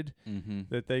interrogated. Mm-hmm.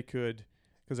 That they could,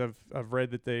 because I've read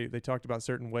that they talked about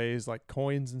certain ways like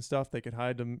coins and stuff. They could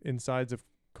hide them insides of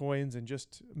coins, and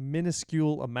just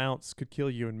minuscule amounts could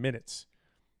kill you in minutes.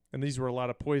 And these were a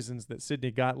lot of poisons that Sidney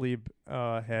Gottlieb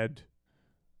had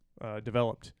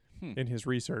developed in his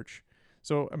research.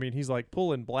 So, I mean, he's like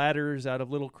pulling bladders out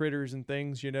of little critters and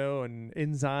things, and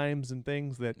enzymes and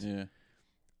things that. Yeah.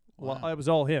 Well, Wow. it was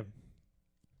all him.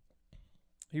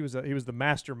 He was the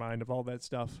mastermind of all that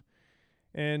stuff,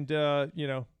 and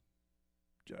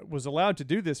was allowed to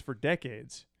do this for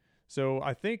decades. So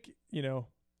I think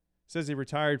says he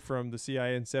retired from the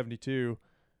CIA in '72.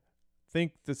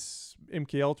 Think this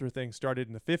MK Ultra thing started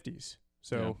in the '50s,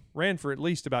 so ran for at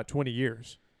least about 20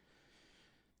 years.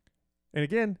 And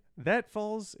again, that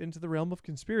falls into the realm of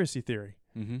conspiracy theory.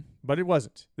 Mm-hmm. But it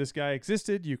wasn't. This guy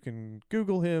existed. You can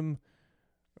Google him,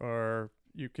 or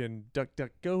you can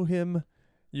DuckDuckGo him.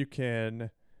 You can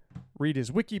read his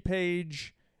wiki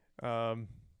page.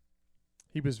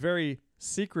 He was very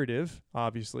secretive,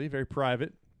 obviously, very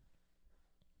private.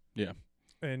 Yeah.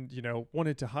 And,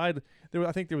 wanted to hide.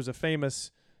 I think there was a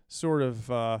famous sort of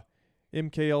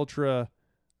MK Ultra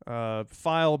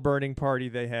file burning party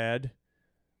they had.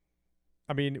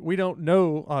 I mean, we don't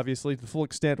know, obviously, the full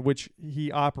extent to which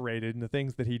he operated and the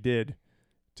things that he did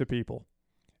to people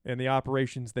and the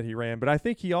operations that he ran. But I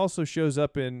think he also shows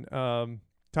up in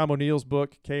Tom O'Neill's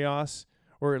book, Chaos,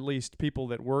 or at least people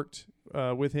that worked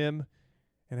with him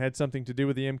and had something to do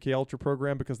with the MK Ultra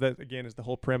program, because that, again, is the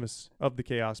whole premise of the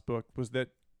Chaos book, was that,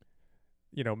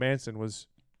 Manson was,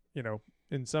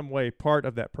 in some way part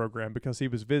of that program because he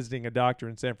was visiting a doctor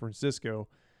in San Francisco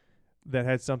that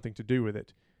had something to do with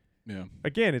it. Yeah.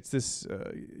 Again, it's this,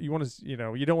 you want to,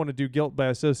 you don't want to do guilt by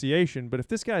association, but if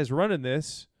this guy's running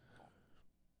this,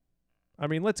 I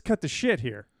mean, let's cut the shit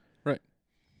here. Right.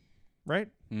 Right?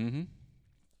 Mm-hmm.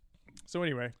 So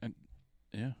anyway.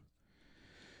 Yeah.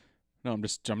 No, I'm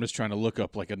just trying to look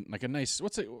up like a nice,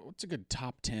 what's a good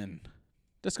top 10?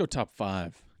 Let's go top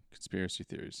 5 conspiracy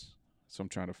theories. So I'm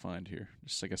trying to find here.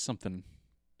 Just like something.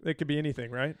 It could be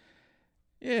anything, right?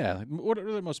 Yeah. Like, what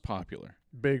are the most popular?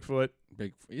 Bigfoot.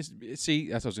 See,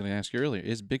 that's what I was going to ask you earlier.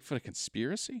 Is Bigfoot a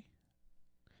conspiracy?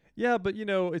 Yeah, but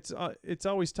it's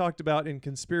always talked about in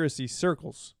conspiracy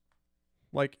circles.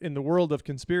 Like in the world of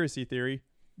conspiracy theory,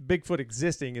 Bigfoot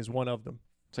existing is one of them.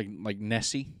 It's like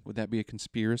Nessie. Would that be a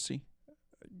conspiracy?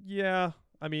 Yeah,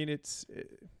 I mean,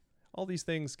 all these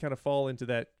things kind of fall into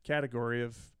that category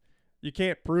of you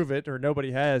can't prove it or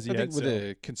nobody has yet. I think with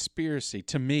a conspiracy,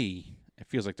 to me, it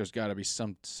feels like there's got to be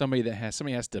somebody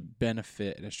has to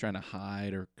benefit and is trying to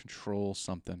hide or control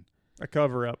something. A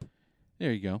cover up.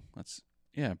 There you go.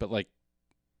 But like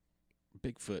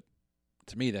Bigfoot,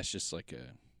 to me, that's just like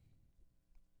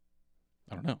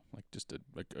I don't know, like just a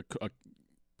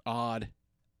odd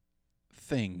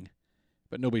thing,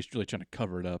 but nobody's really trying to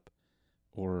cover it up,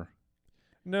 or.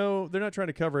 No, they're not trying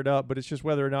to cover it up, but it's just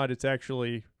whether or not it's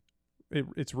actually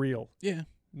it's real. Yeah.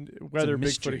 Whether Bigfoot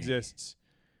mystery. exists.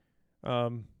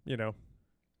 All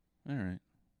right.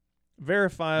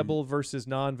 Verifiable versus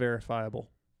non-verifiable.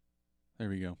 There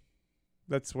we go.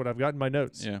 That's what I've got in my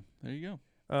notes. Yeah. There you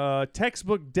go.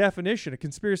 Textbook definition. A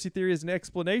conspiracy theory is an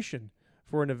explanation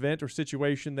for an event or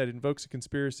situation that invokes a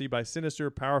conspiracy by sinister,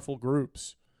 powerful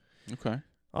groups. Okay.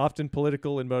 often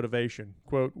political in motivation.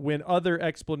 Quote, when other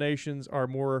explanations are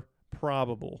more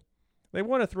probable. They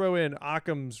want to throw in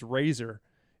Occam's razor,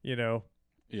 Yeah.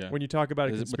 when you talk about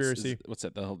a Is it- conspiracy. what's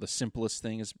that? The simplest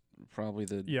thing is probably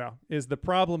the. Yeah, is the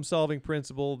problem-solving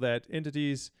principle that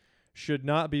entities should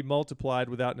not be multiplied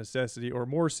without necessity, or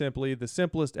more simply, the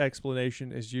simplest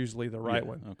explanation is usually the right Yeah,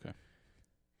 one.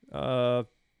 Okay.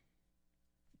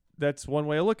 That's one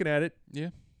way of looking at it. Yeah.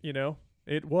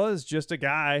 It was just a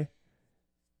guy,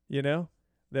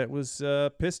 that was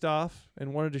pissed off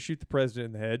and wanted to shoot the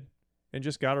president in the head, and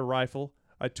just got a rifle,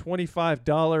 a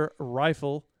 $25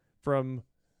 rifle from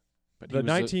But the he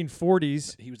was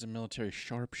 1940s. he was a military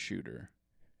sharpshooter.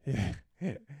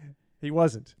 He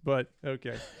wasn't, but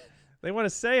okay. They want to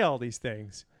say all these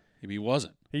things. He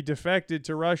wasn't. He defected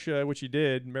to Russia, which he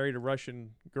did, married a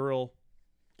Russian girl,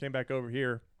 came back over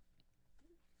here,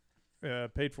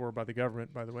 paid for by the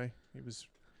government, by the way. He was,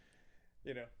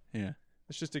 Yeah.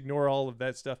 let's just ignore all of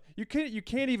that stuff. You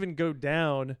can't even go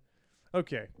down.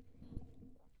 Okay.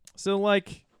 So,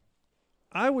 like,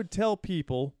 I would tell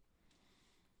people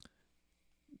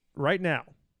right now,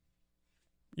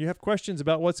 you have questions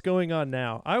about what's going on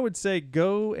now. I would say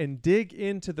go and dig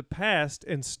into the past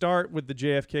and start with the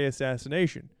JFK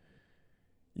assassination.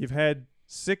 You've had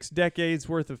 6 decades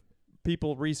worth of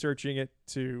people researching it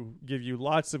to give you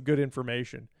lots of good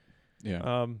information.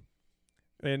 Yeah.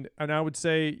 And I would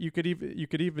say you could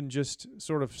even just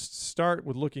sort of start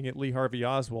with looking at Lee Harvey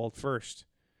Oswald first,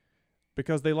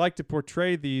 because they like to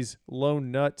portray these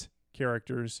lone nut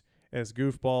characters as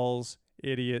goofballs,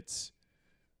 idiots.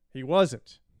 He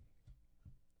wasn't.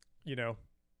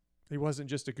 He wasn't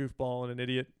just a goofball and an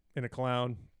idiot and a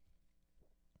clown.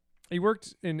 He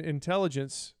worked in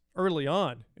intelligence early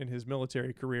on in his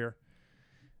military career.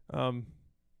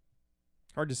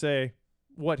 Hard to say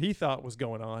what he thought was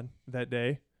going on that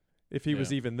day, if he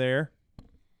was even there.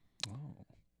 Oh.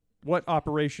 What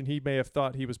operation he may have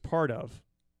thought he was part of.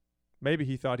 Maybe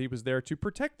he thought he was there to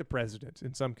protect the president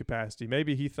in some capacity.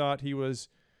 Maybe he thought he was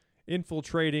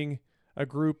infiltrating a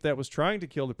group that was trying to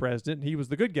kill the president, and he was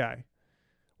the good guy.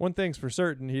 One thing's for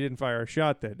certain, he didn't fire a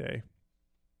shot that day.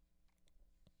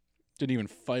 Didn't even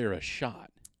fire a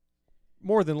shot.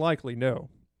 More than likely, no.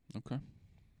 Okay.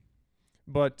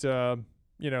 But,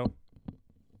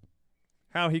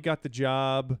 how he got the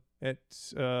job at,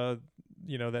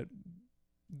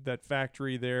 that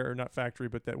factory there, or not factory,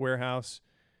 but that warehouse,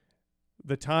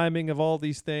 the timing of all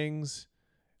these things,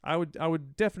 I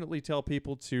would definitely tell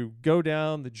people to go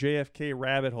down the JFK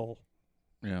rabbit hole.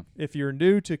 Yeah. If you're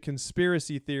new to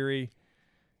conspiracy theory,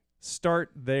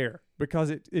 start there, because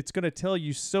it's going to tell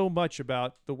you so much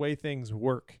about the way things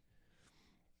work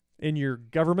in your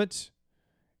government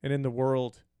and in the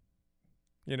world.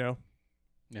 Yeah.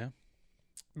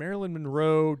 Marilyn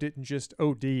Monroe didn't just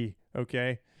OD,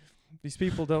 okay?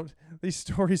 These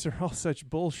stories are all such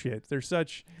bullshit. They're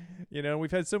such,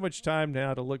 we've had so much time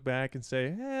now to look back and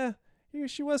say,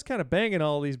 she was kind of banging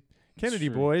all these Kennedy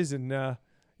boys, and,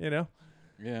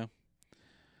 Yeah.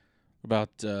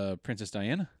 About Princess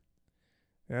Diana?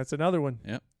 That's another one.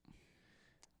 Yep.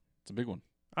 It's a big one.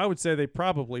 I would say they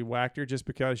probably whacked her just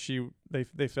because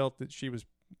they felt that she was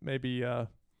maybe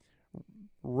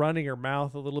running her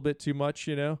mouth a little bit too much,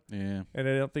 Yeah. And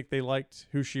I don't think they liked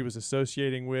who she was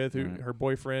associating with, Right. her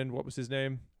boyfriend. What was his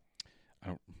name? I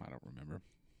don't remember.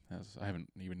 I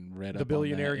haven't even read The up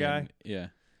billionaire on that. guy? Yeah.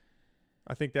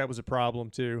 I think that was a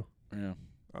problem too. Yeah.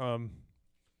 But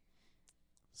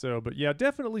yeah,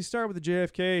 definitely start with the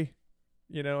JFK,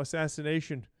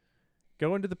 assassination.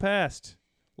 Go into the past.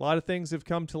 A lot of things have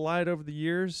come to light over the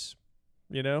years,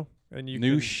 and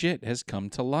New shit has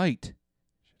come to light.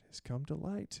 has come to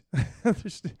light.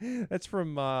 That's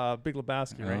from Big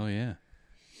Lebowski, right? Oh, yeah.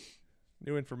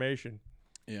 New information.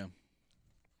 Yeah.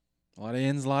 A lot of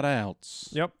ins, a lot of outs.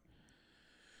 Yep.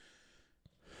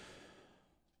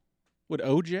 Would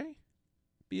OJ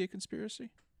be a conspiracy?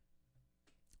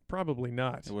 Probably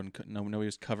not. It wouldn't. Nobody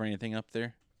was covering anything up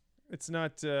there. It's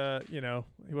not.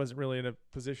 He wasn't really in a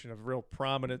position of real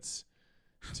prominence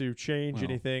to change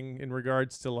anything in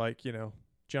regards to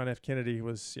John F. Kennedy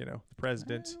was the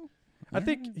president. I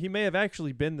think he may have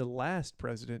actually been the last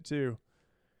president too,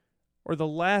 or the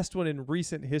last one in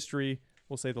recent history.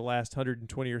 We'll say the last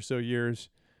 120 or so years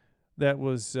that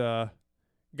was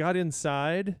got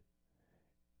inside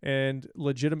and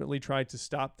legitimately tried to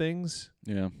stop things.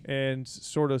 Yeah. And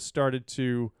sort of started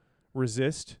to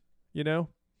resist,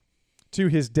 to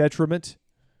his detriment.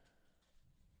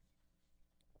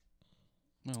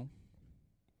 Well,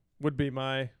 would be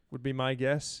my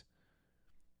guess.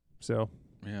 So,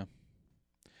 yeah.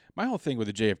 My whole thing with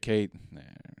the JFK,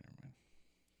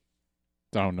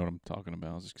 I don't know what I'm talking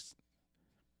about. Just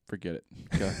forget it.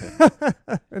 Go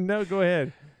ahead. No, go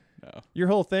ahead. No, Your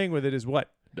whole thing with it is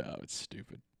what? no, it's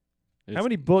stupid. How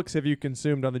many books have you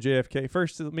consumed on the JFK?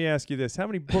 First, let me ask you this: how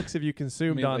many books have you I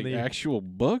consumed mean, on like the actual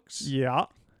books? Yeah.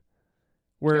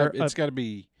 Where It's got to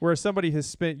be. where somebody has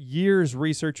spent years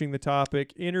researching the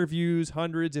topic, interviews,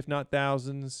 hundreds if not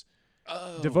thousands,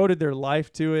 devoted their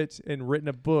life to it, and written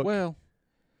a book. Well,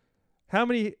 How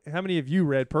many have you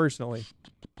read personally?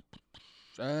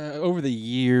 over the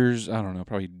years, I don't know,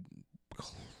 probably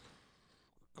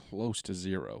close to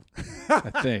zero.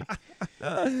 I think.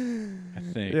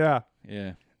 Yeah.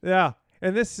 Yeah. Yeah.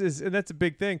 And that's a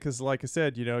big thing because, like I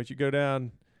said, as you go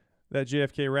down that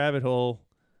JFK rabbit hole,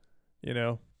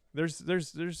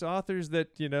 there's authors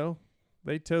that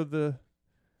they toe the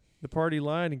party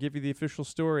line and give you the official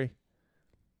story.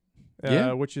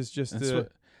 Yeah. Which is just That's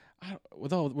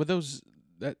with those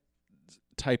that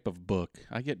type of book,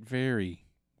 I get very,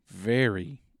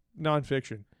 very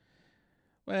nonfiction.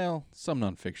 well. Some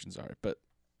nonfictions are, but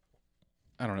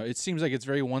I don't know. It seems like it's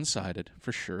very one-sided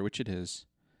for sure, which it is.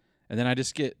 And then I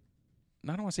just get,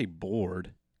 I don't want to say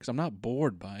bored because I'm not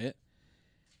bored by it.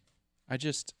 I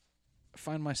just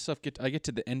find myself I get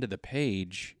to the end of the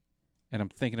page, and I'm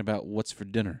thinking about what's for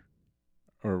dinner,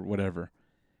 or whatever.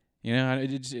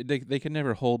 They can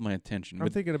never hold my attention. I'm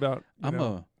thinking about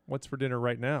I'm what's for dinner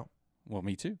right now. Well,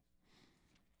 me too.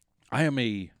 I am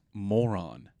a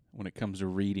moron when it comes to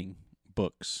reading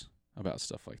books about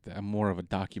stuff like that. I'm more of a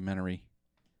documentary.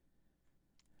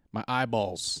 My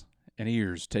eyeballs and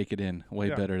ears take it in way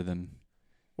better than.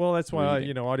 Well, that's why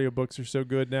reading. Audiobooks are so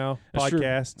good now. That's true.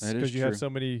 Podcasts, That is because you have true. so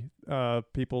many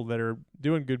people that are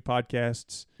doing good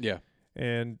podcasts, Yeah.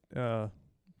 and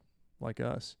like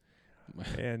us,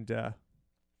 and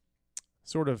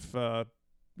sort of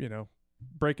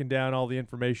breaking down all the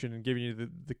information and giving you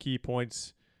the key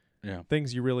points, Yeah.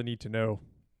 things you really need to know.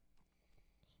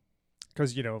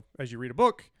 Because as you read a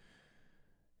book,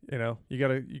 you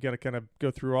gotta kind of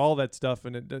go through all that stuff,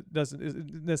 and it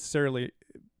isn't necessarily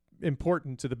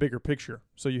important to the bigger picture.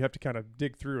 So you have to kind of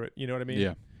dig through it. You know what I mean?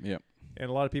 Yeah. Yeah. And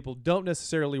a lot of people don't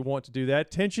necessarily want to do that.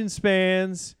 Attention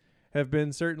spans have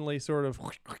been certainly sort of,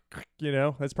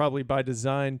 that's probably by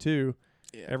design too.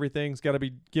 Yeah. Everything's got to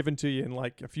be given to you in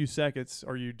like a few seconds,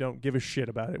 or you don't give a shit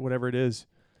about it, whatever it is.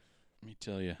 Let me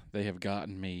tell you, they have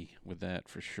gotten me with that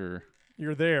for sure.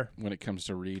 You're there. When it comes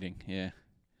to reading, yeah.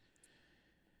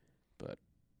 But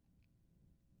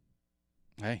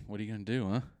hey, what are you gonna do,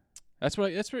 huh? That's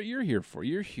what you're here for.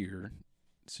 You're here,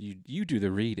 so you do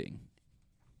the reading,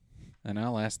 and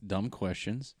I'll ask dumb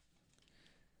questions.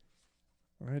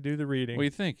 I do the reading. What do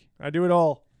you think? I do it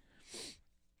all.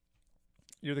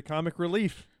 You're the comic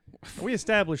relief. We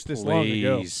established this long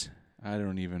ago. Please.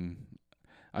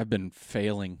 I've been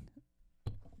failing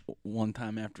one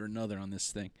time after another on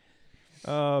this thing.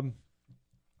 So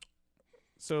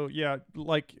yeah,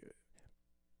 like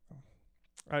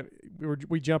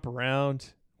we jump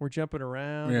around. We're jumping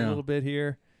around a little bit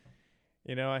here.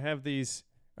 I have these.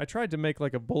 I tried to make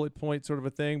like a bullet point sort of a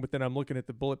thing, but then I'm looking at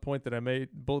the bullet points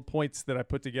that I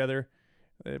put together.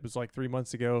 It was like 3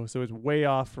 months ago, so it's way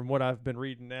off from what I've been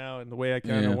reading now, and the way I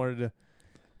kind of wanted to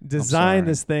design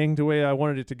this thing, the way I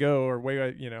wanted it to go, or way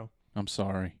I, I'm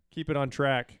sorry. keep it on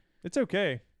track. It's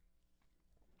okay.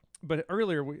 But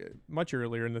much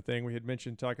earlier in the thing, we had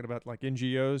mentioned talking about like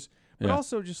NGOs, but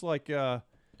also just like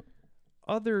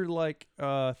other like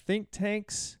think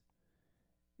tanks.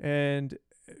 And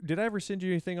did I ever send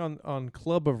you anything on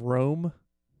Club of Rome?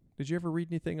 Did you ever read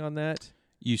anything on that?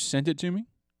 You sent it to me?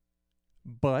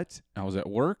 But I was at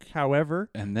work, however,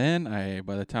 and then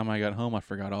by the time I got home, I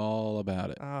forgot all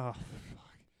about it. Oh,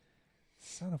 fuck.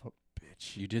 Son of a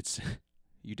bitch. You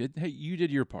did. Hey, you did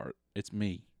your part. It's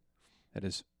me. That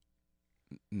is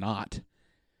not.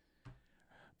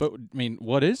 But I mean,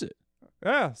 what is it?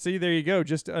 Ah, see, there you go.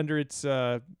 Just under its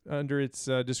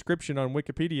description on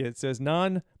Wikipedia, it says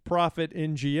non-profit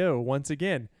NGO. Once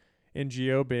again,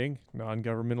 NGO being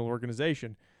non-governmental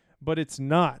organization, but it's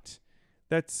not.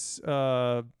 That's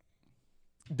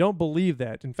don't believe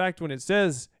that. In fact, when it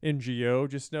says NGO,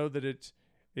 just know that it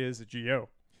is a GO.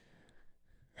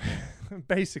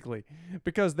 Basically,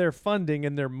 because their funding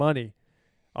and their money.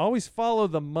 Always follow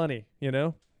the money,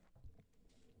 Yeah.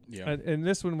 And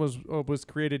this one was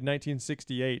created in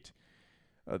 1968.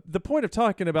 The point of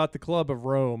talking about the Club of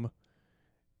Rome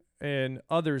and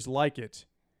others like it,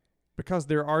 because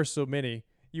there are so many,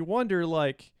 you wonder,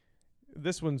 like,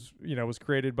 this one's, was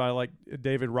created by, like,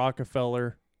 David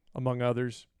Rockefeller, among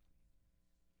others.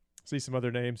 See some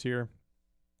other names here.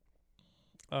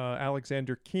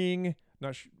 Alexander King,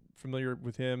 not familiar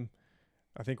with him.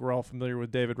 I think we're all familiar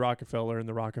with David Rockefeller and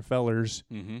the Rockefellers.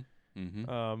 Mm-hmm.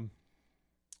 Mm-hmm.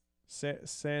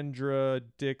 Sandra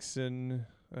Dixon,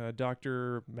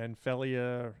 Dr.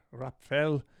 Manfelia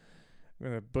Rapfel. I'm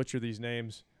going to butcher these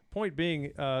names. Point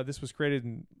being, this was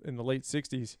created in the late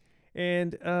 60s.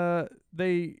 And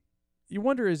you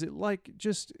wonder, is it like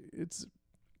just,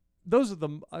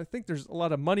 I think there's a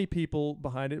lot of money people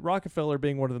behind it, Rockefeller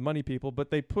being one of the money people,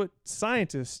 but they put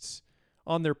scientists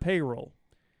on their payroll.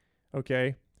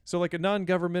 Okay? So like a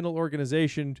non-governmental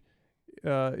organization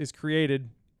is created.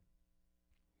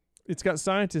 It's got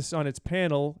scientists on its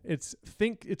panel. It's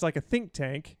like a think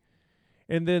tank.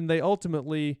 And then they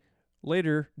ultimately,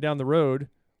 later down the road,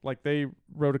 like they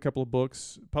wrote a couple of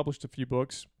books, published a few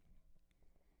books.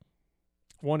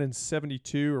 One in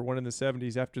 72 or one in the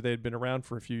 70s after they had been around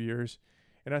for a few years.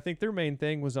 And I think their main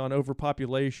thing was on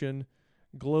overpopulation,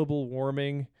 global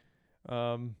warming.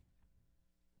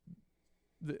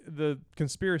 The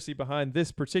conspiracy behind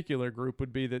this particular group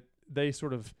would be that they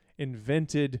sort of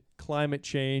invented climate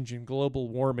change and global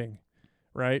warming,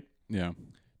 right? Yeah.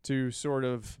 To sort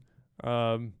of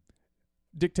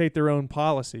dictate their own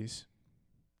policies.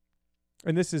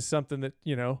 And this is something that,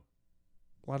 a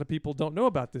lot of people don't know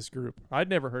about this group. I'd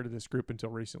never heard of this group until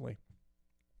recently.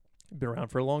 Been around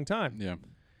for a long time. Yeah.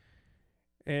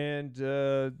 And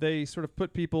they sort of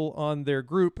put people on their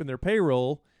group and their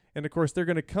payroll. And, of course, they're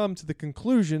going to come to the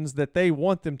conclusions that they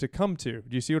want them to come to.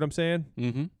 Do you see what I'm saying?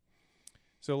 Mm-hmm.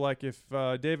 So, like, if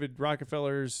David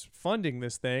Rockefeller's funding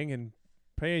this thing and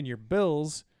paying your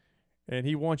bills, and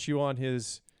he wants you on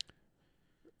his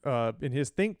in his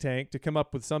think tank to come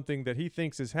up with something that he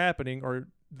thinks is happening, or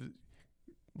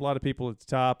a lot of people at the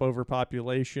top,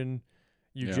 overpopulation,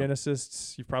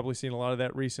 eugenicists. You've probably seen a lot of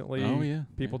that recently. Oh, yeah.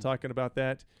 People talking about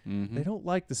that. Mm-hmm. They don't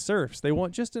like the serfs. They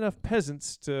want just enough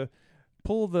peasants to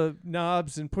pull the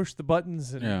knobs and push the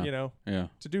buttons and,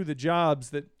 to do the jobs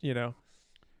that,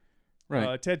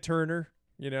 Right. Ted Turner,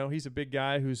 he's a big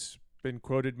guy who's been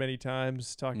quoted many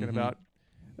times talking about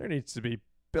there needs to be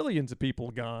billions of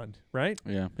people gone, right?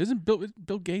 Yeah. Isn't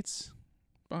Bill Gates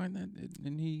behind that?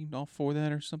 Isn't he all for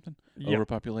that or something? Yeah.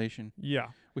 Overpopulation. Yeah.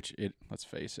 Which, let's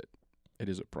face it, it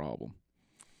is a problem.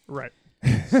 Right.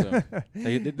 So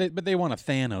but they want to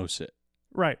Thanos it.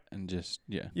 Right. And just,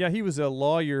 yeah. Yeah, he was a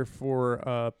lawyer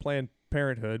for Planned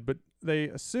Parenthood, but they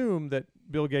assume that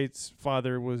Bill Gates'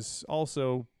 father was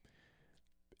also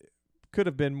could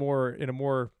have been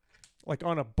more like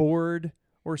on a board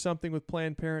or something with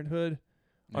Planned Parenthood,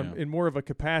 in more of a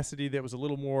capacity that was a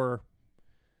little more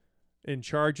in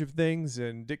charge of things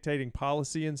and dictating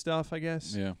policy and stuff, I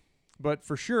guess. Yeah. But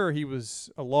for sure, he was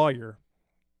a lawyer,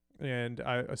 and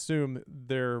I assume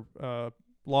their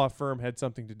law firm had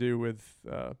something to do with,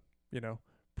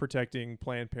 protecting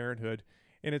Planned Parenthood.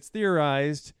 And it's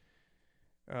theorized,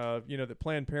 that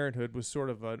Planned Parenthood was sort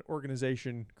of an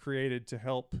organization created to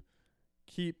help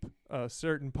keep a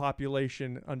certain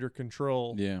population under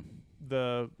control. Yeah.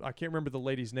 I can't remember the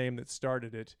lady's name that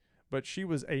started it, but she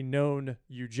was a known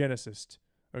eugenicist,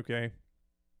 okay?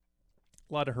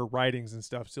 A lot of her writings and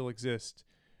stuff still exist.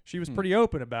 She was pretty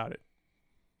open about it.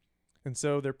 And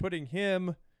so they're putting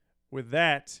him with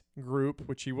that group,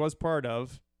 which he was part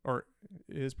of, or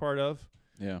is part of.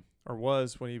 Yeah. Or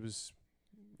was when he was,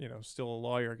 still a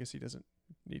lawyer. I guess he doesn't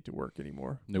need to work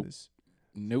anymore.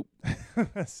 Nope.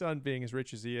 Son being as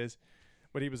rich as he is.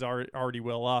 But he was already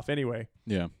well off anyway.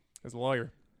 Yeah. As a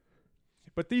lawyer.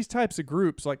 But these types of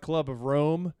groups like Club of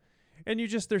Rome, and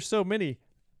there's so many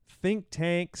think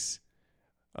tanks,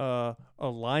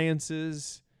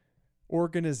 alliances,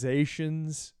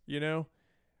 organizations,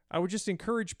 I would just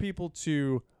encourage people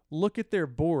to look at their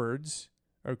boards,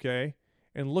 okay,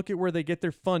 and look at where they get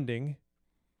their funding,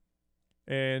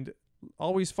 and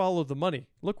always follow the money.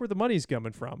 Look where the money's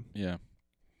coming from. Yeah.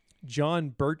 John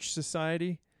Birch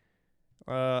Society.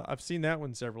 I've seen that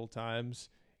one several times.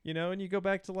 And you go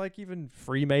back to like even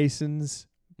Freemasons,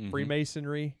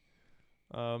 Freemasonry.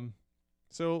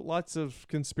 So lots of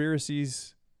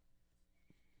conspiracies,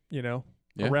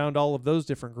 around all of those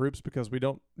different groups because we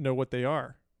don't know what they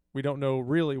are. We don't know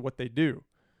really what they do.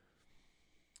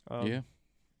 Yeah.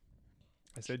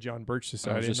 I said John Birch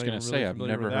Society. I was just going to say, I've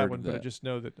never heard heard one, of but I that. just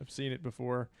know that I've seen it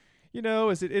before.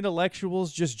 Is it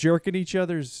intellectuals just jerking each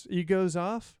other's egos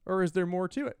off, or is there more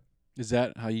to it? Is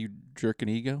that how you jerk an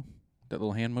ego? That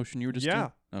little hand motion you were just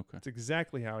doing? Okay. That's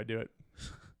exactly how I do it.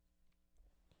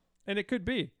 And it could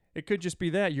be. It could just be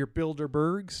that. Your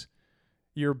Bilderbergs,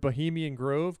 your Bohemian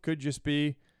Grove could just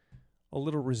be a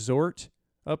little resort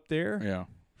up there Yeah.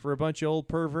 for a bunch of old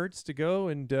perverts to go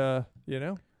and,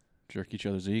 Jerk each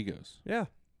other's egos. Yeah.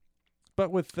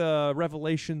 But with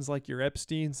revelations like your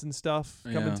Epstein's and stuff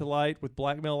coming Yeah. to light, with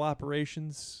blackmail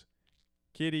operations,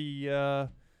 kitty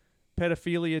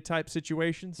pedophilia type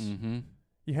situations, Mm-hmm.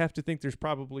 you have to think there's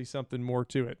probably something more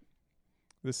to it.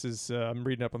 This is, I'm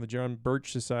reading up on the John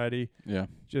Birch Society, Yeah.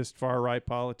 just far right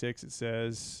politics. It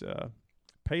says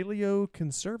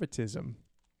paleoconservatism,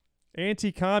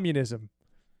 anti-communism.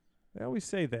 They always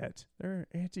say that. They're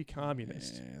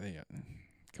anti-communist.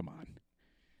 Come on.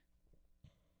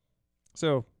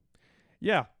 So,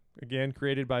 yeah, again,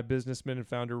 created by businessman and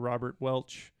founder Robert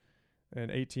Welch in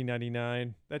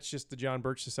 1899. That's just the John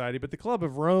Birch Society. But the Club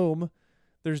of Rome,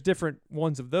 there's different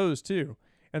ones of those too.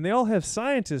 And they all have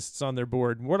scientists on their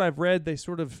board. And what I've read, they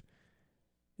sort of,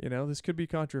 this could be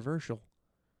controversial,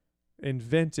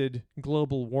 invented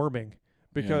global warming.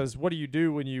 Because what do you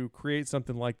do when you create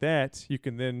something like that? You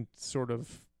can then sort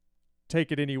of take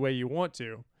it any way you want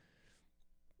to.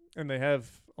 And they have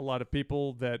a lot of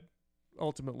people that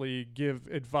ultimately give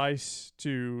advice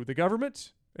to the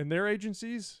government and their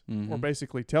agencies, or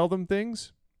basically tell them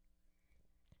things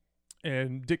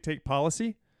and dictate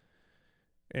policy.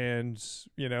 And,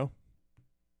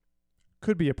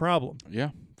 could be a problem. Yeah,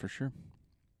 for sure.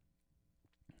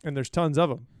 And there's tons of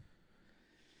them.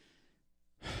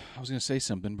 I was going to say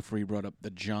something before you brought up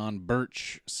the John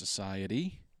Birch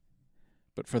Society,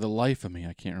 but for the life of me,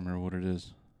 I can't remember what it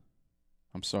is.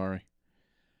 I'm sorry.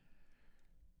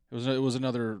 It was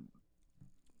another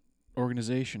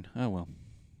organization. Oh, well.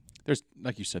 There's,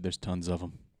 like you said, there's tons of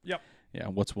them. Yep. Yeah,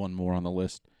 what's one more on the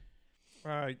list?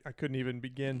 I couldn't even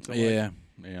begin to.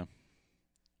 Yeah.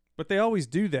 But they always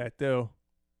do that, though.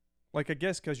 Like, I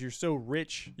guess because you're so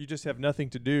rich, you just have nothing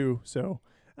to do. So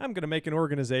I'm going to make an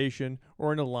organization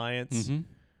or an alliance, Mm-hmm.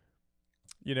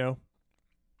 Yeah.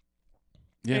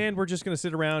 And we're just going to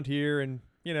sit around here and,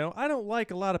 I don't like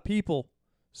a lot of people.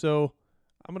 So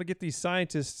I'm going to get these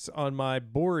scientists on my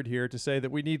board here to say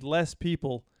that we need less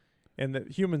people and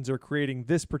that humans are creating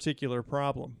this particular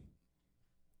problem.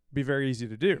 Be very easy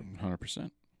to do.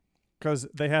 100%. Because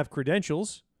they have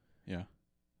credentials. Yeah.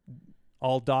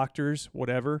 All doctors,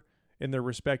 whatever, in their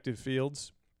respective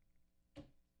fields.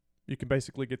 You can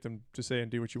basically get them to say and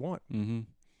do what you want. Mm-hmm.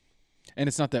 And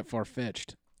it's not that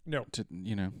far-fetched. No. To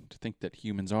think that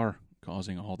humans are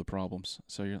causing all the problems.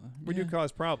 So you're We do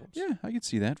cause problems. Yeah, I can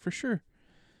see that for sure.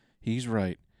 He's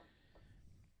right.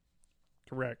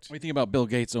 Correct. What do you think about Bill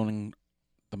Gates owning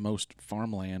the most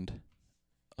farmland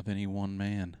of any one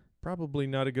man? Probably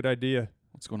not a good idea.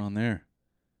 What's going on there?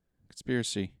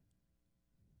 Conspiracy.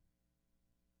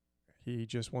 He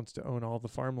just wants to own all the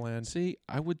farmland. See,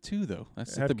 I would too, though.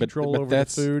 That's Have the control but over the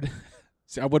that's, food.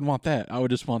 See, I wouldn't want that. I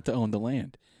would just want to own the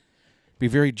land. Be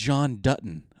very John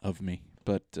Dutton of me,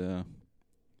 but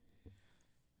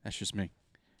that's just me.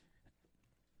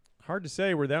 Hard to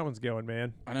say where that one's going,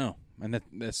 man. I know, and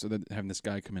that's having this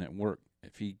guy come in at work.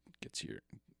 If he gets here,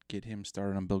 get him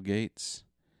started on Bill Gates.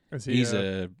 He's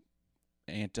a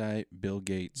anti-Bill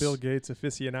Gates. Bill Gates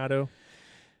aficionado.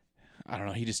 I don't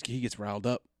know. He gets riled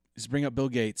up. Just bring up Bill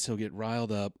Gates, he'll get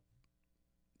riled up.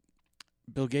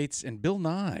 Bill Gates and Bill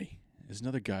Nye is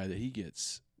another guy that he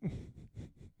gets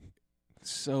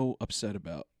so upset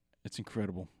about. It's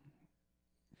incredible.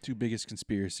 Two biggest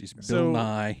conspiracies: Bill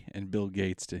Nye and Bill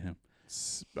Gates to him.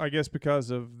 I guess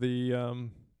because of the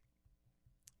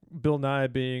Bill Nye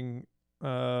being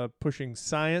pushing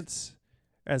science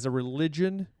as a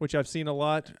religion, which I've seen a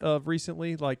lot of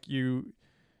recently. You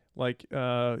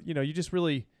just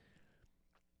really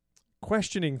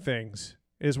questioning things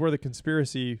is where the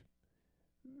conspiracy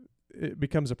it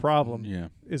becomes a problem. Yeah,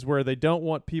 is where they don't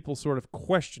want people sort of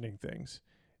questioning things.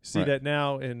 See Right. that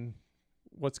now in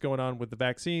what's going on with the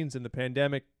vaccines and the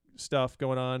pandemic stuff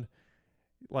going on.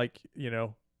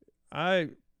 I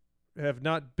have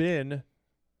not been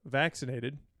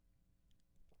vaccinated,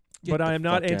 Get but the I am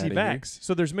not fuck outta anti-vax.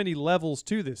 So there's many levels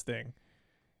to this thing.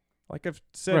 Like I've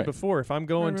said Right. before, if I'm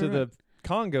going Right, to right, the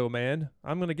Congo, man,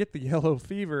 I'm going to get the yellow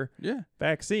fever yeah.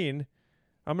 vaccine.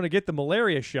 I'm going to get the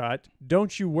malaria shot.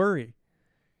 Don't you worry.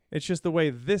 It's just the way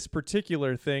this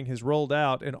particular thing has rolled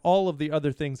out and all of the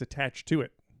other things attached to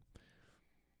it,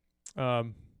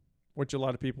 which a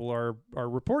lot of people are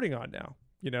reporting on now.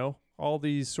 All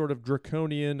these sort of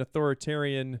draconian,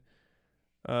 authoritarian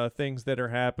things that are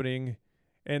happening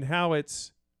and how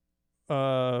it's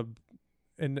and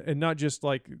not just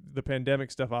like the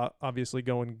pandemic stuff, obviously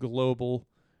going global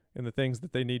and the things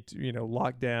that they need to,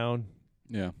 lock down.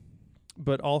 Yeah.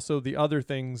 But also the other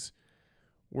things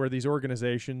where these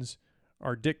organizations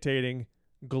are dictating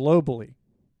globally.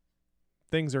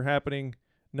 Things are happening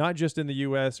not just in the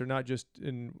U.S. or not just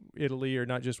in Italy or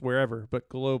not just wherever, but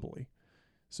globally.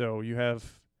 So you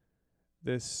have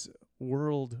this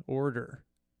world order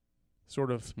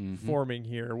sort of forming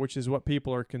here, which is what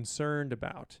people are concerned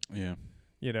about. Yeah.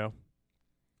 You know,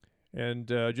 and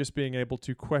just being able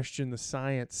to question the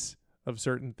science of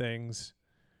certain things,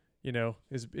 you know,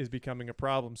 is becoming a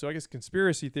problem. So I guess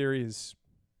conspiracy theories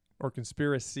or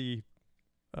conspiracy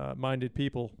minded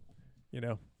people, you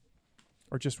know,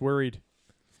 are just worried.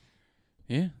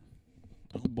 Yeah.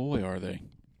 Oh boy, are they.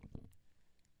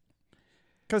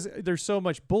 Because there's so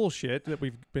much bullshit that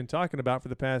we've been talking about for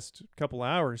the past couple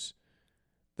hours.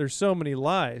 There's so many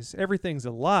lies. Everything's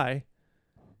a lie.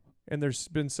 And there's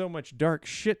been so much dark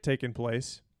shit taking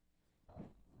place.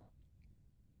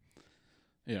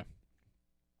 Yeah.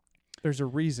 There's a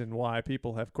reason why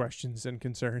people have questions and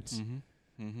concerns.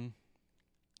 Mm-hmm. Mm-hmm.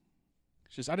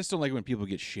 It's just, I just don't like when people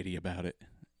get shitty about it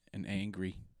and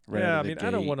angry. Right Yeah, out I of the mean,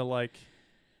 I don't gate. want to, like,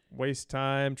 waste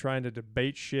time trying to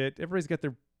debate shit. Everybody's got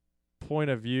their point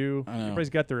of view. I know. Everybody's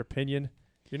got their opinion.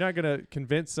 You're not going to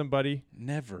convince somebody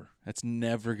Never. That's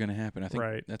never going to happen. I think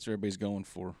Right. that's what everybody's going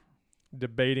for.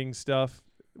 debating stuff.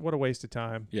 What a waste of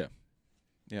time. Yep.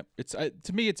 It's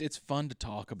to me, it's fun to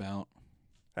talk about,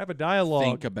 Have a dialogue.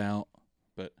 think about,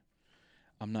 but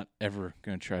I'm not ever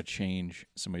going to try to change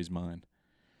somebody's mind.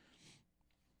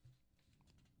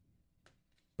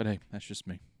 But hey, that's just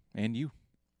me and you.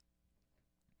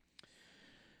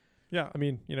 Yeah, I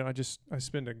mean, you know, I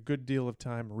spend a good deal of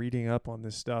time reading up on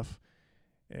this stuff.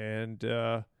 And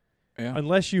Yeah.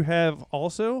 unless you have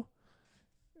also,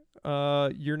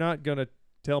 you're not going to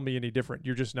tell me any different.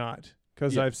 You're just not.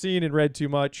 Because Yeah. I've seen and read too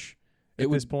much It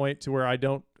at this would- point to where I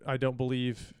don't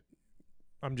believe,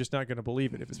 I'm just not going to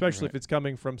believe it. Especially if Right. it's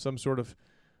coming from some sort of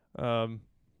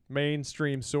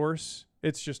mainstream source,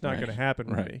 it's just not Right. going to happen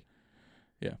with Right. me.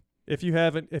 Yeah. If you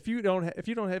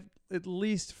don't have at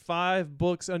least 5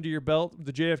 books under your belt,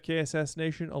 the JFK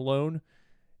assassination alone,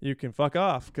 you can fuck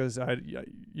off because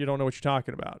you don't know what you're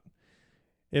talking about.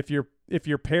 If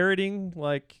you're parroting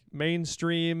like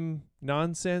mainstream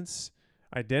nonsense,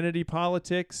 identity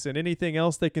politics, and anything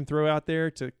else they can throw out there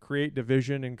to create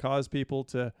division and cause people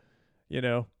to, you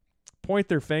know, point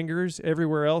their fingers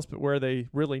everywhere else but where they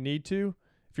really need to.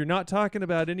 If you're not talking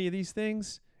about any of these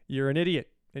things, you're an idiot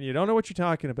and you don't know what you're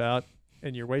talking about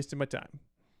and you're wasting my time.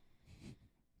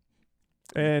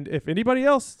 And if anybody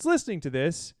else that's listening to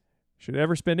this should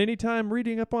ever spend any time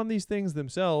reading up on these things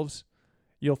themselves,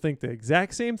 you'll think the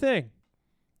exact same thing.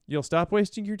 You'll stop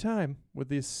wasting your time with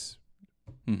these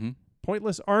Mm-hmm.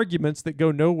 pointless arguments that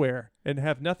go nowhere and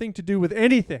have nothing to do with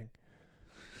anything.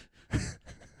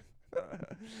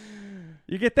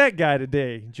 You get that guy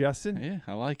today, Justin. Yeah,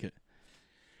 I like it.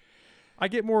 I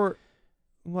get more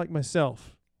like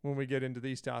myself when we get into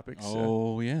these topics.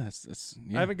 Oh yeah, that's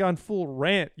yeah. I haven't gone full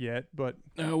rant yet, but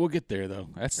No, we'll get there though.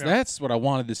 Yeah. That's what I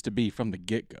wanted this to be from the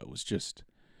get go. Was just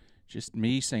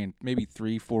me saying maybe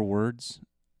 3-4 words,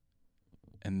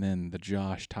 and then the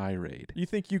Josh tirade you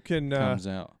think you can comes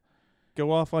out.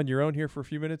 go off on your own here for a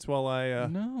few minutes while I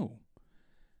No,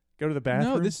 go to the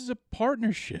bathroom? no, this is a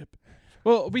partnership.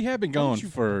 Well, we have been Why don't going you-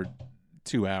 for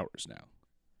 2 hours now.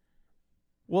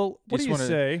 Well, what Just do you wanna-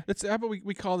 say? How about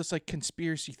we call this like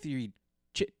conspiracy theory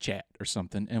chit chat or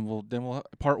something, and we'll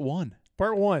part 1,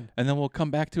 Part 1. and then we'll come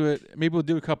back to it. Maybe we'll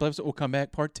do a couple episodes. We'll come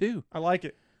back part 2. I like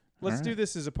it. Let's All do right.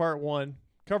 this as a part 1.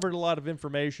 Covered a lot of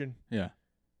information. Yeah,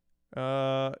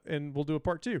 And we'll do a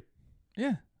part 2.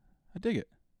 yeah, I dig it.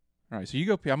 All right, so you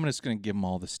go. I'm just gonna give them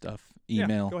all this stuff.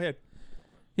 Email. Yeah, go ahead.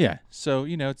 Yeah, so,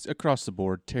 it's across the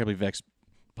board. Terribly Vexed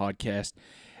Podcast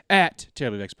at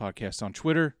Terribly Vexed Podcast on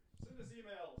Twitter, Send us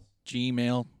emails.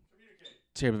 Gmail, Communicate.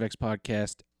 Terribly Vexed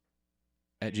Podcast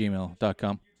at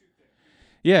gmail.com.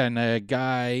 Yeah, and a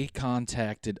guy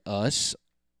contacted us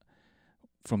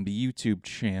from the YouTube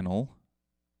channel.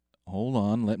 Hold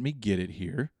on, let me get it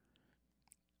here.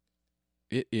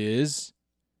 It is,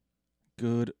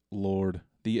 good Lord,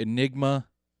 the Enigma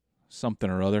something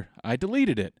or other. I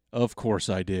deleted it. Of course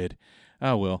I did.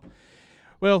 I will.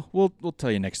 Well, we'll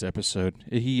tell you next episode.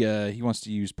 He wants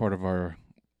to use part of our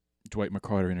Dwight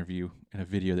McCarter interview in a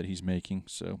video that he's making.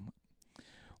 So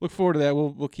look forward to that.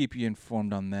 We'll keep you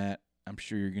informed on that. I'm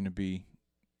sure you're going to be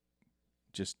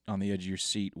just on the edge of your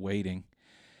seat waiting.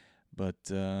 But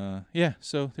yeah,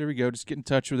 so there we go. Just get in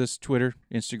touch with us. Twitter,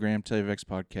 Instagram, TeleVex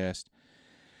Podcast.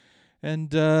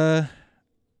 And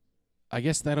I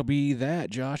guess that'll be that,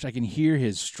 Josh. I can hear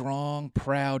his strong,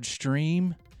 proud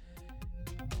stream.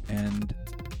 And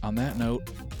on that note,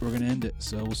 we're going to end it.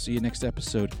 So we'll see you next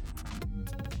episode.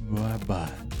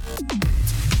 Bye-bye.